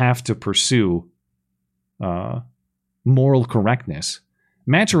in we have to pursue moral correctness.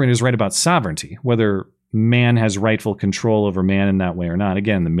 Maturin is right about sovereignty, whether man has rightful control over man in that way or not.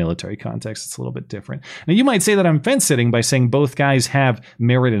 Again, in the military context, it's a little bit different. Now, you might say that I'm fence-sitting by saying both guys have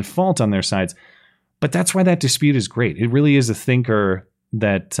merit and fault on their sides, but that's why that dispute is great. It really is a thinker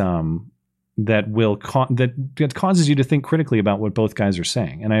that that causes you to think critically about what both guys are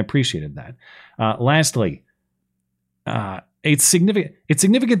saying, and I appreciated that. Lastly, it's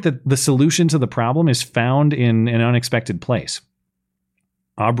significant that the solution to the problem is found in an unexpected place.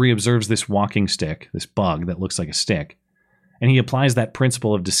 Aubrey observes this walking stick, this bug that looks like a stick, and he applies that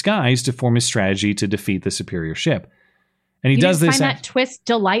principle of disguise to form his strategy to defeat the superior ship. And he does this. Find that twist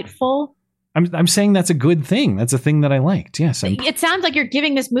delightful? I'm saying that's a good thing. That's a thing that I liked. Yes. It sounds like you're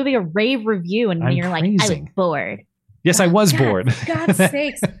giving this movie a rave review, and you're like, I was bored. Yes, I was bored. God's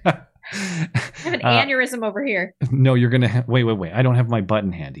sakes. I have an aneurysm over here. No, you're going to wait. I don't have my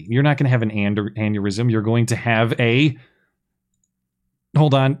button handy. You're not going to have an aneurysm. You're going to have a...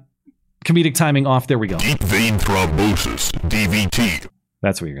 Hold on. Comedic timing off. There we go. Deep vein thrombosis, DVT.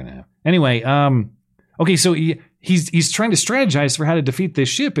 That's what you're going to have. Anyway, okay, so he's trying to strategize for how to defeat this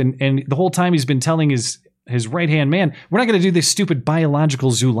ship, and the whole time he's been telling his right-hand man, we're not going to do this stupid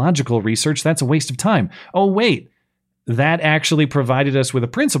biological zoological research. That's a waste of time. Oh, wait. That actually provided us with a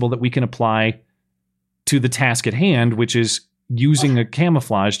principle that we can apply to the task at hand, which is using a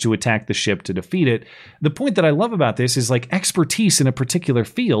camouflage to attack the ship to defeat it. The point that I love about this is like expertise in a particular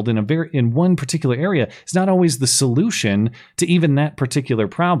field in one particular area is not always the solution to even that particular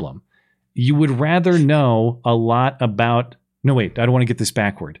problem. You would rather know a lot about... No, wait, I don't want to get this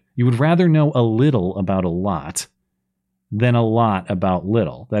backward. You would rather know a little about a lot than a lot about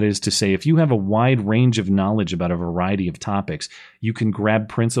little. That is to say, if you have a wide range of knowledge about a variety of topics, you can grab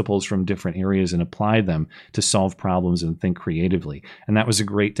principles from different areas and apply them to solve problems and think creatively. And that was a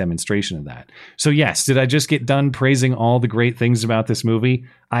great demonstration of that. So yes, did I just get done praising all the great things about this movie?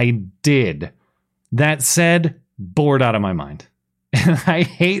 I did. That said, bored out of my mind. And I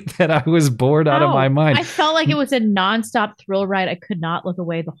hate that I was bored out of my mind. I felt like it was a nonstop thrill ride. I could not look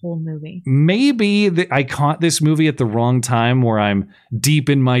away the whole movie. Maybe I caught this movie at the wrong time where I'm deep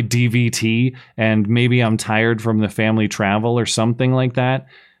in my DVT and maybe I'm tired from the family travel or something like that.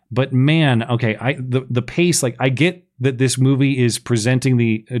 But man, okay, the pace, like I get that this movie is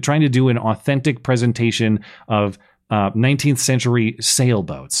presenting trying to do an authentic presentation of 19th century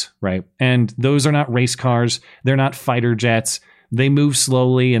sailboats, right? And those are not race cars. They're not fighter jets. They move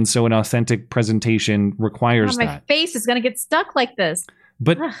slowly, and so an authentic presentation requires that. My face is going to get stuck like this.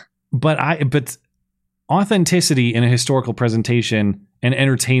 But authenticity in a historical presentation and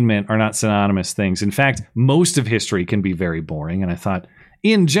entertainment are not synonymous things. In fact, most of history can be very boring, and I thought,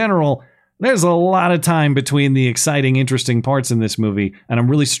 in general, there's a lot of time between the exciting, interesting parts in this movie, and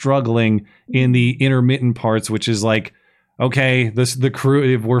I'm really struggling in the intermittent parts, which is like, okay, the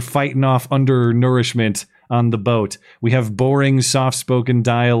crew, we're fighting off undernourishment on the boat. We have boring, soft-spoken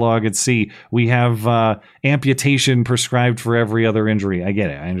dialogue at sea. We have amputation prescribed for every other injury. I get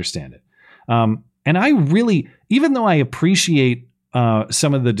it. I understand it. And I really, even though I appreciate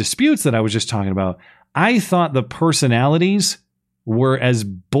some of the disputes that I was just talking about, I thought the personalities were as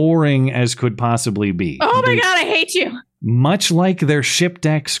boring as could possibly be. Oh my God, I hate you. Much like their ship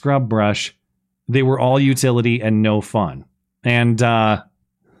deck scrub brush, they were all utility and no fun. And I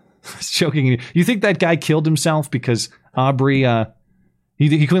was joking. You think that guy killed himself because Aubrey,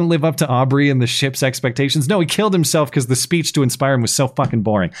 he couldn't live up to Aubrey and the ship's expectations? No, he killed himself because the speech to inspire him was so fucking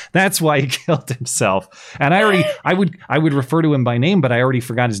boring. That's why he killed himself. And I would refer to him by name, but I already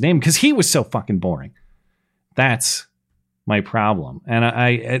forgot his name because he was so fucking boring. That's my problem.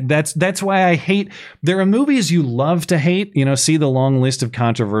 And that's why I hate, there are movies you love to hate, see the long list of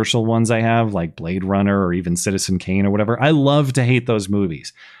controversial ones I have, like Blade Runner or even Citizen Kane or whatever. I love to hate those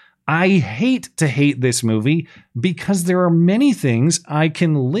movies. I hate to hate this movie because there are many things I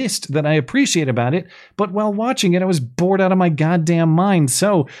can list that I appreciate about it, but while watching it, I was bored out of my goddamn mind.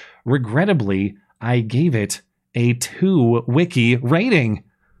 So, regrettably, I gave it a 2 wiki rating.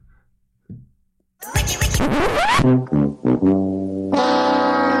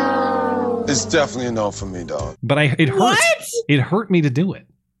 It's definitely a no for me, dog. But it hurt. What? It hurt me to do it.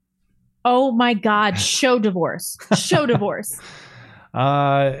 Oh my God! Show divorce. Show divorce.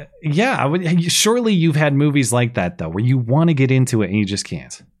 Yeah. Surely you've had movies like that though, where you want to get into it and you just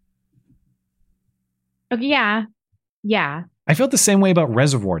can't. Okay, yeah. I felt the same way about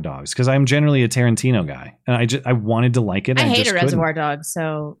Reservoir Dogs because I'm generally a Tarantino guy, and I wanted to like it. I hated Reservoir Dogs,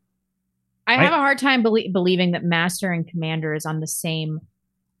 so I have a hard time believing that Master and Commander is on the same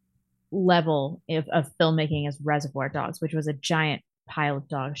level of filmmaking as Reservoir Dogs, which was a giant pile of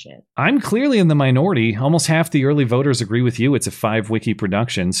dog shit. I'm clearly in the minority. Almost half the early voters agree with you. It's a 5-wiki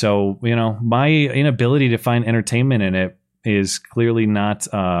production, so my inability to find entertainment in it is clearly not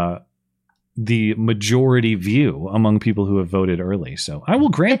the majority view among people who have voted early. So I will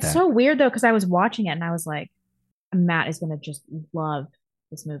grant that. It's so weird though, because I was watching it and I was like, Matt is going to just love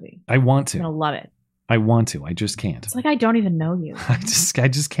this movie. I want to. He's going to love it. I want to. I just can't. It's like I don't even know you. I just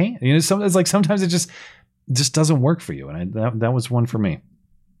can't. It's like sometimes it just doesn't work for you, and that was one for me.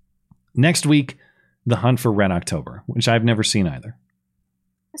 Next week, The Hunt for Red October, which I've never seen either.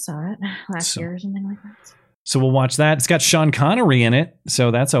 I saw it last year or something like that. So we'll watch that. It's got Sean Connery in it,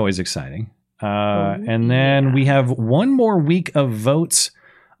 so that's always exciting. And then we have one more week of votes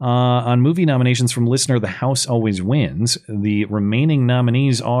on movie nominations from listener The House Always Wins. The remaining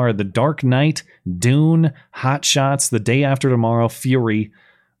nominees are The Dark Knight, Dune, Hot Shots, The Day After Tomorrow, Fury,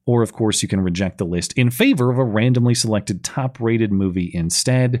 or of course you can reject the list in favor of a randomly selected top-rated movie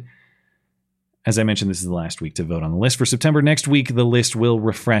instead. As I mentioned, this is the last week to vote on the list for September. Next week, the list will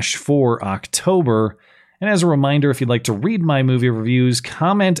refresh for October. And as a reminder, if you'd like to read my movie reviews,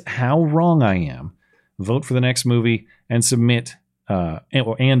 comment how wrong I am, vote for the next movie, and submit or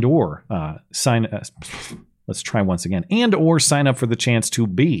sign. Let's try once again. And or sign up for the chance to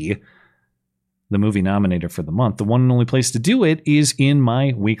be the movie nominator for the month. The one and only place to do it is in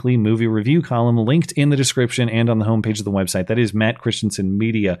my weekly movie review column, linked in the description and on the homepage of the website. That is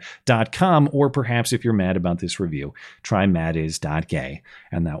mattchristiansenmedia.com. Or perhaps if you're mad about this review, try mattis.gay,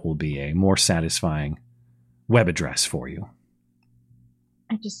 and that will be a more satisfying web address for you.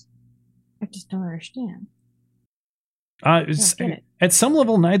 I just don't understand. At some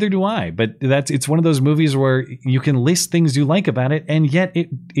level, neither do I. But it's one of those movies where you can list things you like about it, and yet it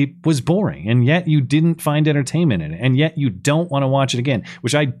was boring, and yet you didn't find entertainment in it, and yet you don't want to watch it again,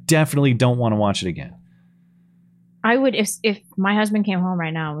 which I definitely don't want to watch it again. I would if my husband came home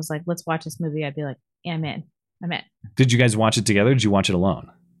right now and was like, "Let's watch this movie," I'd be like, yeah, I'm in. Did you guys watch it together? Or did you watch it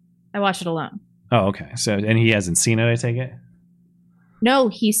alone? I watched it alone. Oh, okay. So, and he hasn't seen it, I take it? No,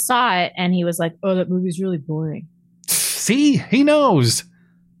 he saw it and he was like, "Oh, that movie's really boring." See, he knows.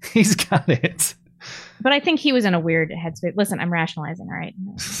 He's got it. But I think he was in a weird headspace. Listen, I'm rationalizing, all right?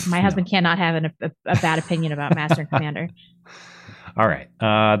 My husband cannot have a bad opinion about Master and Commander. All right.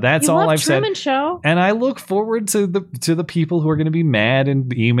 That's all I've said. Truman Show. And I look forward to the people who are going to be mad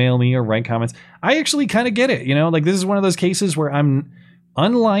and email me or write comments. I actually kind of get it. Like this is one of those cases where I'm,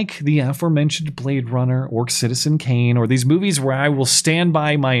 unlike the aforementioned Blade Runner or Citizen Kane or these movies where I will stand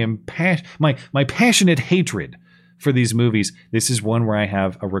by my passionate hatred for these movies, this is one where I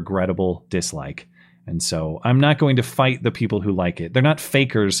have a regrettable dislike. And so I'm not going to fight the people who like it. They're not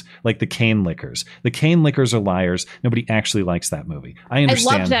fakers like the Kane lickers. The Kane lickers are liars. Nobody actually likes that movie. I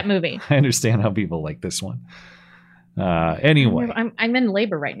understand. I loved that movie. I understand how people like this one. Anyway. I'm in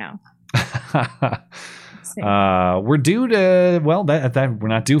labor right now. We're due to, that we're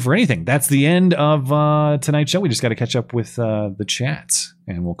not due for anything. That's the end of tonight's show. We just got to catch up with the chats,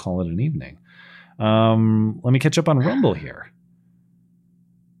 and we'll call it an evening. Let me catch up on Rumble here.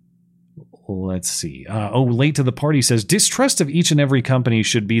 Let's see. Late to the party says, distrust of each and every company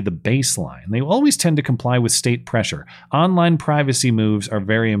should be the baseline. They always tend to comply with state pressure. Online privacy moves are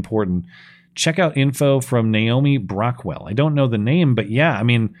very important. Check out info from Naomi Brockwell. I don't know the name, but yeah, I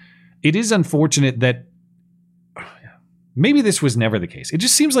mean, it is unfortunate that maybe this was never the case. It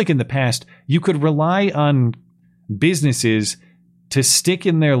just seems like in the past, you could rely on businesses to stick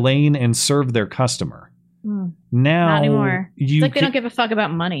in their lane and serve their customer. Now, not anymore. It's like they don't give a fuck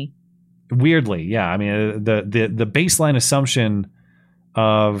about money. Weirdly, yeah. I mean, the baseline assumption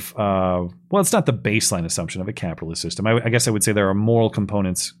of it's not the baseline assumption of a capitalist system. I guess I would say there are moral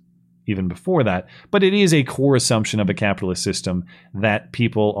components even before that, but it is a core assumption of a capitalist system that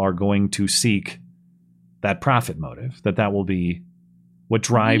people are going to seek that profit motive, that will be what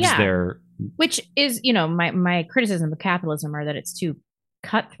drives their. Which is, my criticism of capitalism are that it's too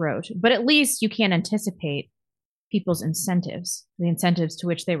cutthroat, but at least you can anticipate people's incentives, the incentives to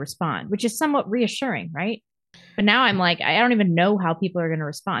which they respond, which is somewhat reassuring, right? But now I'm like, I don't even know how people are going to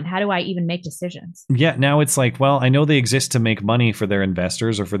respond. How do I even make decisions? Yeah, now it's like, well, I know they exist to make money for their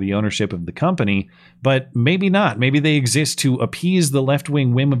investors or for the ownership of the company, but maybe not. Maybe they exist to appease the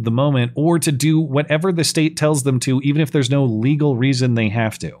left-wing whim of the moment or to do whatever the state tells them to, even if there's no legal reason they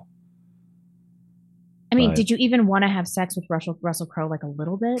have to. I mean, did you even want to have sex with Russell Crowe like a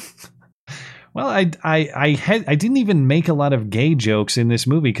little bit? Well, I didn't even make a lot of gay jokes in this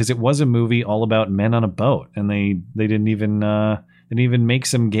movie because it was a movie all about men on a boat, and they didn't even make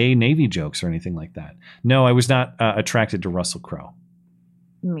some gay Navy jokes or anything like that. No, I was not attracted to Russell Crowe.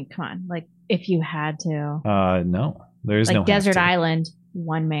 I mean, come on, like if you had to. No, there's like no Desert Island,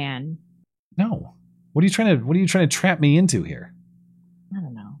 one man. No, what are you trying to trap me into here? I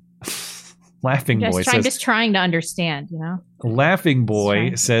don't know. Laughing Boy says, just trying to understand, you know? Laughing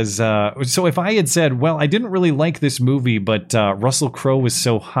Boy says, so if I had said, well, I didn't really like this movie, but Russell Crowe was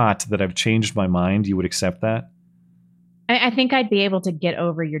so hot that I've changed my mind, you would accept that? I think I'd be able to get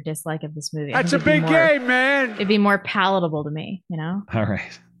over your dislike of this movie. That's a big game, man. It'd be more palatable to me, you know? All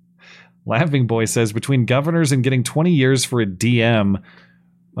right. Laughing Boy says, between governors and getting 20 years for a DM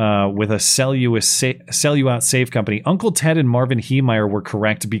with a sell you out safe company, Uncle Ted and Marvin Heemeyer were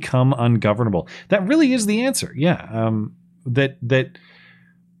correct. Become ungovernable. That really is the answer. Yeah. That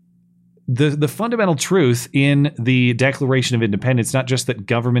the fundamental truth in the Declaration of Independence, not just that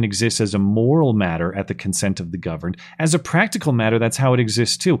government exists as a moral matter at the consent of the governed, as a practical matter, that's how it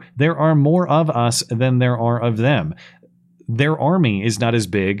exists too. There are more of us than there are of them. Their army is not as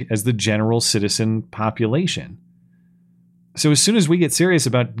big as the general citizen population. So as soon as we get serious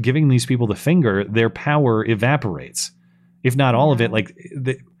about giving these people the finger, their power evaporates. If not all of it, like,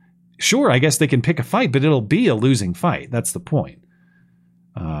 sure, I guess they can pick a fight, but it'll be a losing fight. That's the point.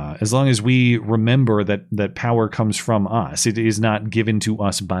 As long as we remember that power comes from us, it is not given to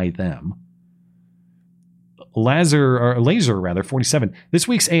us by them. Laser 47. This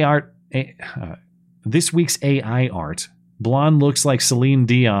week's AI art, blonde looks like Celine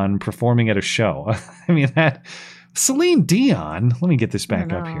Dion performing at a show. I mean that. Celine Dion. Let me get this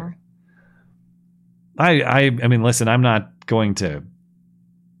back up here. I mean, listen, I'm not going to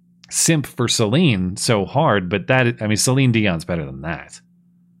simp for Celine so hard, but Celine Dion's better than that.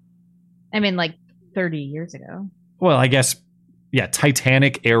 I mean, like 30 years ago. Well, I guess, yeah,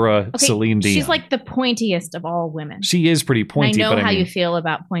 Titanic era Celine Dion. She's like the pointiest of all women. She is pretty pointy. And I know how you feel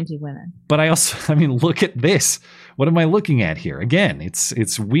about pointy women. But I also, look at this. What am I looking at here? Again,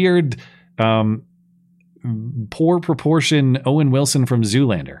 it's weird. Poor proportion Owen Wilson from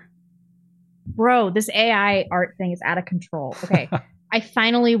Zoolander. Bro, this AI art thing is out of control. Okay. I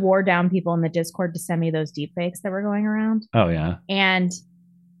finally wore down people in the Discord to send me those deepfakes that were going around. Oh, yeah. And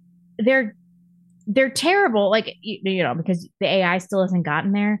they're terrible, like, you know, because the AI still hasn't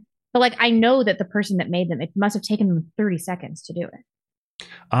gotten there. But, like, I know that the person that made them, it must have taken them 30 seconds to do it.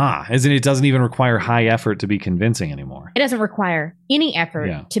 As in it doesn't even require high effort to be convincing anymore. It doesn't require any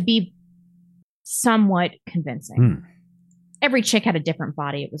effort to be somewhat convincing. Every chick had a different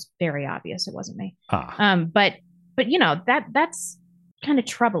body. It was very obvious it wasn't me. But you know, that's kind of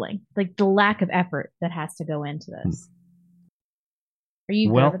troubling, like the lack of effort that has to go into this. Are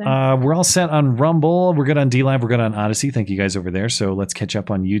you well? We're all set on Rumble. We're good on DLive. We're good on Odyssey. Thank you guys over there. So let's catch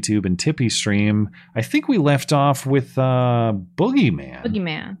up on YouTube and Tippy Stream. I think we left off with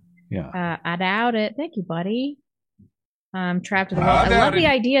Boogeyman. Yeah. I doubt it. Thank you, buddy. Trapped in the World. I love the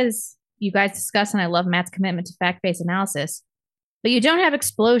ideas you guys discuss, and I love Matt's commitment to fact-based analysis. But you don't have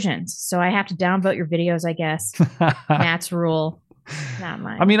explosions, so I have to downvote your videos, I guess. Matt's rule. Not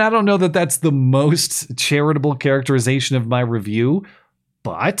mine. I mean, I don't know that that's the most charitable characterization of my review,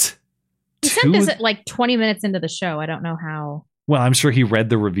 but... He sent this at like 20 minutes into the show. I don't know how... Well, I'm sure he read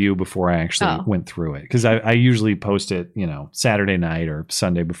the review before I actually went through it, because I usually post it, you know, Saturday night or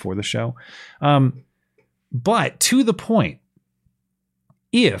Sunday before the show. But to the point,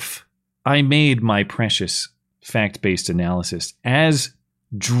 if I made my precious fact-based analysis as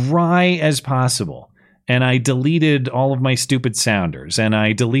dry as possible, and I deleted all of my stupid sounders, and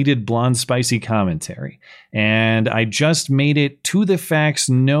I deleted blonde spicy commentary, and I just made it to the facts,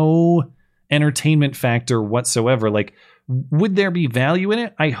 no entertainment factor whatsoever, like, would there be value in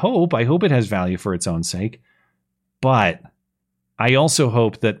it? I hope it has value for its own sake, but I also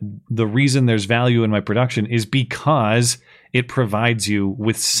hope that the reason there's value in my production is because it provides you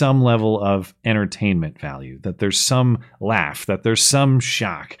with some level of entertainment value, that there's some laugh, that there's some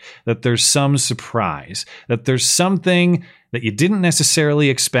shock, that there's some surprise, that there's something that you didn't necessarily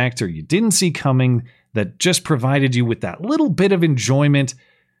expect or you didn't see coming that just provided you with that little bit of enjoyment.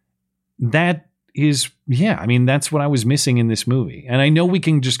 That is, that's what I was missing in this movie. And I know we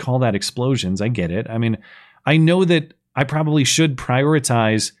can just call that explosions. I get it. I mean, I know that I probably should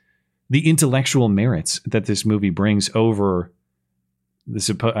prioritize the intellectual merits that this movie brings over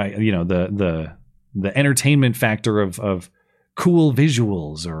the entertainment factor of cool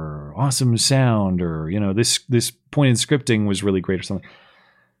visuals or awesome sound, or this point in scripting was really great or something.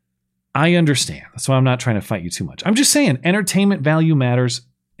 I understand. That's why I'm not trying to fight you too much. I'm just saying entertainment value matters.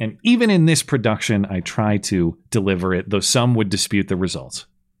 And even in this production, I try to deliver it, though some would dispute the results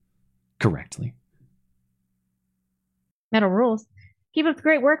correctly. Metal rules. Keep up the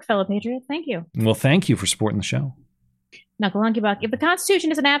great work, fellow patriots. Thank you. Well, thank you for supporting the show. Knuckle Hunky Buck. If the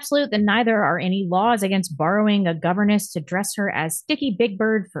Constitution is an absolute, then neither are any laws against borrowing a governess to dress her as Sticky Big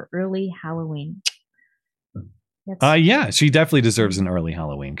Bird for early Halloween. Yeah, she definitely deserves an early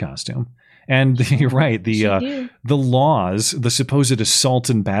Halloween costume. And you're right. The laws, the supposed assault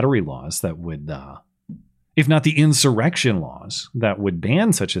and battery laws that would, if not the insurrection laws that would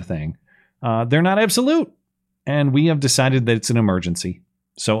ban such a thing, they're not absolute. And we have decided that it's an emergency.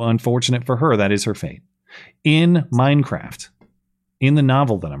 So unfortunate for her, that is her fate. In Minecraft, in the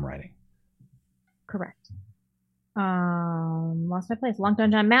novel that I'm writing. Correct. Lost my place. Long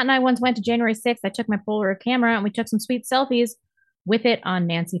John. Matt and I once went to January 6th. I took my Polaroid camera and we took some sweet selfies with it on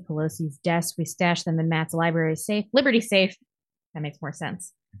Nancy Pelosi's desk. We stashed them in Matt's library safe. Liberty safe. That makes more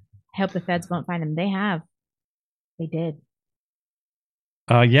sense. I hope the feds won't find them. They have. They did.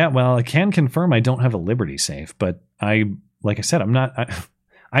 Yeah, well, I can confirm I don't have a Liberty safe, but like I said, I'm not.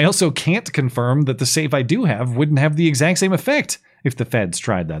 I also can't confirm that the safe I do have wouldn't have the exact same effect if the feds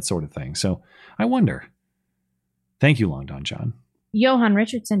tried that sort of thing. So I wonder. Thank you, Long Don John. Johan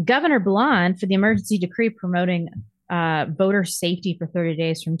Richardson, Governor Blonde for the emergency decree promoting voter safety for 30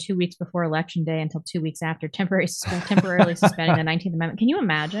 days from 2 weeks before Election Day until 2 weeks after, temporarily suspending the 19th Amendment. Can you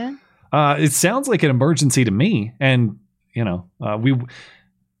imagine? It sounds like an emergency to me. And,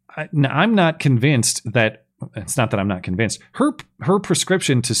 I'm not convinced that it's not that I'm not convinced. Her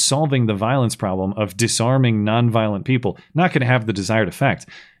prescription to solving the violence problem of disarming nonviolent people, not going to have the desired effect.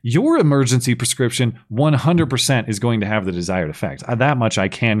 Your emergency prescription 100% is going to have the desired effect. That much I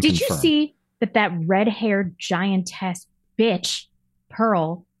can confirm. Did you see that red-haired giantess bitch,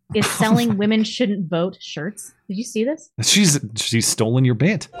 Pearl, is selling women shouldn't vote shirts? Did you see this? She's stolen your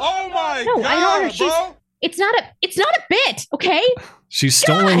bit. Oh my God! No, I don't understand. It's not a bit, okay? She's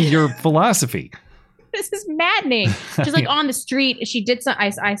stolen your philosophy. This is maddening. She's like on the street. She did some.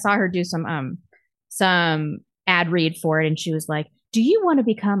 I saw her do some ad read for it, and she was like, "Do you want to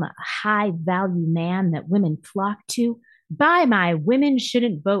become a high value man that women flock to? Buy my women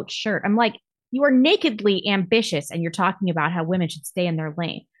shouldn't vote shirt." I'm like, you are nakedly ambitious, and you're talking about how women should stay in their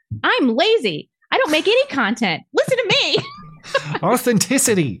lane. I'm lazy. I don't make any content. Listen to me.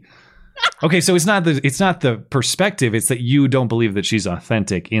 Authenticity. Okay, so it's not the perspective. It's that you don't believe that she's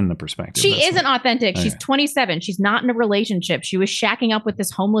authentic in the perspective. She isn't authentic. Okay. She's 27. She's not in a relationship. She was shacking up with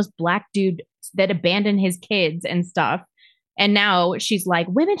this homeless black dude that abandoned his kids and stuff. And now she's like,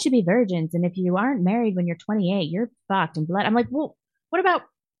 women should be virgins. And if you aren't married when you're 28, you're fucked and blood. I'm like, well, what about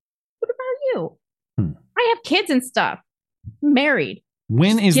you? I have kids and stuff. I'm married.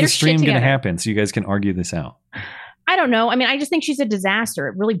 When is the stream going to happen so you guys can argue this out? I don't know. I mean, I just think she's a disaster.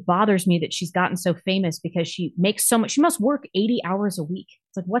 It really bothers me that she's gotten so famous because she makes so much. She must work 80 hours a week.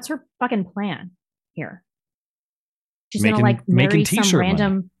 It's like, what's her fucking plan here? She's going to like marry some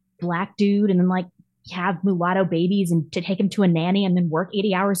random black dude and then like have mulatto babies and to take him to a nanny and then work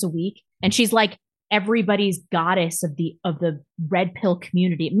 80 hours a week. And she's like everybody's goddess of the red pill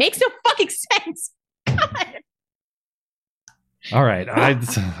community. It makes no fucking sense. God. All right.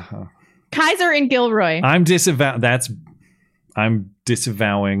 Kaiser and Gilroy. I'm disavowing.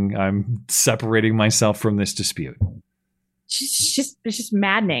 I'm separating myself from this dispute. It's just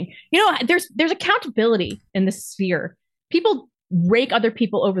maddening. There's accountability in this sphere. People rake other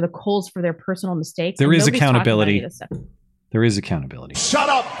people over the coals for their personal mistakes. There is accountability. There is accountability. Shut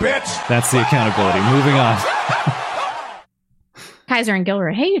up, bitch. That's the accountability. Moving on. Kaiser and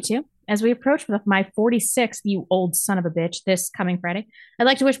Gilroy. Hey, you two. As we approach my 46th, you old son of a bitch, this coming Friday, I'd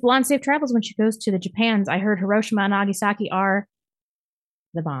like to wish Blonde safe travels when she goes to the Japans. I heard Hiroshima and Nagasaki are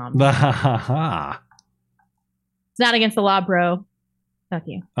the bomb. It's not against the law, bro. Fuck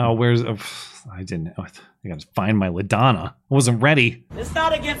you. Oh, I didn't know. I got to find my LaDonna. I wasn't ready. It's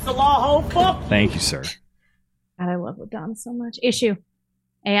not against the law, ho, fuck. Thank you, sir. God, I love LaDonna so much. Issue.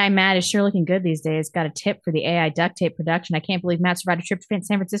 AI Matt is sure looking good these days. Got a tip for the AI duct tape production. I can't believe Matt survived a trip to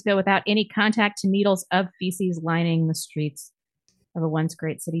San Francisco without any contact to needles of feces lining the streets of a once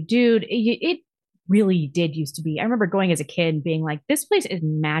great city. Dude, it really did used to be. I remember going as a kid and being like, this place is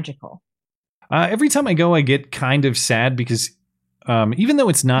magical. Every time I go, I get kind of sad because even though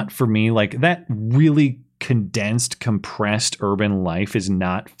it's not for me, like that really condensed, compressed urban life is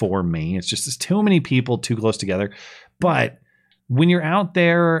not for me. It's just there's too many people too close together. But when you're out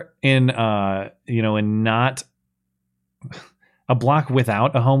there in, in not a block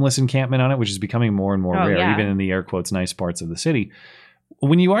without a homeless encampment on it, which is becoming more and more rare, even in the air quotes nice parts of the city.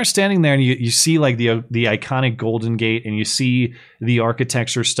 When you are standing there and you see like the iconic Golden Gate, and you see the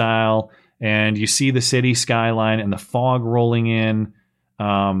architecture style, and you see the city skyline and the fog rolling in,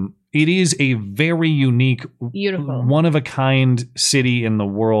 it is a very unique, beautiful, one of a kind city in the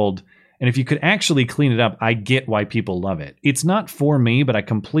world. And if you could actually clean it up, I get why people love it. It's not for me, but I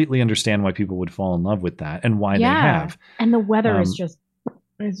completely understand why people would fall in love with that and why they have. And the weather is just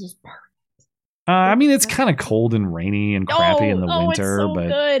perfect. I mean, it's kind of cold and rainy and crappy in the winter, it's so but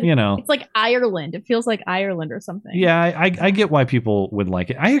good. It's like Ireland. It feels like Ireland or something. Yeah, I get why people would like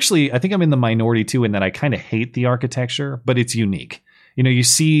it. I think I'm in the minority too, in that I kind of hate the architecture, but it's unique. You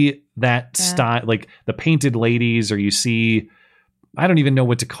see that style, like the painted ladies, or you see, I don't even know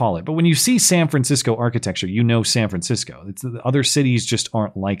what to call it, but when you see San Francisco architecture, San Francisco. The other cities just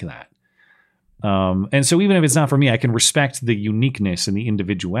aren't like that. And so even if it's not for me, I can respect the uniqueness and the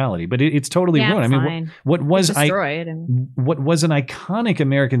individuality, but it's totally ruined. I mean, what was an iconic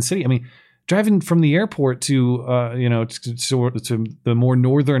American city? I mean, driving from the airport to the more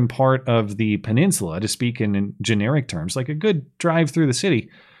northern part of the peninsula, to speak in generic terms, like a good drive through the city.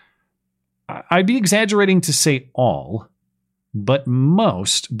 I'd be exaggerating to say all, but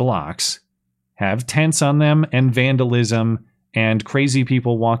most blocks have tents on them and vandalism and crazy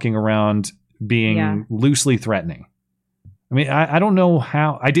people walking around being loosely threatening. I mean, I don't know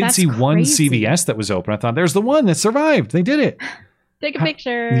how. I did see one CVS that was open. I thought, there's the one that survived. They did it. Take a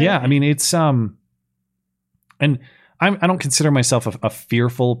picture. Yeah, I mean, it's and I don't consider myself a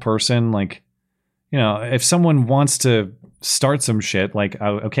fearful person. Like, if someone wants to start some shit, like,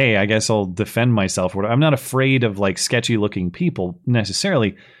 okay, I guess I'll defend myself. I'm not afraid of like sketchy looking people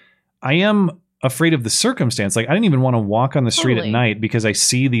necessarily. I am afraid of the circumstance. Like, I didn't even want to walk on the street at night because I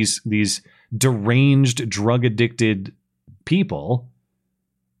see these deranged, drug addicted people.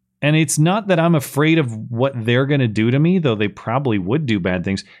 And it's not that I'm afraid of what they're going to do to me, though they probably would do bad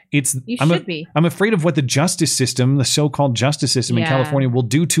things. I'm afraid of what the justice system, the so-called justice system in California, will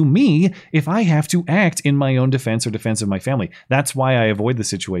do to me if I have to act in my own defense or defense of my family. That's why I avoid the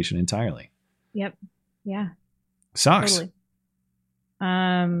situation entirely. Yep. Yeah. Sucks.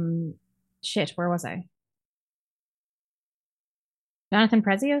 Totally. Shit, where was I? Jonathan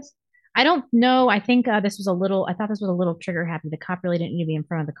Prezios? I don't know. I think this was a little trigger happy. The cop really didn't need to be in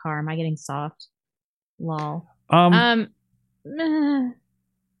front of the car. Am I getting soft? Lol. Yeah,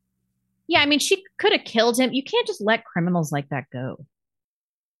 I mean, she could have killed him. You can't just let criminals like that go.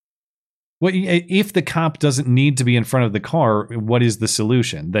 Well, if the cop doesn't need to be in front of the car, what is the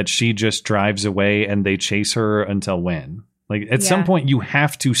solution? That she just drives away and they chase her until when? Like, at some point, you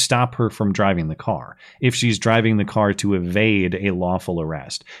have to stop her from driving the car if she's driving the car to evade a lawful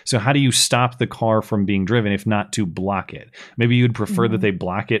arrest. So how do you stop the car from being driven if not to block it? Maybe you'd prefer that they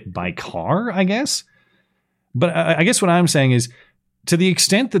block it by car, I guess. But I guess what I'm saying is, to the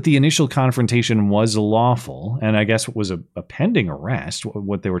extent that the initial confrontation was lawful, and I guess it was a pending arrest,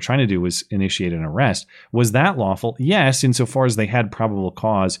 what they were trying to do was initiate an arrest. Was that lawful? Yes, insofar as they had probable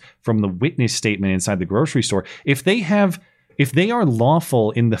cause from the witness statement inside the grocery store. If they are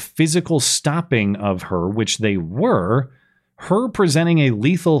lawful in the physical stopping of her, which they were, her presenting a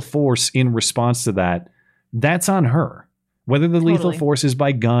lethal force in response to that, that's on her. Whether the lethal force is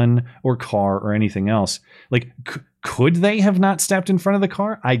by gun or car or anything else. Like, could they have not stepped in front of the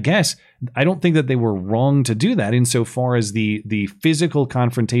car? I guess. I don't think that they were wrong to do that insofar as the physical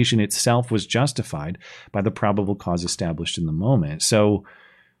confrontation itself was justified by the probable cause established in the moment. So,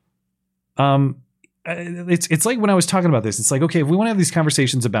 it's like when I was talking about this, it's like, okay, if we want to have these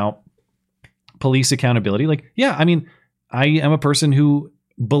conversations about police accountability, like, yeah, I mean, I am a person who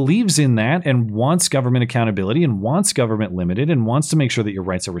believes in that and wants government accountability and wants government limited and wants to make sure that your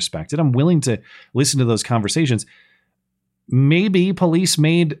rights are respected. I'm willing to listen to those conversations. Maybe police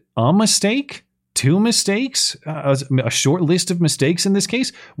made a mistake, 2 mistakes, a short list of mistakes in this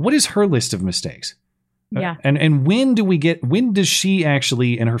case. What is her list of mistakes? Yeah. And when does she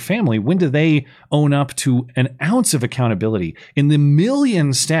actually and her family, when do they own up to an ounce of accountability in the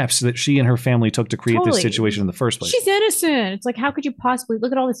million steps that she and her family took to create this situation in the first place? She's innocent. It's like, how could you possibly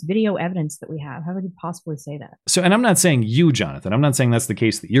look at all this video evidence that we have? How could you possibly say that? So, and I'm not saying you, Jonathan, I'm not saying that's the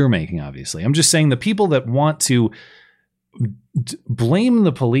case that you're making, obviously. I'm just saying the people that want to blame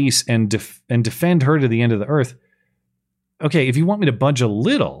the police and defend her to the end of the earth. Okay, if you want me to budge a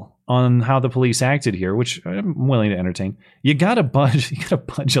little, on how the police acted here, which I'm willing to entertain, you gotta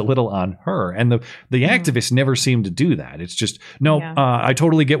budge a little on her. And the activists never seem to do that. It's just, I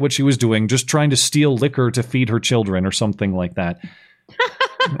totally get what she was doing, just trying to steal liquor to feed her children or something like that.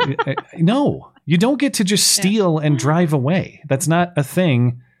 No, you don't get to just steal and drive away. That's not a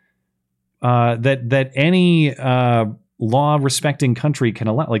thing that any law respecting country can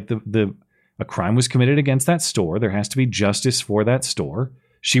allow. Like a crime was committed against that store. There has to be justice for that store.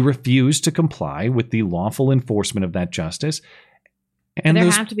 She refused to comply with the lawful enforcement of that justice. And there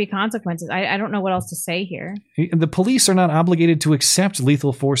have to be consequences. I don't know what else to say here. The police are not obligated to accept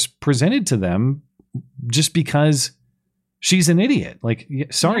lethal force presented to them just because she's an idiot. Like,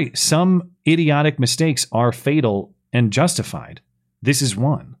 sorry, some idiotic mistakes are fatal and justified. This is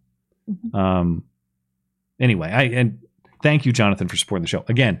one. Anyway, and thank you, Jonathan, for supporting the show.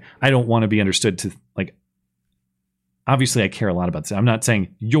 Again, I don't want to be understood to, like, obviously I care a lot about this. I'm not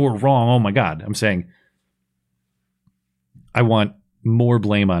saying you're wrong. Oh my God. I'm saying I want more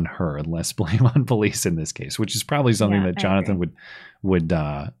blame on her and less blame on police in this case, which is probably something that Jonathan would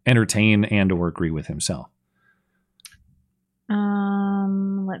entertain and or agree with himself.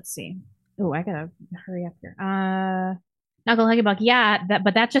 Let's see. Oh, I gotta hurry up here. Knucklehugging,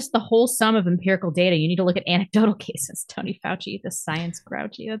 but that's just the whole sum of empirical data. You need to look at anecdotal cases. Tony Fauci, the science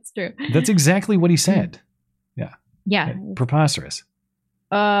grouchy. That's true. That's exactly what he said. Yeah. Preposterous.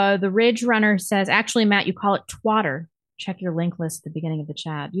 The Ridge Runner says, actually, Matt, you call it twatter. Check your link list at the beginning of the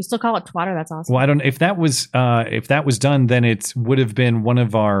chat. You still call it twatter? That's awesome. Well, I don't. If that was done, then it would have been one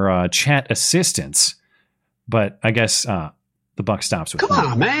of our chat assistants. But I guess the buck stops with. Come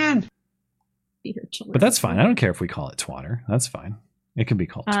on, man. But that's fine. I don't care if we call it twatter. That's fine. It can be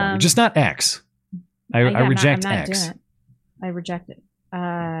called twatter, just not X. I reject X. I reject it.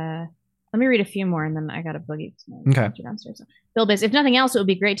 Let me read a few more, and then I got a boogie. Okay. Downstairs. Bill Biz, if nothing else, it would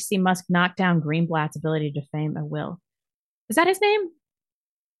be great to see Musk knock down Greenblatt's ability to defame a will. Is that his name?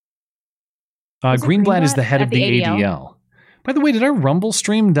 Greenblatt is the head of the ADL. By the way, did our Rumble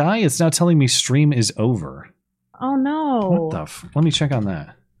stream die? It's now telling me stream is over. Oh, no. What the let me check on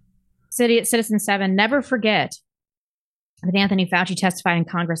that. Citizen 7, never forget that Anthony Fauci testified in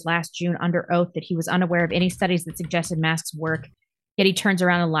Congress last June under oath that he was unaware of any studies that suggested masks work. Yet he turns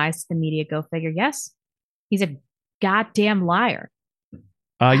around and lies to the media. Go figure. Yes, he's a goddamn liar.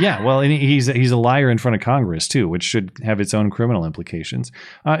 Yeah, well, and he's a liar in front of Congress too, which should have its own criminal implications.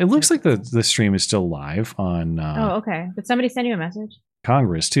 It looks like the stream is still live on. Oh, okay. Did somebody send you a message?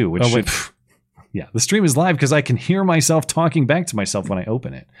 Congress too, which yeah, the stream is live because I can hear myself talking back to myself when I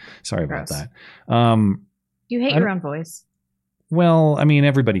open it. Sorry about that. You hate your own voice. Well, I mean,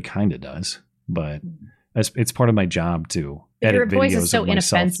 everybody kind of does, but it's part of my job to edit videos of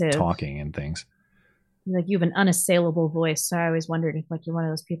myself talking and things. Like, you have an unassailable voice, so I always wondered if, like, you're one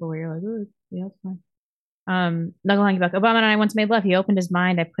of those people where you're like, oh, yeah, that's fine. Knucklehugging Buck, Obama and I once made love. He opened his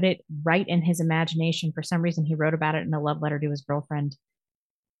mind. I put it right in his imagination. For some reason, he wrote about it in a love letter to his girlfriend.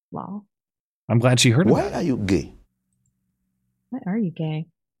 Lol. I'm glad she heard Why about it. are you gay? Why are you gay?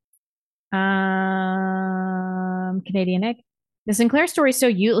 Canadian Nick. The Sinclair story is so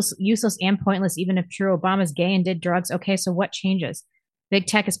useless and pointless, even if true. Obama's gay and did drugs. Okay, so what changes? Big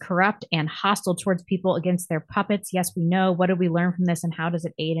tech is corrupt and hostile towards people against their puppets. Yes, we know. What did we learn from this, and how does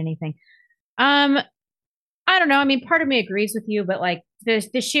it aid anything? I don't know. I mean, part of me agrees with you, but like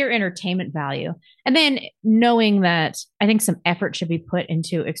the sheer entertainment value, and then knowing that I think some effort should be put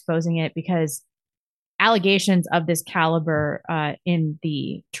into exposing it, because allegations of this caliber in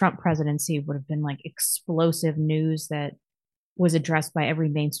the Trump presidency would have been like explosive news that was addressed by every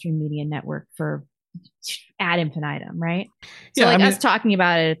mainstream media network for ad infinitum, right? So, yeah, like, I mean, us talking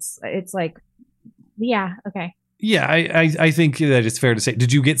about it, it's like, yeah, okay. Yeah, I think that it's fair to say.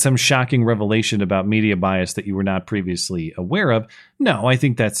 Did you get some shocking revelation about media bias that you were not previously aware of? No, I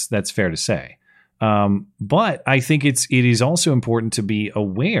think that's fair to say. But I think it is also important to be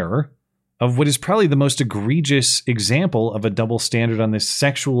aware of what is probably the most egregious example of a double standard on this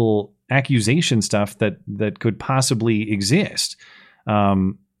sexual accusation stuff that could possibly exist.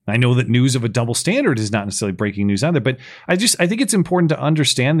 I know that news of a double standard is not necessarily breaking news either, but I think it's important to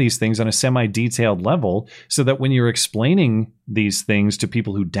understand these things on a semi-detailed level so that when you're explaining these things to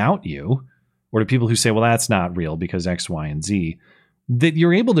people who doubt you, or to people who say, well, that's not real because X, Y, and Z, that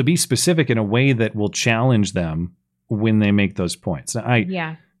you're able to be specific in a way that will challenge them when they make those points.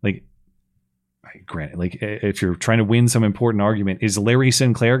 Now, granted, like, if you're trying to win some important argument, is Larry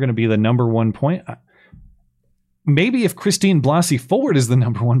Sinclair going to be the number one point? Maybe if Christine Blasey Ford is the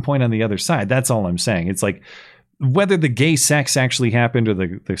number one point on the other side. That's all I'm saying. It's like, whether the gay sex actually happened or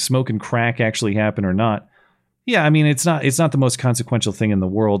the smoke and crack actually happened or not, Yeah, I mean, it's not the most consequential thing in the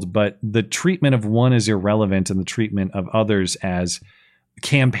world, but the treatment of one is irrelevant and the treatment of others as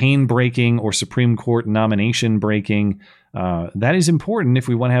campaign breaking or Supreme Court nomination breaking, that is important if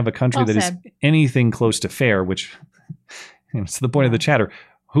we want to have a country that is anything close to fair, which it's the point of the chatter.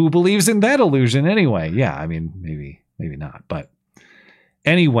 Who believes in that illusion anyway? Yeah, I mean, maybe not, but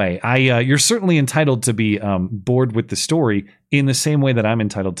anyway, you're certainly entitled to be bored with the story in the same way that I'm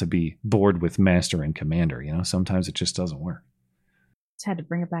entitled to be bored with Master and Commander. You know, sometimes it just doesn't work. Just had to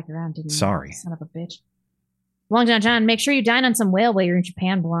bring it back around, didn't you? Sorry. Son of a bitch. Long John, make sure you dine on some whale while you're in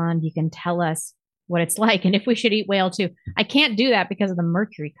Japan, Blonde. You can tell us what it's like and if we should eat whale too. I can't do that because of the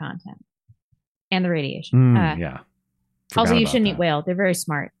mercury content and the radiation. Yeah. Also, you shouldn't eat whale. They're very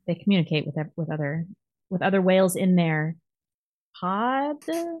smart. They communicate with other whales in their pod.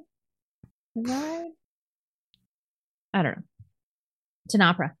 I don't know.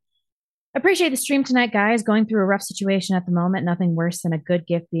 Tanapra. Appreciate the stream tonight, guys. Going through a rough situation at the moment. Nothing worse than a good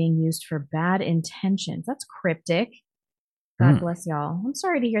gift being used for bad intentions. That's cryptic. God bless y'all. I'm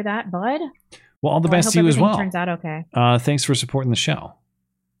sorry to hear that, bud. Well, all the best to you as well. Turns out okay. Thanks for supporting the show.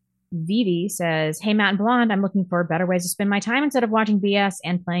 Vivi says, "Hey, Matt and Blonde, I'm looking for better ways to spend my time instead of watching BS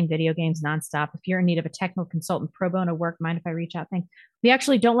and playing video games nonstop. If you're in need of a technical consultant pro bono work, mind if I reach out? Thanks. We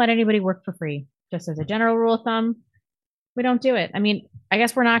actually don't let anybody work for free. Just as a general rule of thumb, we don't do it. I mean, I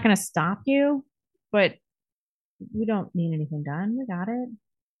guess we're not going to stop you, but we don't need anything done. We got it."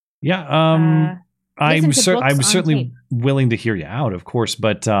 Yeah. I'm certainly willing to hear you out, of course,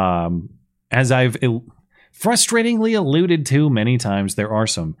 but as I've frustratingly alluded to many times, there are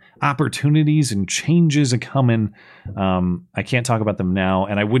some opportunities and changes coming. I can't talk about them now,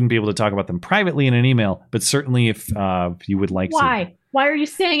 and I wouldn't be able to talk about them privately in an email, but certainly if you would like to. Why are you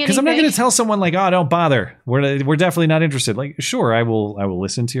saying anything? Because I'm not going to tell someone like, "Oh, don't bother. We're definitely not interested." Like, sure, I will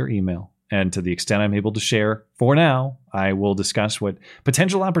listen to your email, and to the extent I'm able to share, for now, I will discuss what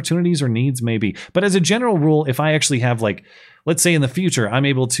potential opportunities or needs may be. But as a general rule, if I actually have, like, let's say in the future, I'm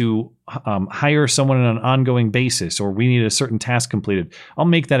able to hire someone on an ongoing basis, or we need a certain task completed, I'll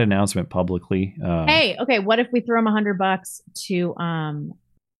make that announcement publicly. Hey, okay, what if we throw them $100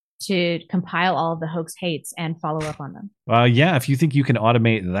 to compile all of the hoax hates and follow up on them? Yeah, if you think you can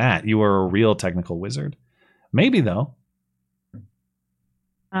automate that, you are a real technical wizard. Maybe, though.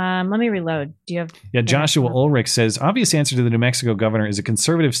 Let me reload. Do you have? Yeah, Joshua Ulrich says, obvious answer to the New Mexico governor is a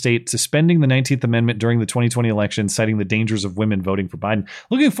conservative state suspending the 19th Amendment during the 2020 election, citing the dangers of women voting for Biden.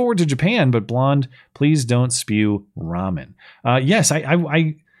 Looking forward to Japan, but Blonde, please don't spew ramen. Yes,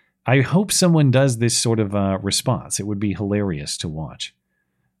 I hope someone does this sort of response. It would be hilarious to watch.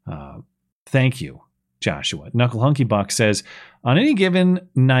 Thank you, Joshua. Knuckle Hunky Buck says, on any given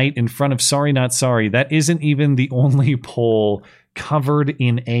night in front of Sorry Not Sorry, that isn't even the only poll covered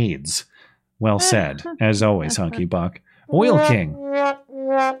in AIDS. Well said, as always, Hunky Buck. Oil King.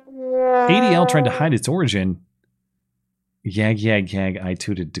 ADL tried to hide its origin. Yag, I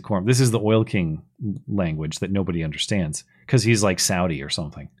tooted decorum. This is the Oil King language that nobody understands because he's like Saudi or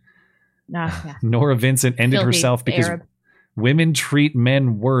something. Yeah. Nora Vincent ended Filthy herself because Arab. Women treat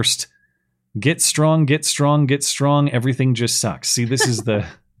men worst. Get strong, get strong, get strong. Everything just sucks. See, this is the...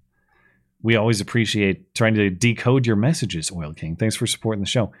 We always appreciate trying to decode your messages, Oil King. Thanks for supporting the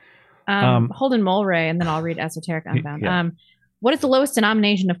show. Holden Mulray, and then I'll read Esoteric Unbound. Yeah. What is the lowest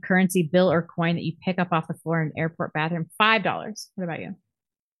denomination of currency, bill, or coin that you pick up off the floor in an airport bathroom? $5. What about you?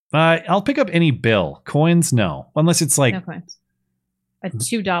 I'll pick up any bill. Coins, no. Unless it's like... No coins. A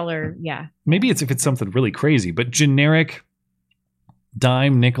 $2, yeah. Maybe if it's something really crazy, but generic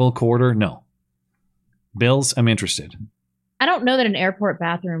dime, nickel, quarter, no. Bills, I'm interested. I don't know that an airport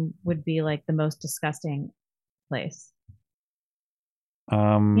bathroom would be like the most disgusting place.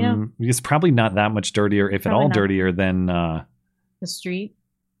 It's probably not that much dirtier, if at all dirtier, than the street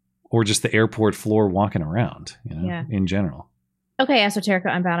or just the airport floor walking around, in general. Okay, Esoterica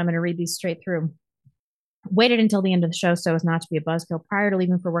Unbound, I'm going to read these straight through. Waited until the end of the show so as not to be a buzzkill. Prior to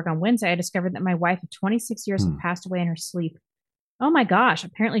leaving for work on Wednesday, I discovered that my wife of 26 years had passed away in her sleep. Oh my gosh,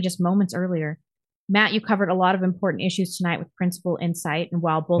 apparently just moments earlier. Matt, you covered a lot of important issues tonight with principal insight, and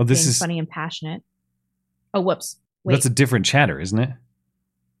while both being funny and passionate. Oh, whoops. Wait. That's a different chatter, isn't it?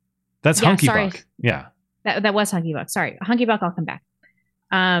 That's Hunky Buck. Yeah. That was Hunky Buck. Sorry. Hunky Buck, I'll come back.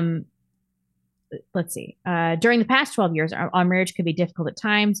 Let's see. During the past 12 years, our marriage could be difficult at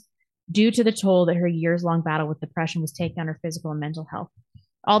times due to the toll that her years-long battle with depression was taking on her physical and mental health.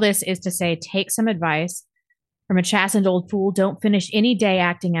 All this is to say, take some advice from a chastened old fool. Don't finish any day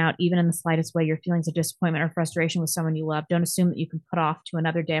acting out, even in the slightest way, your feelings of disappointment or frustration with someone you love. Don't assume that you can put off to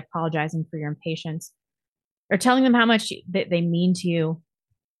another day apologizing for your impatience or telling them how much they mean to you.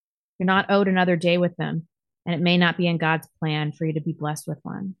 You're not owed another day with them. and it may not be in God's plan for you to be blessed with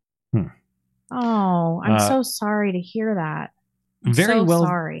one. Hmm. Oh, I'm so sorry to hear that. I'm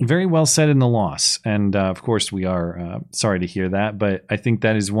sorry. Very well said in the loss. And of course, we are sorry to hear that. But I think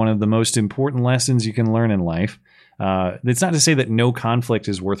that is one of the most important lessons you can learn in life. It's not to say that no conflict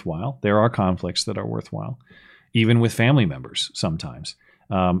is worthwhile. There are conflicts that are worthwhile, even with family members sometimes.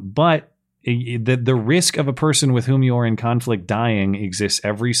 But the risk of a person with whom you are in conflict dying exists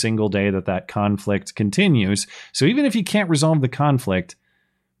every single day that conflict continues. So even if you can't resolve the conflict,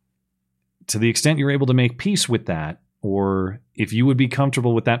 to the extent you're able to make peace with that, or if you would be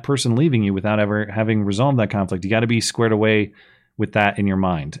comfortable with that person leaving you without ever having resolved that conflict, you got to be squared away with that in your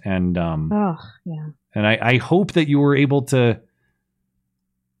mind. And and I hope that you were able to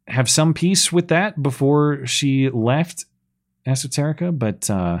have some peace with that before she left Esoterica. But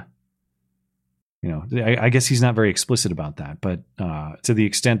I guess he's not very explicit about that. But to the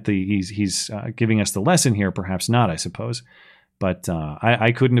extent that he's giving us the lesson here, perhaps not, I suppose. But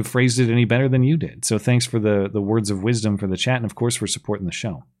I couldn't have phrased it any better than you did. So thanks for the words of wisdom for the chat, and of course for supporting the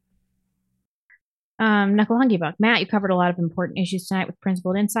show. Knuckle Hungy Buck. Matt, you covered a lot of important issues tonight with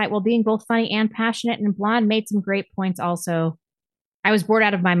principled insight, while being both funny and passionate, and Blonde made some great points also. I was bored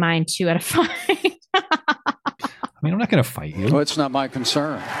out of my mind 2 out of 5. I mean, I'm not going to fight you. Well, it's not my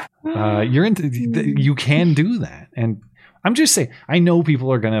concern. You can do that. And I'm just saying, I know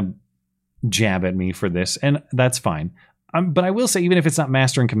people are going to jab at me for this, and that's fine. But I will say, even if it's not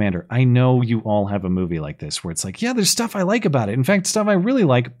Master and Commander, I know you all have a movie like this where it's like, yeah, there's stuff I like about it. In fact, stuff I really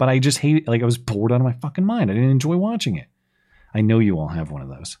like, but I just hate it. Like, I was bored out of my fucking mind. I didn't enjoy watching it. I know you all have one of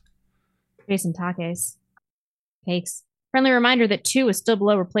those. Jason Takes. Friendly reminder that 2 is still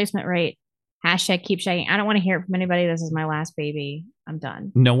below replacement rate. Hashtag keep shagging. I don't want to hear it from anybody. This is my last baby. I'm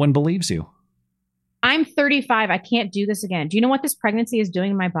done. No one believes you. I'm 35. I can't do this again. Do you know what this pregnancy is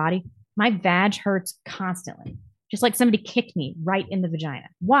doing in my body? My vag hurts constantly. Just like somebody kicked me right in the vagina.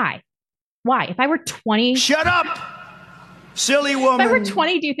 Why? If I were 20... Shut up! Silly woman! If I were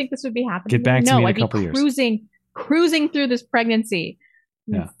 20, do you think this would be happening? Get back to me in a couple years. Cruising through this pregnancy.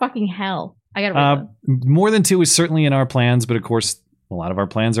 Yeah. Fucking hell. I gotta more than 2 is certainly in our plans, but of course, a lot of our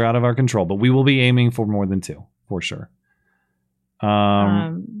plans are out of our control. But we will be aiming for more than 2, for sure.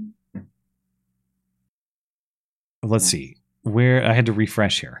 Let's see. Where I had to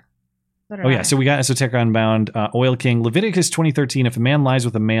refresh here. So we got Esoterica Unbound, Oil King, Leviticus 20:13. If a man lies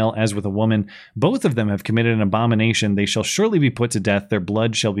with a male as with a woman, both of them have committed an abomination. They shall surely be put to death. Their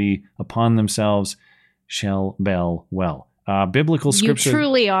blood shall be upon themselves. Shall bell well. Biblical scripture. You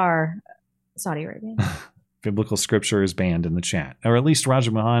truly are Saudi Arabia. Biblical scripture is banned in the chat, or at least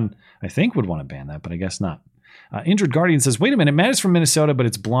Raja Mahan, I think, would want to ban that, but I guess not. Injured Guardian says, "Wait a minute, Matt is from Minnesota, but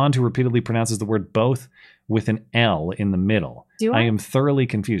it's Blonde who repeatedly pronounces the word both with an L in the middle. I am thoroughly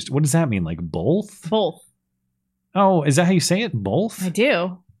confused. What does that mean? Like both? Both. Oh, is that how you say it? Both? I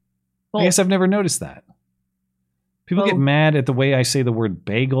do. Both. I guess I've never noticed that. People get mad at the way I say the word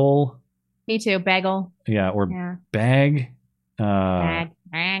bagel. Me too, bagel. Yeah, or bag. Bag.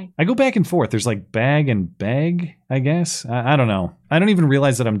 I go back and forth. There's like bag and bag, I guess. I don't know. I don't even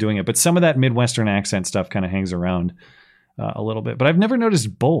realize that I'm doing it, but some of that Midwestern accent stuff kind of hangs around a little bit. But I've never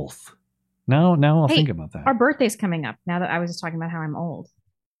noticed both. Now I'll think about that. Our birthday's coming up. Now that I was just talking about how I'm old.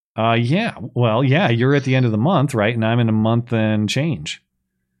 Yeah. Well, yeah, you're at the end of the month, right? And I'm in a month and change.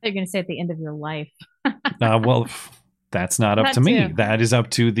 You're going to say at the end of your life. Well, that's not up to me. That is up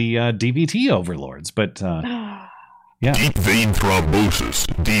to the DVT overlords. But yeah. Deep vein thrombosis,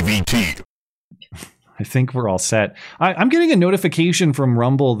 DVT. I think we're all set. I'm getting a notification from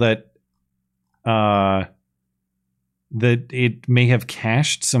Rumble that it may have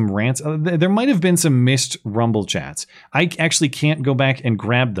cached some rants. There might have been some missed Rumble chats. I actually can't go back and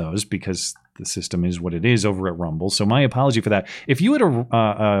grab those because the system is what it is over at Rumble. So my apology for that. If you had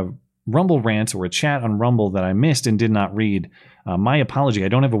a Rumble rant or a chat on Rumble that I missed and did not read, my apology. I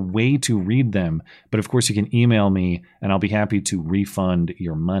don't have a way to read them, but of course you can email me and I'll be happy to refund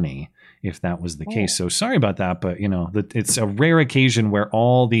your money if that was the case. So sorry about that, but it's a rare occasion where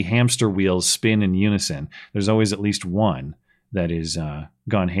all the hamster wheels spin in unison. There's always at least one that is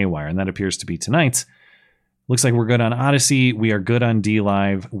gone haywire, and that appears to be tonight's. Looks like we're good on Odyssey. We are good on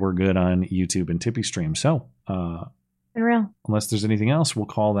DLive. We're good on YouTube and TipeeeStream. So unless there's anything else, we'll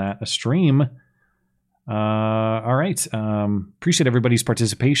call that a stream. All right. Appreciate everybody's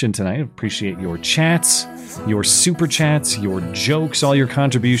participation tonight. Appreciate your chats, your super chats, your jokes, all your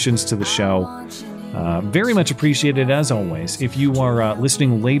contributions to the show. Very much appreciated as always. If you are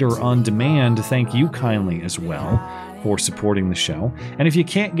listening later on demand, thank you kindly as well for supporting the show. And if you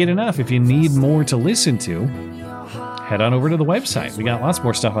can't get enough, if you need more to listen to, head on over to the website. We got lots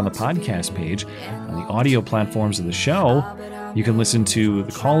more stuff on the podcast page, on the audio platforms of the show. You can listen to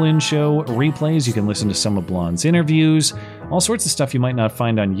the call-in show replays. You can listen to some of Blonde's interviews. All sorts of stuff you might not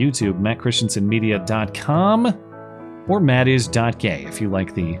find on YouTube. MattChristiansenmedia.com or mattis.gay if you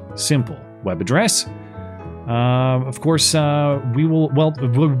like the simple web address. Of course, we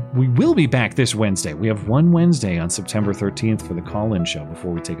will be back this Wednesday. We have one Wednesday on September 13th for the call-in show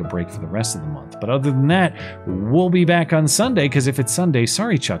before we take a break for the rest of the month. But other than that, we'll be back on Sunday, because if it's Sunday,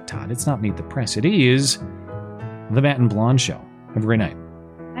 sorry, Chuck Todd, it's not Meet the Press. It is The Matt and Blonde Show. Have a great night.